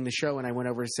leaving the show and I went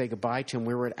over to say goodbye to him.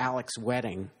 We were at Alex's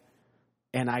wedding,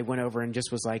 and I went over and just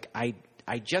was like, I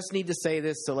just need to say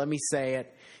this, so let me say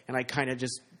it. And I kind of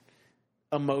just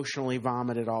emotionally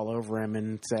vomited all over him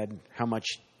and said how much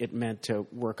it meant to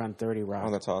work on 30 Rock. Oh,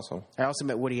 that's awesome. I also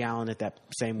met Woody Allen at that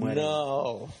same wedding.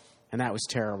 No. And that was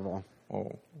terrible.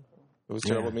 Oh. It was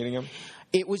terrible meeting him?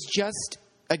 It was just,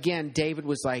 again, David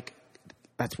was like,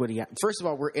 that's Woody Allen. First of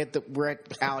all, we're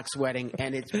at Alex's wedding,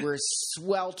 and we're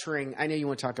sweltering. I know you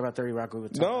want to talk about 30 Rock.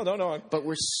 No. But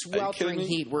we're sweltering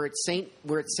heat. We're at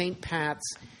St.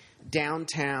 Pat's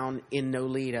downtown in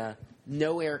Nolita.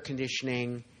 No air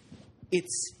conditioning.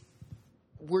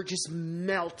 We're just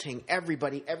melting.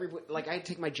 Everybody, like I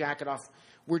take my jacket off.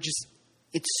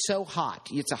 It's so hot.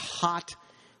 It's a hot,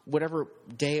 whatever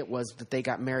day it was that they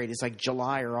got married. It's like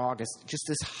July or August. Just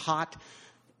this hot,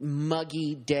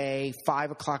 muggy day,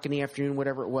 5:00 in the afternoon,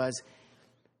 whatever it was.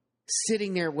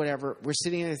 Sitting there, whatever. We're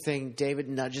sitting in the thing. David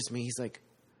nudges me. He's like,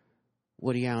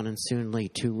 Woody Allen and Soon Lee,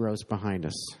 2 rows behind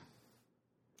us.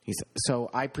 So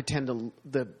I pretend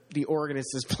the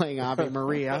organist is playing Ave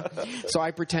Maria. So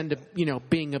I pretend to,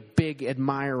 being a big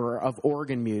admirer of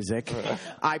organ music,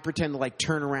 I pretend to like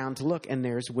turn around to look, and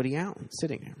there's Woody Allen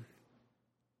sitting there.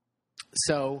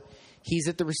 So he's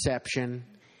at the reception,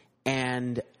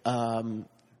 and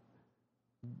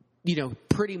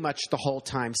pretty much the whole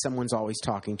time someone's always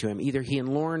talking to him. Either he and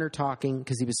Lauren are talking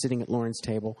because he was sitting at Lauren's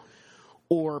table,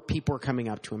 or people are coming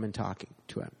up to him and talking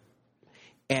to him.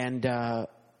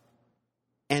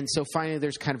 And so finally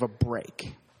there's kind of a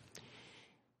break.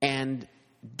 And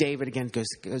David again goes,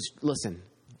 listen,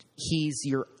 he's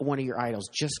one of your idols.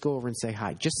 Just go over and say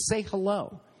hi. Just say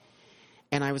hello.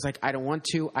 And I was like, I don't want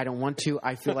to.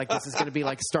 I feel like this is going to be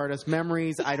like Stardust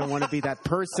Memories. I don't want to be that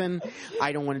person.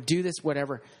 I don't want to do this,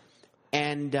 whatever.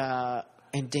 And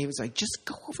David's like, just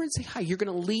go over and say hi. You're going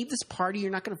to leave this party.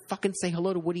 You're not going to fucking say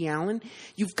hello to Woody Allen.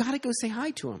 You've got to go say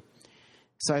hi to him.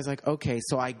 So I was like, okay.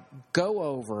 So I go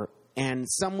over, and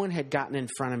someone had gotten in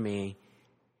front of me.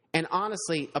 And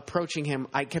honestly, approaching him,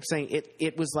 I kept saying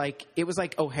it was like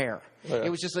O'Hare. Oh, yeah. It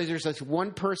was just like there's like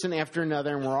one person after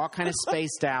another, and we're all kind of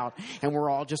spaced out, and we're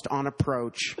all just on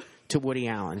approach to Woody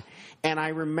Allen. And I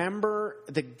remember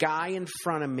the guy in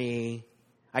front of me.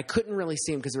 I couldn't really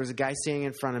see him because there was a guy standing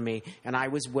in front of me, and I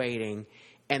was waiting.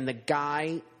 And the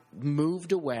guy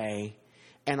moved away,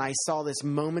 and I saw this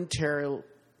momentary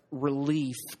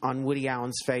relief on Woody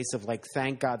Allen's face of like,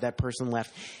 thank God that person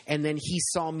left. And then he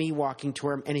saw me walking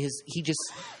toward him, and he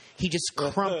just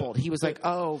crumpled. He was like,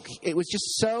 oh, it was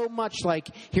just so much like,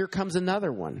 here comes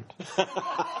another one.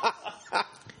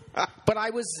 But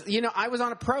I was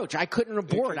on approach. I couldn't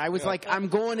abort. I was like, I'm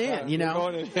going in,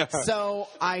 Going in, yeah. So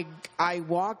I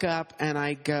walk up and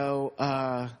I go,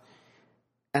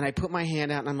 and I put my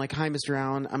hand out and I'm like, hi, Mr.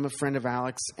 Allen. I'm a friend of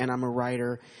Alex and I'm a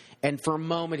writer. And for a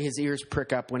moment, his ears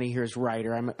prick up when he hears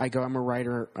writer. I'm a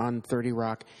writer on 30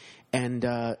 Rock. And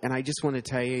I just want to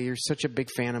tell you, you're such a big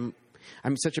fan.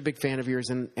 I'm such a big fan of yours.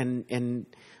 And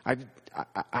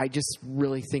I just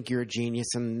really think you're a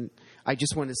genius. And I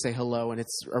just wanted to say hello. And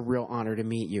it's a real honor to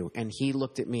meet you. And he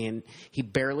looked at me and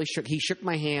he shook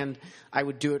my hand. I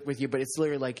would do it with you. But it's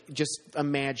literally like, just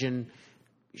imagine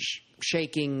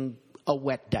shaking a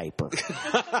wet diaper.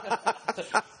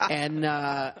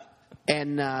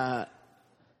 And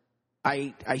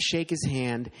I shake his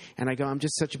hand, and I go, I'm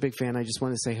just such a big fan. I just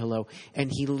want to say hello.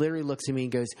 And he literally looks at me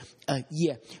and goes,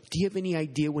 yeah, do you have any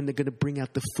idea when they're going to bring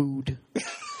out the food?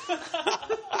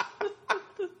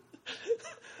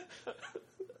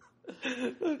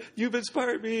 You've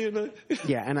inspired me.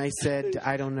 Yeah, and I said,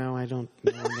 I don't know. I don't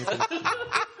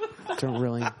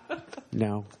really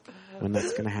know when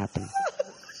that's going to happen.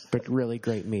 But really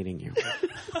great meeting you.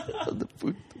 The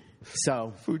food.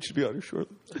 So food should be on your short.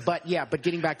 But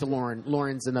getting back to Lauren.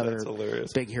 Lauren's another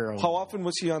big hero. How often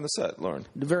was he on the set, Lauren?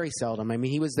 Very seldom. I mean,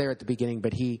 he was there at the beginning,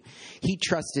 but he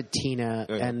trusted Tina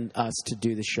and us to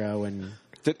do the show. And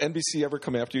did NBC ever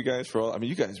come after you guys for all? I mean,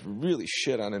 you guys really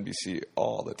shit on NBC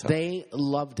all the time. They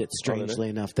loved it, strangely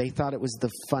enough. They thought it was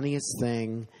the funniest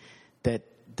thing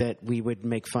that we would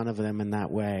make fun of them in that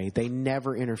way. They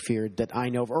never interfered that I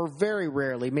know of, or very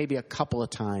rarely, maybe a couple of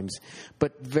times,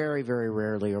 but very, very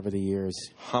rarely over the years.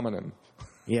 Homonym.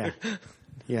 Yeah.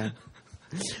 Yeah.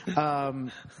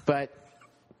 But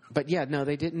yeah, no,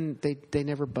 they didn't. They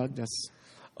never bugged us.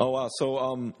 Oh, wow.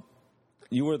 So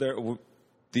you were there.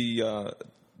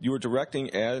 you were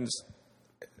directing and,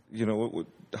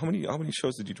 how many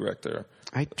shows did you direct there?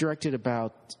 I directed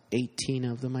about 18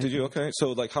 of them. Did you? Okay.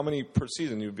 So, like, how many per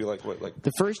season? You'd be like, what? Like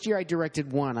the first year I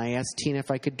directed one. I asked Tina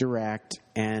if I could direct,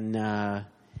 and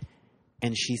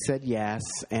she said yes.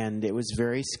 And it was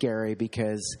very scary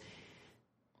because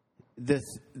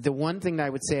the one thing that I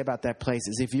would say about that place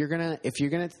is if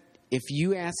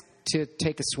you ask to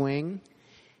take a swing,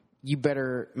 you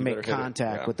better make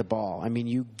contact with the ball. I mean,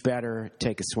 you better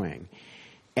take a swing,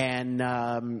 and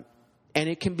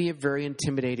it can be a very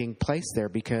intimidating place there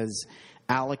because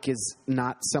Alec is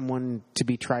not someone to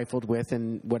be trifled with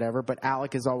and whatever, but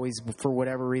Alec has always, for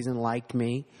whatever reason, liked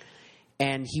me.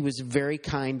 And he was very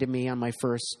kind to me on my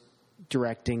first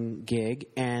directing gig,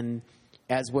 and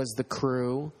as was the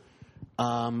crew.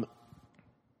 And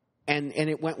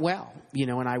it went well,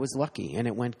 and I was lucky, and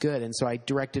it went good. And so I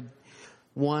directed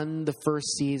 1 the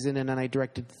first season, and then I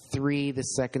directed 3 the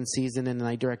second season, and then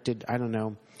I directed,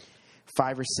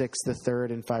 5 or 6 the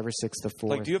third, and 5 or 6 the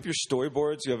fourth. Like, do you have your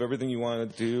storyboards? Do you have everything you want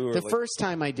to do? Or the first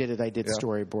time I did it, I did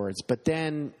storyboards. But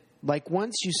then, like,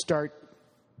 once you start...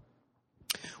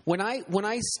 When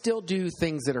I still do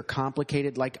things that are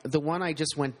complicated, like the one I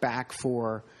just went back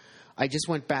for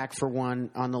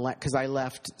one on the because I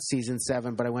left season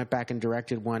 7, but I went back and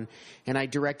directed one, and I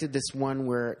directed this one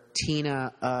where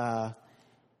Tina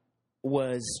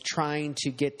was trying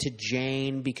to get to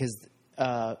Jane because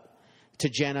to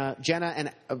Jenna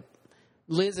and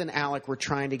Liz and Alec were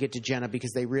trying to get to Jenna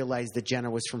because they realized that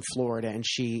Jenna was from Florida and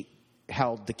she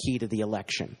held the key to the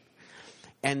election,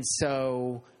 and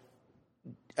so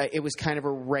it was kind of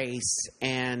a race,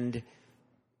 and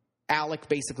Alec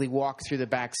basically walked through the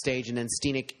backstage, and then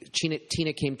Tina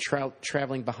came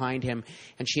traveling behind him,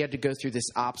 and she had to go through this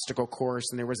obstacle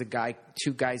course, and there was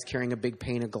 2 guys carrying a big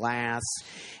pane of glass,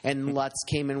 and Lutz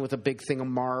came in with a big thing of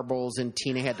marbles, and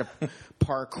Tina had to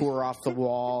parkour off the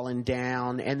wall and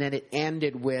down, and then it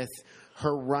ended with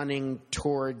her running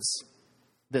towards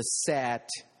the set,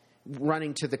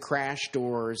 running to the crash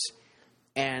doors,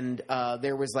 and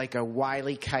there was like a Wile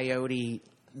E. Coyote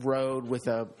road with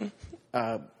a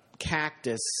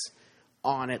cactus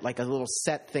on it, like a little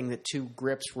set thing that 2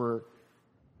 grips were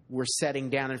setting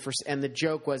down, and the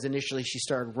joke was initially she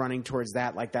started running towards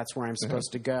that, like that's where I'm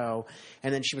supposed to go,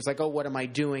 and then she was like, oh, what am I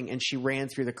doing? And she ran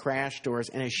through the crash doors,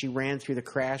 and as she ran through the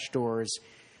crash doors,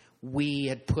 we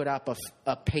had put up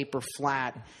a paper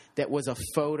flat that was a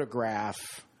photograph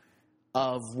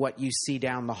of what you see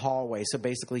down the hallway. So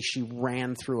basically she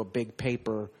ran through a big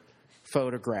paper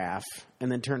photograph and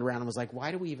then turned around and was like,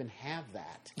 why do we even have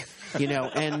that?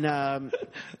 And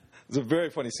it's a very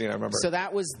funny scene, I remember. So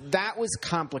that was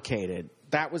complicated.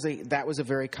 That was a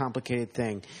very complicated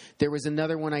thing. There was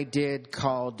another one I did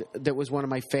that was one of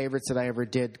my favorites that I ever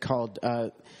did called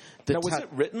was it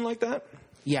written like that?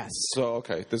 Yes. So,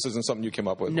 okay, this isn't something you came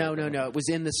up with. No. It was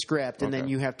in the script, and then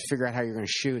you have to figure out how you're going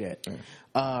to shoot it.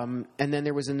 And then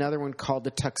there was another one called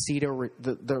the Tuxedo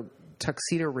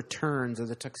Tuxedo Returns or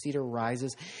the Tuxedo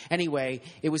Rises. Anyway,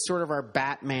 it was sort of our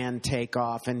Batman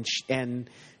takeoff, and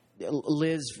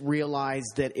Liz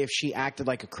realized that if she acted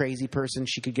like a crazy person,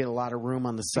 she could get a lot of room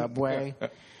on the subway.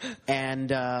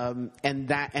 and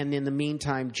in the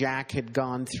meantime, Jack had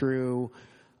gone through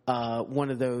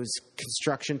one of those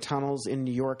construction tunnels in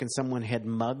New York, and someone had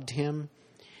mugged him,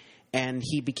 and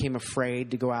he became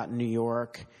afraid to go out in New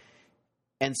York.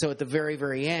 And so at the very,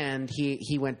 very end,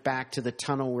 he went back to the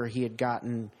tunnel where he had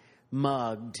gotten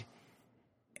mugged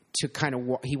to kind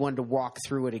of he wanted to walk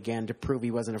through it again to prove he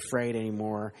wasn't afraid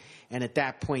anymore. And at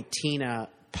that point, Tina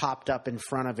popped up in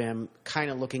front of him,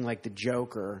 kind of looking like the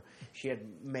Joker. She had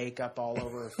makeup all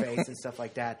over her face and stuff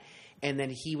like that. And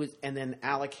then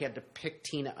Alec had to pick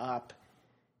Tina up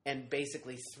and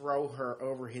basically throw her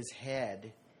over his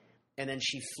head. And then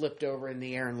she flipped over in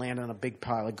the air and landed on a big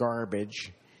pile of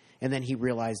garbage. And then he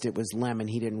realized it was Lemon.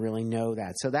 He didn't really know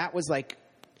that. So that was like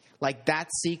that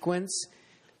sequence.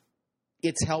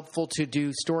 It's helpful to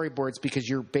do storyboards because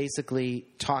you're basically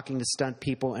talking to stunt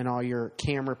people and all your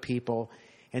camera people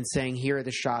and saying, here are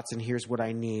the shots and here's what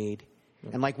I need.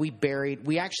 And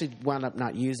we actually wound up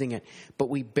not using it, but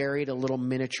we buried a little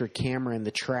miniature camera in the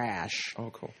trash.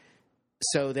 Oh, cool.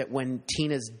 So that when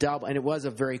Tina's double, and it was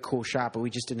a very cool shot, but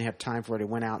we just didn't have time for it. It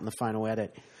went out in the final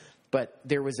edit. But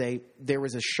there was a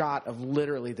shot of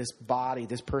literally this body,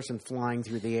 this person flying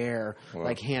through the air,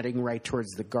 like heading right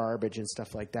towards the garbage and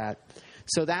stuff like that.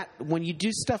 So that when you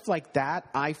do stuff like that,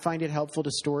 I find it helpful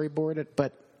to storyboard it,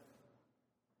 but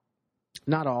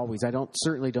not always.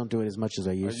 Certainly don't do it as much as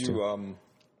I used to.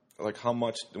 Like how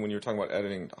much when you're talking about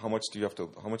editing? How much do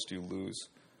you lose?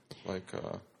 Like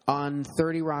On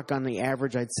 30 Rock, on the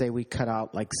average, I'd say we cut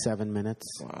out like 7 minutes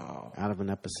out of an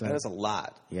episode. That is a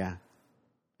lot. Yeah.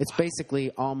 It's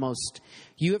basically almost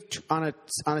you have on a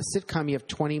sitcom you have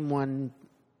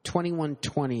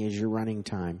 21:20 is your running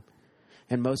time.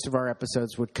 And most of our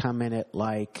episodes would come in at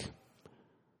like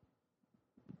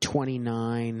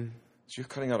 29. So you're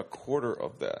cutting out a quarter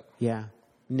of that. Yeah.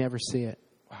 Never see it.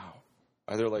 Wow.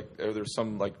 Are there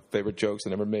some like favorite jokes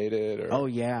that never made it? Or? Oh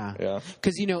yeah. Yeah.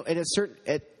 Because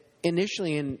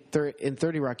initially in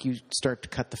 30 Rock you start to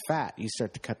cut the fat. Yeah.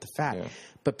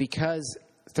 But because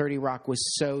 30 Rock was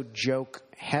so joke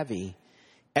heavy,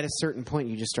 at a certain point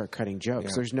you just start cutting jokes.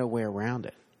 Yeah. There's no way around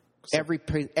it.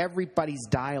 Everybody's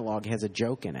dialogue has a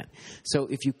joke in it. So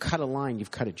if you cut a line, you've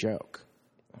cut a joke.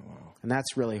 Oh, wow. And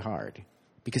that's really hard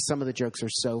because some of the jokes are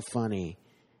so funny.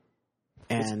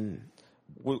 And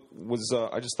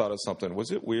I just thought of something.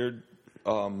 Was it weird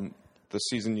the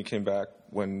season you came back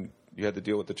when you had to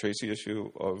deal with the Tracy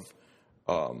issue of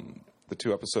the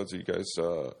 2 episodes that you guys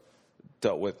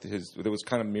dealt with? It was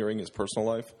kind of mirroring his personal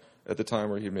life at the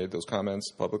time where he made those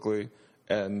comments publicly,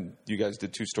 and you guys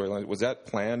did 2 storylines. Was that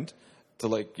planned to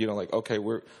okay,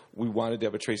 we wanted to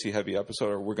have a Tracy heavy episode,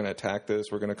 or we're going to attack this?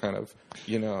 We're going to kind of,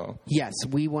 Yes,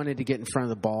 we wanted to get in front of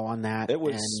the ball on that. It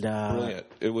was brilliant.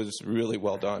 It was really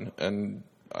well done. And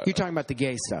you're talking about the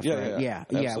gay stuff, right? Yeah.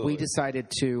 We decided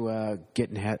to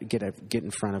get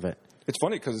in front of it. It's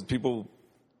funny because people,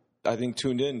 I think,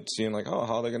 tuned in seeing like, oh,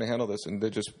 how are they going to handle this? And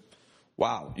they just,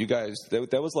 wow, you guys,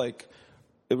 that was like,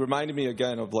 it reminded me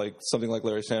again of like something like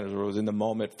Larry Sanders, where it was in the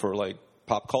moment for like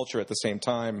pop culture. At the same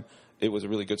time, it was a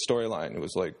really good storyline. It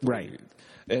was like right,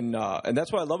 and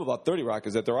that's what I love about 30 Rock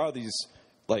is that there are these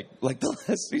like the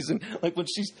last season, like when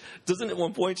doesn't at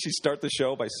one point she start the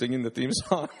show by singing the theme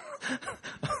song.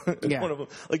 Yeah. One of them,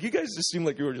 like you guys just seemed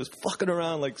like you were just fucking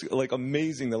around, like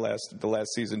amazing the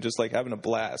last season, just like having a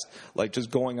blast, like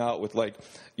just going out with like,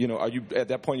 are you at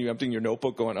that point you emptying your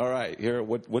notebook going, all right, here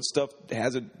what stuff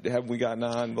have we gotten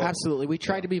on? Well, absolutely, we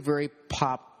tried to be very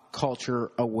pop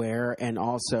culture aware, and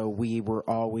also we were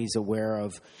always aware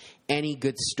of any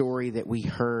good story that we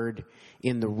heard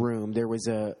in the room. There was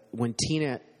when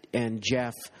Tina and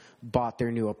Jeff bought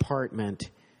their new apartment.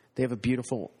 They have a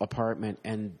beautiful apartment,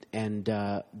 and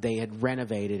they had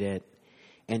renovated it.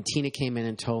 And Tina came in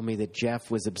and told me that Jeff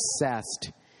was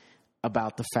obsessed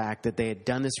about the fact that they had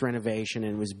done this renovation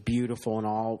and it was beautiful and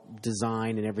all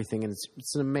designed and everything, and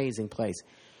it's an amazing place.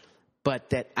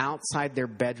 But that outside their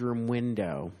bedroom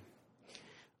window,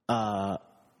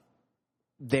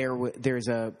 there's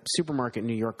a supermarket in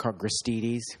New York called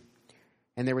Gristedes,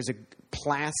 and there was a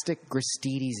plastic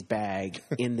Gristedes bag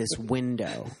in this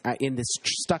window,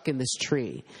 stuck in this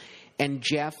tree. And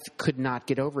Jeff could not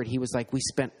get over it. He was like, we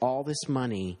spent all this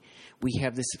money. We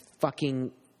have this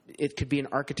fucking, it could be an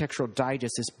Architectural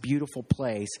Digest, this beautiful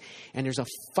place, and there's a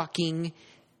fucking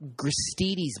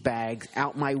Gristedes bag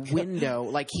out my window.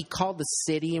 Like, he called the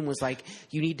city and was like,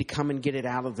 you need to come and get it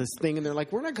out of this thing. And they're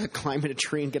like, we're not going to climb in a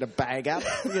tree and get a bag out.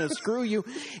 Screw you.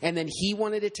 And then he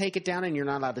wanted to take it down, and you're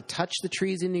not allowed to touch the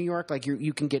trees in New York. Like,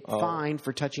 you can get fined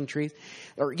for touching trees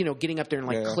or, getting up there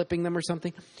and clipping them or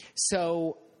something.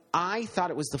 So I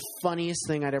thought it was the funniest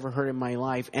thing I'd ever heard in my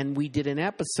life. And we did an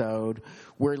episode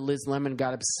where Liz Lemon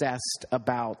got obsessed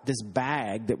about this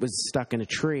bag that was stuck in a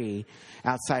tree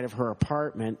outside of her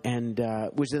apartment, and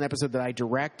which is an episode that I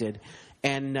directed.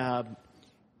 And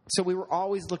so we were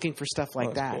always looking for stuff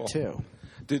like that, cool, too.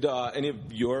 Did any of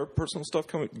your personal stuff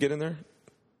get in there?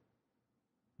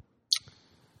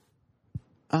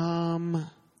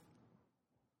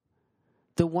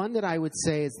 The one that I would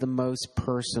say is the most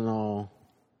personal...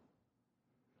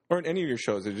 Or in any of your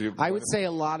shows, did you? I would say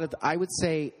a lot of. I would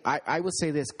say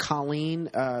this. Colleen.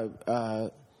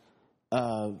 God.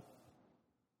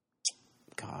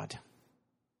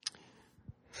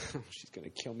 She's gonna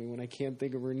kill me when I can't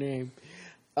think of her name.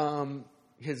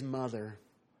 His mother,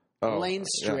 Elaine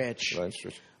Stritch. Yeah, Elaine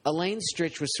Stritch. Elaine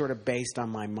Stritch was sort of based on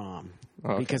my mom,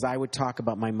 because I would talk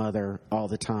about my mother all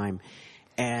the time,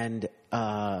 and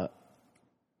so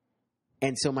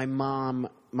my mom,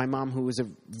 who was a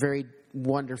very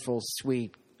wonderful,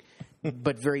 sweet,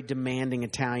 but very demanding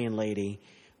Italian lady,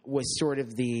 was sort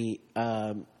of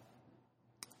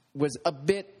was a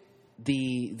bit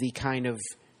the kind of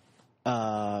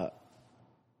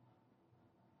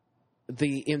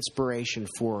the inspiration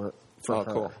for her.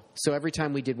 Cool. So every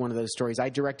time we did one of those stories, I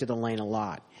directed Elaine a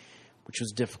lot, which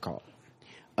was difficult.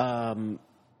 But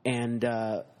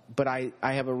I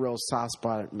have a real soft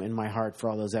spot in my heart for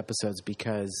all those episodes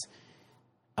because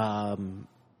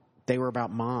they were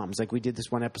about moms. Like, we did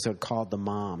this one episode called The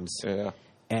Moms. Yeah.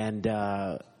 And,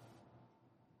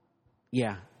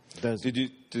 Those.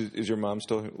 Is your mom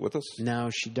still with us? No,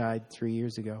 she died 3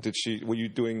 years ago. Were you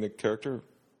doing the character?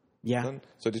 Yeah. Then?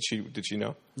 So did she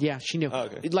know? Yeah, she knew. Oh,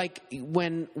 okay. Like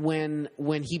when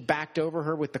he backed over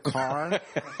her with the car,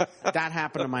 that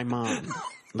happened to my mom.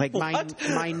 Like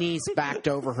my niece backed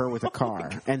over her with a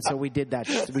car, and so we did that.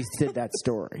 We did that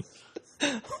story.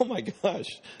 Oh my gosh,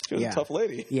 she was a tough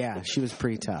lady. Yeah, she was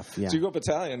pretty tough. Yeah. So you grew up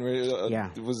Italian. Yeah.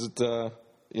 Was it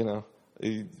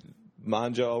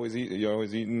mangia always eat? You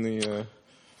always eating the?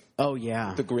 Oh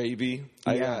yeah. The gravy.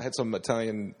 Yeah. I had some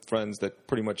Italian friends that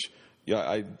pretty much.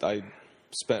 Yeah, I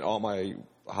spent all my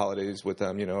holidays with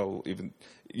them. Even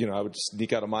I would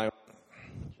sneak out of my.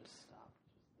 Just stop.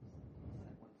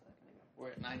 We're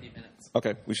at 90 minutes.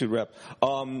 Okay, we should wrap.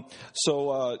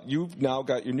 So you've now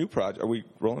got your new project. Are we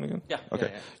rolling again? Yeah. Okay.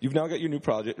 Yeah. You've now got your new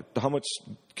project. How much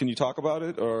can you talk about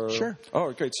it? Or Sure.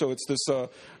 Oh, great. So it's this. You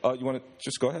want to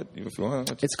just go ahead if you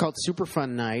want. It's called Super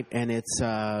Fun Night, and it's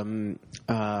not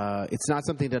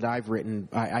something that I've written.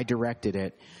 I directed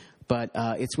it. But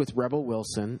it's with Rebel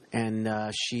Wilson, and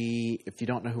she, if you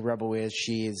don't know who Rebel is,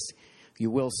 you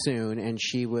will soon, and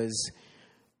she was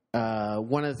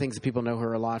one of the things that people know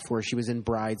her a lot for. She was in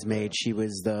Bridesmaids. She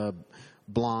was the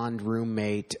blonde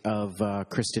roommate of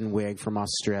Kristen Wiig from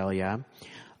Australia,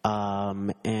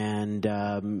 and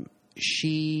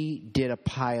she did a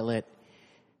pilot.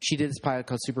 She did this pilot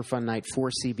called Super Fun Night for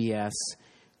CBS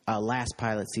last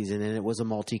pilot season, and it was a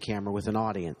multi-camera with an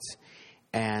audience.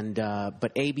 And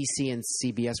but ABC and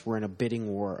CBS were in a bidding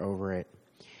war over it.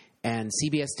 And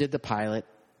CBS did the pilot,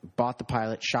 bought the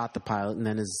pilot, shot the pilot, and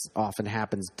then, as often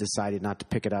happens, decided not to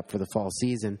pick it up for the fall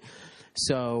season.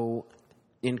 So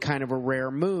in kind of a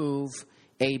rare move,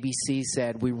 ABC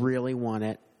said, we really want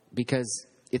it, because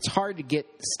it's hard to get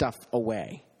stuff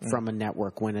away from a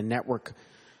network. When a network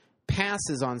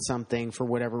passes on something for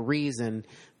whatever reason,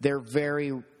 they're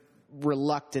very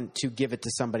reluctant to give it to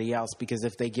somebody else, because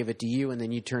if they give it to you and then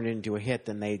you turn it into a hit,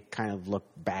 then they kind of look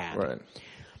bad. Right.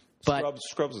 But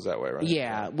Scrubs is that way, right?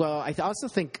 Yeah. Well, I also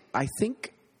think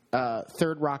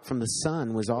Third Rock from the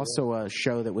Sun was also a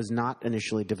show that was not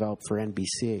initially developed for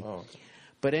NBC. Oh.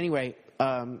 But anyway,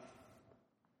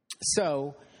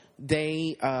 so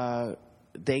they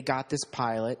got this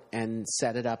pilot and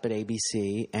set it up at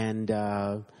ABC,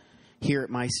 and here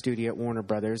at my studio at Warner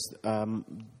Brothers,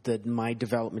 my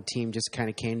development team just kind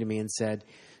of came to me and said,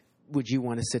 would you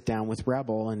want to sit down with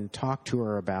Rebel and talk to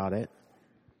her about it?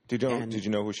 Did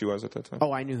you know who she was at that time?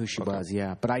 Oh, I knew who she was,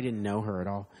 yeah, but I didn't know her at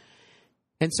all.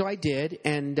 And so I did,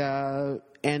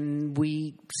 and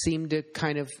we seemed to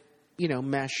kind of,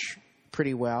 mesh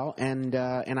pretty well. And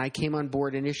I came on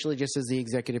board initially just as the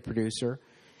executive producer,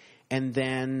 and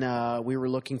then we were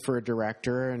looking for a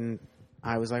director, and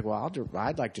I was like, well,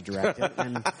 I'd like to direct it.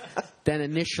 And then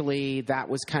initially that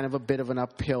was kind of a bit of an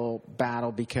uphill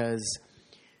battle, because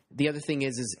the other thing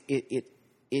is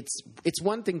it's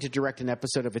one thing to direct an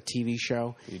episode of a TV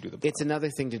show. It's another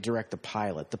thing to direct the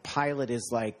pilot. The pilot is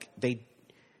like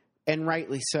and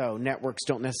rightly so, networks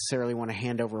don't necessarily want to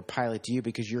hand over a pilot to you,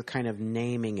 because you're kind of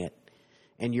naming it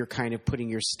and you're kind of putting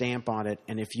your stamp on it.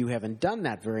 And if you haven't done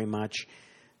that very much,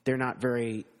 they're not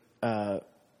very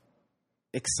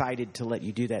excited to let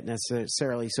you do that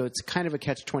necessarily. So it's kind of a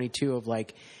catch-22 of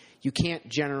like, you can't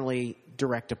generally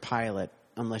direct a pilot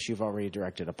unless you've already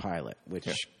directed a pilot, which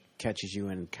catches you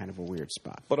in kind of a weird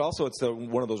spot. But also it's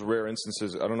one of those rare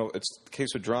instances, I don't know, it's the case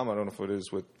with drama, I don't know if it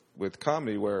is with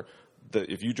comedy, where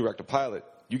if you direct a pilot,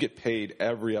 you get paid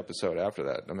every episode after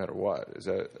that, no matter what. Is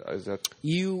that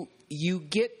you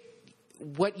get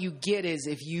what you get is,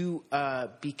 if you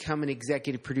become an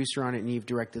executive producer on it and you've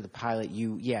directed the pilot,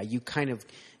 you kind of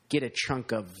get a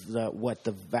chunk of what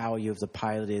the value of the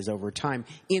pilot is over time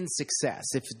in success.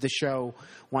 If the show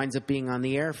winds up being on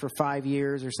the air for 5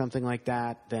 years or something like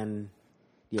that, then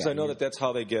because I know that's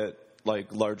how they get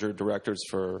like larger directors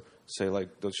for, say,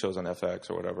 like those shows on FX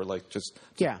or whatever, like just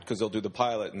because they'll do the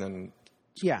pilot and then.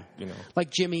 Yeah. Like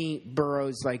Jimmy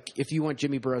Burrows, like if you want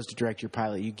Jimmy Burrows to direct your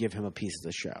pilot, you give him a piece of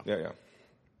the show.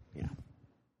 Yeah.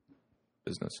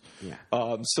 Business. Yeah.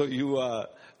 So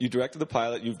you directed the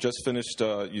pilot. You've just finished.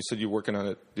 You said you're working on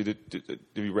it. Did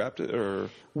you wrap it or?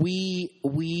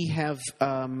 We have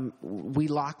we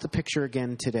locked the picture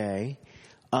again today,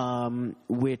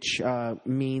 which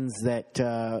means that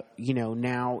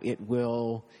now it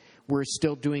will. We're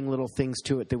still doing little things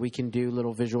to it that we can do,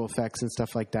 little visual effects and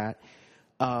stuff like that.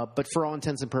 But for all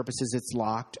intents and purposes, it's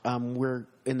locked. We're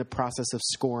in the process of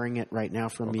scoring it right now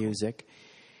for music.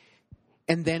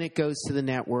 And then it goes to the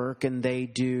network, and they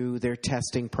do their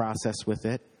testing process with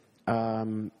it.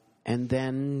 And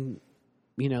then,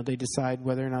 they decide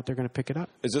whether or not they're going to pick it up.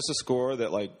 Is this a score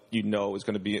that, like, is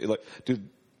going to be, like,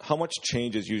 how much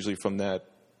changes usually from that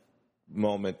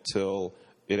moment till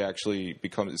it actually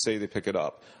becomes, say they pick it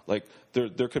up? Like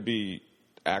there could be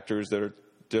actors that are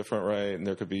different, right? And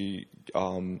there could be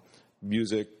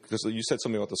music, because you said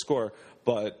something about the score,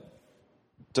 but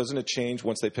doesn't it change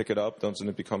once they pick it up? Doesn't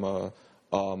it become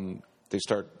they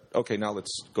start, okay, now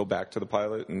let's go back to the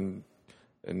pilot? And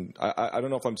I don't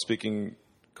know if I'm speaking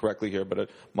correctly here, but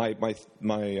my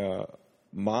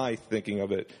thinking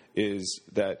of it is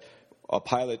that a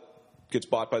pilot gets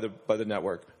bought by the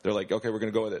network. They're like, okay, we're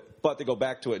going to go with it, but they go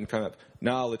back to it and kind of,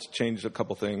 now let's change a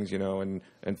couple things, and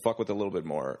fuck with it a little bit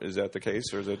more. Is that the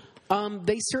case, or is it?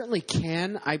 They certainly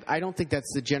can. I don't think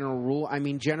that's the general rule. I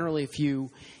mean, generally, if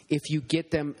you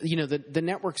get them, the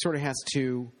network sort of has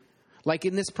to. Like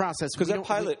in this process, because that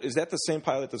pilot, is that the same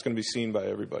pilot that's going to be seen by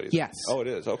everybody? Yes. Oh, it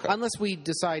is. Okay. Unless we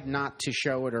decide not to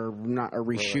show it or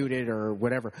reshoot it or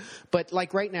whatever. But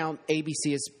like right now,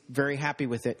 ABC is very happy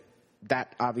with it.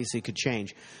 That obviously could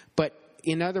change. But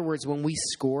in other words, when we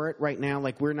score it right now,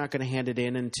 like we're not going to hand it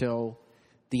in until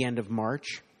the end of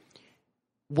March.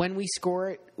 When we score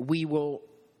it, we will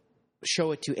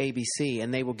show it to ABC,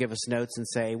 and they will give us notes and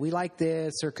say, we like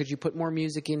this, or could you put more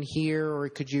music in here, or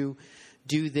could you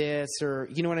do this, or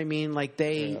you know what I mean? Like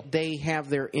they have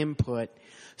their input,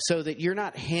 so that you're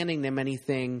not handing them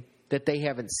anything that they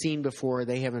haven't seen before,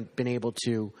 they haven't been able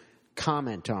to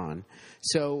comment on.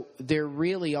 So there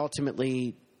really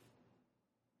ultimately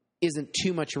isn't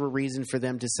too much of a reason for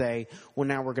them to say, well,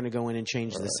 now we're going to go in and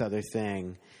change this other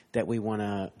thing that we want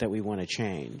to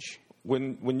change.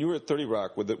 When you were at 30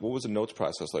 Rock, what was the notes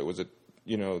process like? Was it,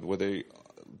 were they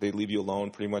leave you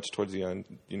alone pretty much towards the end,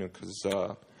 because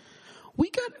we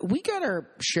got our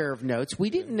share of notes. We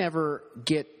didn't ever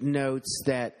get notes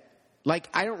that, like,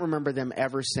 I don't remember them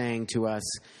ever saying to us,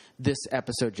 this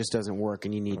episode just doesn't work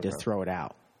and you need to throw it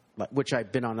out, which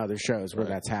I've been on other shows where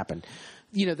that's happened.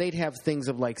 They'd have things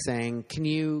of like saying, can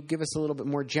you give us a little bit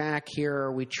more Jack here?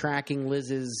 Are we tracking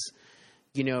Liz's,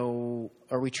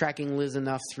 are we tracking Liz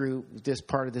enough through this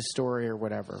part of the story or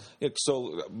whatever?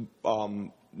 So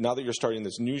now that you're starting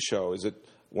this new show, is it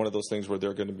one of those things where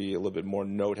they're going to be a little bit more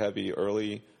note heavy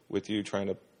early with you trying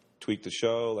to tweak the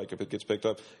show? Like if it gets picked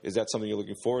up, is that something you're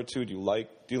looking forward to? Do you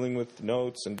like dealing with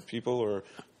notes and people, or?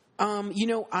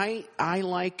 I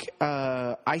like,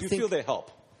 I think. Do you feel they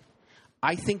help?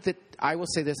 I think that, I will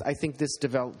say this, I think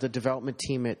the development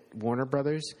team at Warner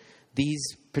Brothers,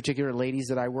 these particular ladies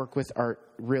that I work with are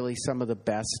really some of the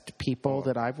best people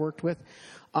that I've worked with.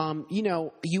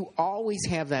 You always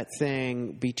have that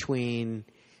thing between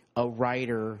a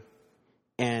writer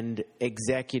and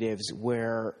executives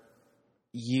where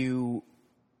you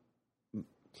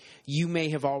may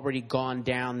have already gone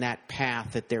down that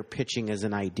path that they're pitching as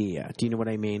an idea. Do you know what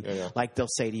I mean? Yeah. Like they'll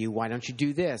say to you, why don't you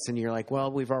do this? And you're like,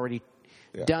 well, we've already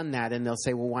done that. And they'll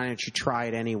say, well, why don't you try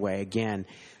it anyway again?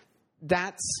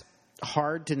 That's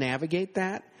hard to navigate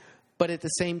that. But at the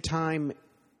same time,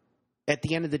 at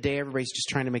the end of the day, everybody's just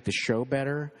trying to make the show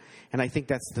better. And I think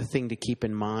that's the thing to keep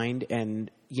in mind.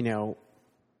 And,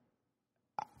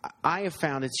 I have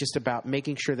found it's just about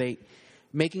making sure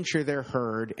they're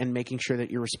heard and making sure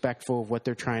that you're respectful of what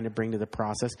they're trying to bring to the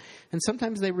process. And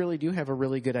sometimes they really do have a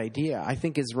really good idea. I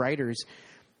think as writers,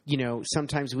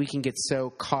 sometimes we can get so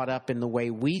caught up in the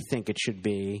way we think it should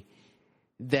be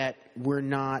that we're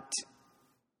not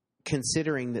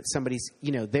considering that somebody's,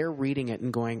 they're reading it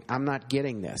and going, I'm not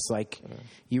getting this. Like,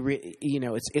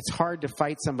 it's hard to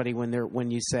fight somebody when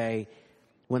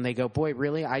they go, boy,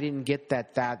 really? I didn't get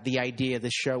that the idea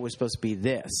the show was supposed to be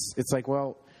this. It's like,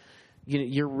 well,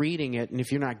 you're reading it, and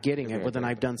if you're not getting it, well, then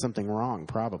I've done something wrong,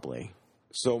 probably.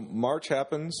 So March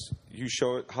happens. You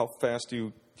show it. How fast do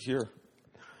you hear?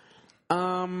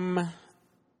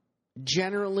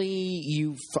 Generally,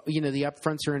 the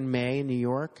upfronts are in May in New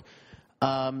York.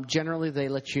 Generally, they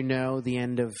let you know the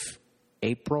end of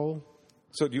April.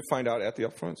 So do you find out at the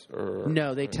upfronts? Or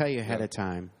no, they tell you ahead of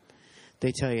time.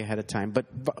 They tell you ahead of time.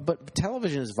 But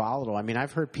television is volatile. I mean,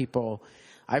 I've heard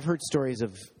stories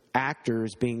of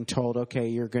actors being told, okay,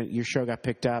 your show got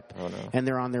picked up, and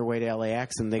they're on their way to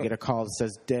LAX, and they get a call that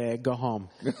says, go home.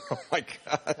 Oh, my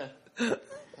God.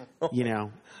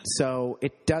 So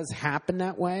it does happen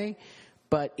that way,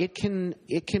 but it can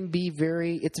be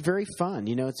it's very fun.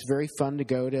 It's very fun to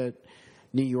go to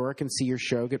New York and see your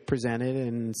show get presented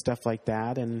and stuff like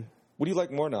that. And what do you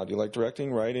like more now? Do you like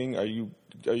directing, writing? Are you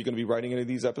going to be writing any of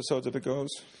these episodes if it goes?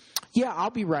 Yeah, I'll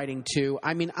be writing too.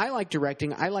 I mean, I like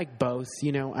directing. I like both.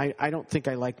 I don't think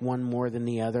I like one more than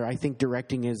the other. I think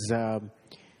directing is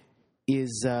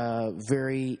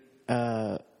very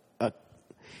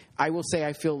I will say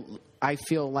I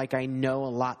feel like I know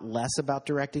a lot less about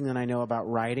directing than I know about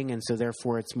writing, and so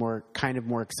therefore it's more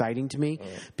exciting to me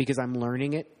because I'm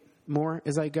learning it more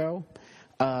as I go.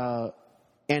 And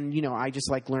I just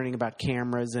like learning about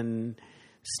cameras and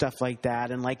stuff like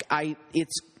that. And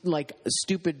it's like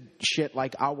stupid shit.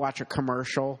 Like I'll watch a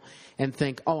commercial and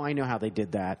think, oh, I know how they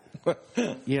did that. You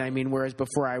know what I mean? Whereas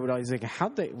before I would always think,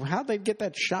 how'd they get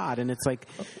that shot? And it's like,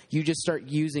 you just start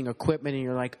using equipment and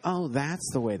you're like, oh, that's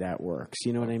the way that works.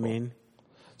 You know what I mean?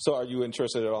 So are you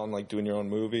interested at all in doing your own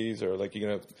movies, or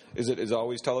is it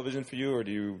always television for you, or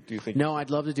do you think? No, I'd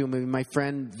love to do a movie. My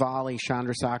friend Vali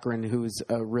Chandrasekaran, who's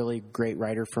a really great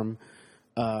writer from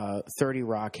 30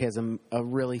 Rock, has a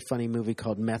really funny movie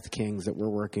called Meth Kings that we're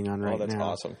working on right now. Oh, that's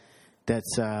awesome.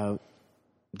 That's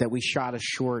that we shot a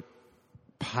short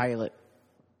pilot,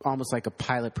 almost like a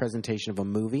pilot presentation of a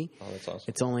movie. Oh, that's awesome.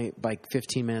 It's only like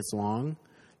 15 minutes long,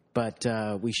 but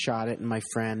we shot it, and my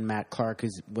friend Matt Clark,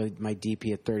 who's my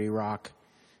DP at 30 Rock,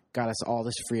 got us all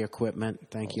this free equipment.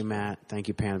 Thank you, Matt. Thank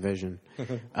you, Panavision.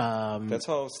 That's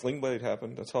how Sling Blade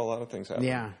happened. That's how a lot of things happen.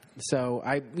 Yeah. So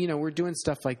we're doing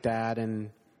stuff like that, and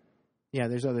yeah,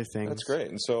 there's other things. That's great.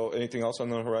 And so, anything else on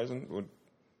the horizon?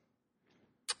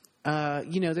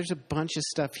 There's a bunch of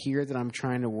stuff here that I'm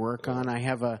trying to work on. I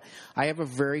have a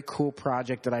very cool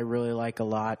project that I really like a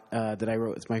lot that I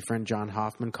wrote with my friend John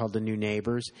Hoffman called The New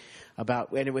Neighbors.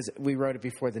 We wrote it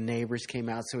before The Neighbors came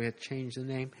out, so we had to change the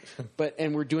name.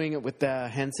 And we're doing it with the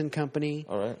Henson Company.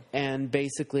 All right. And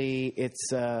basically,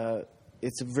 it's a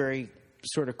very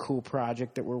sort of cool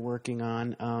project that we're working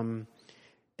on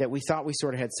that we thought we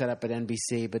sort of had set up at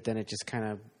NBC, but then it just kind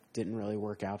of didn't really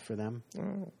work out for them.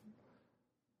 Oh.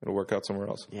 It'll work out somewhere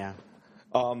else. Yeah.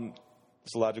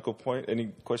 It's a logical point. Any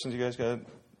questions you guys got?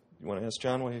 You want to ask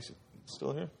John while he's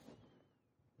still here?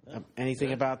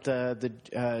 Anything about the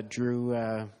Drew?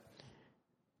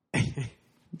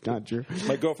 Not Drew.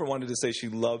 My girlfriend wanted to say she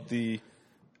loved the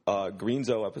Green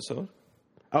Zoo episode.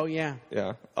 Oh yeah.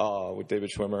 Yeah. With David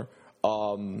Schwimmer.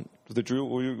 The Drew.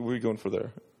 What were you going for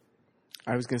there?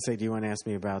 I was going to say, do you want to ask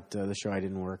me about the show I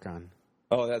didn't work on?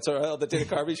 Oh, that's all right. The Dana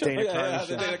Carvey show? Dana Carvey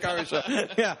show. The Dana Carvey show.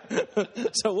 Yeah.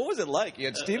 So what was it like? You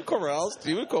had Steve Carell,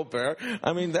 Stephen Colbert.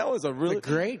 I mean, that was a really...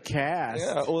 great cast.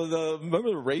 Yeah. Well, remember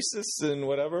the racists and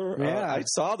whatever? Yeah. I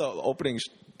saw the opening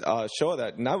show of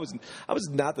that, and I was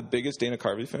not the biggest Dana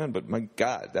Carvey fan, but my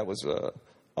God, that was...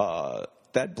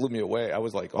 that blew me away. I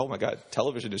was like, oh, my God,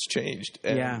 television has changed.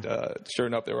 And sure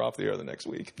enough, they were off the air the next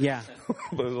week. Yeah.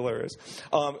 But it was hilarious.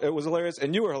 It was hilarious,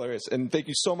 and you were hilarious. And thank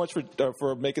you so much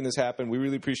for making this happen. We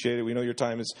really appreciate it. We know your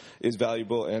time is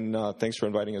valuable, and thanks for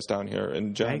inviting us down here.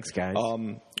 And John, thanks, guys.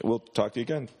 We'll talk to you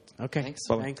again. Okay. Thanks.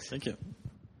 Bye-bye. Thanks. Thank you.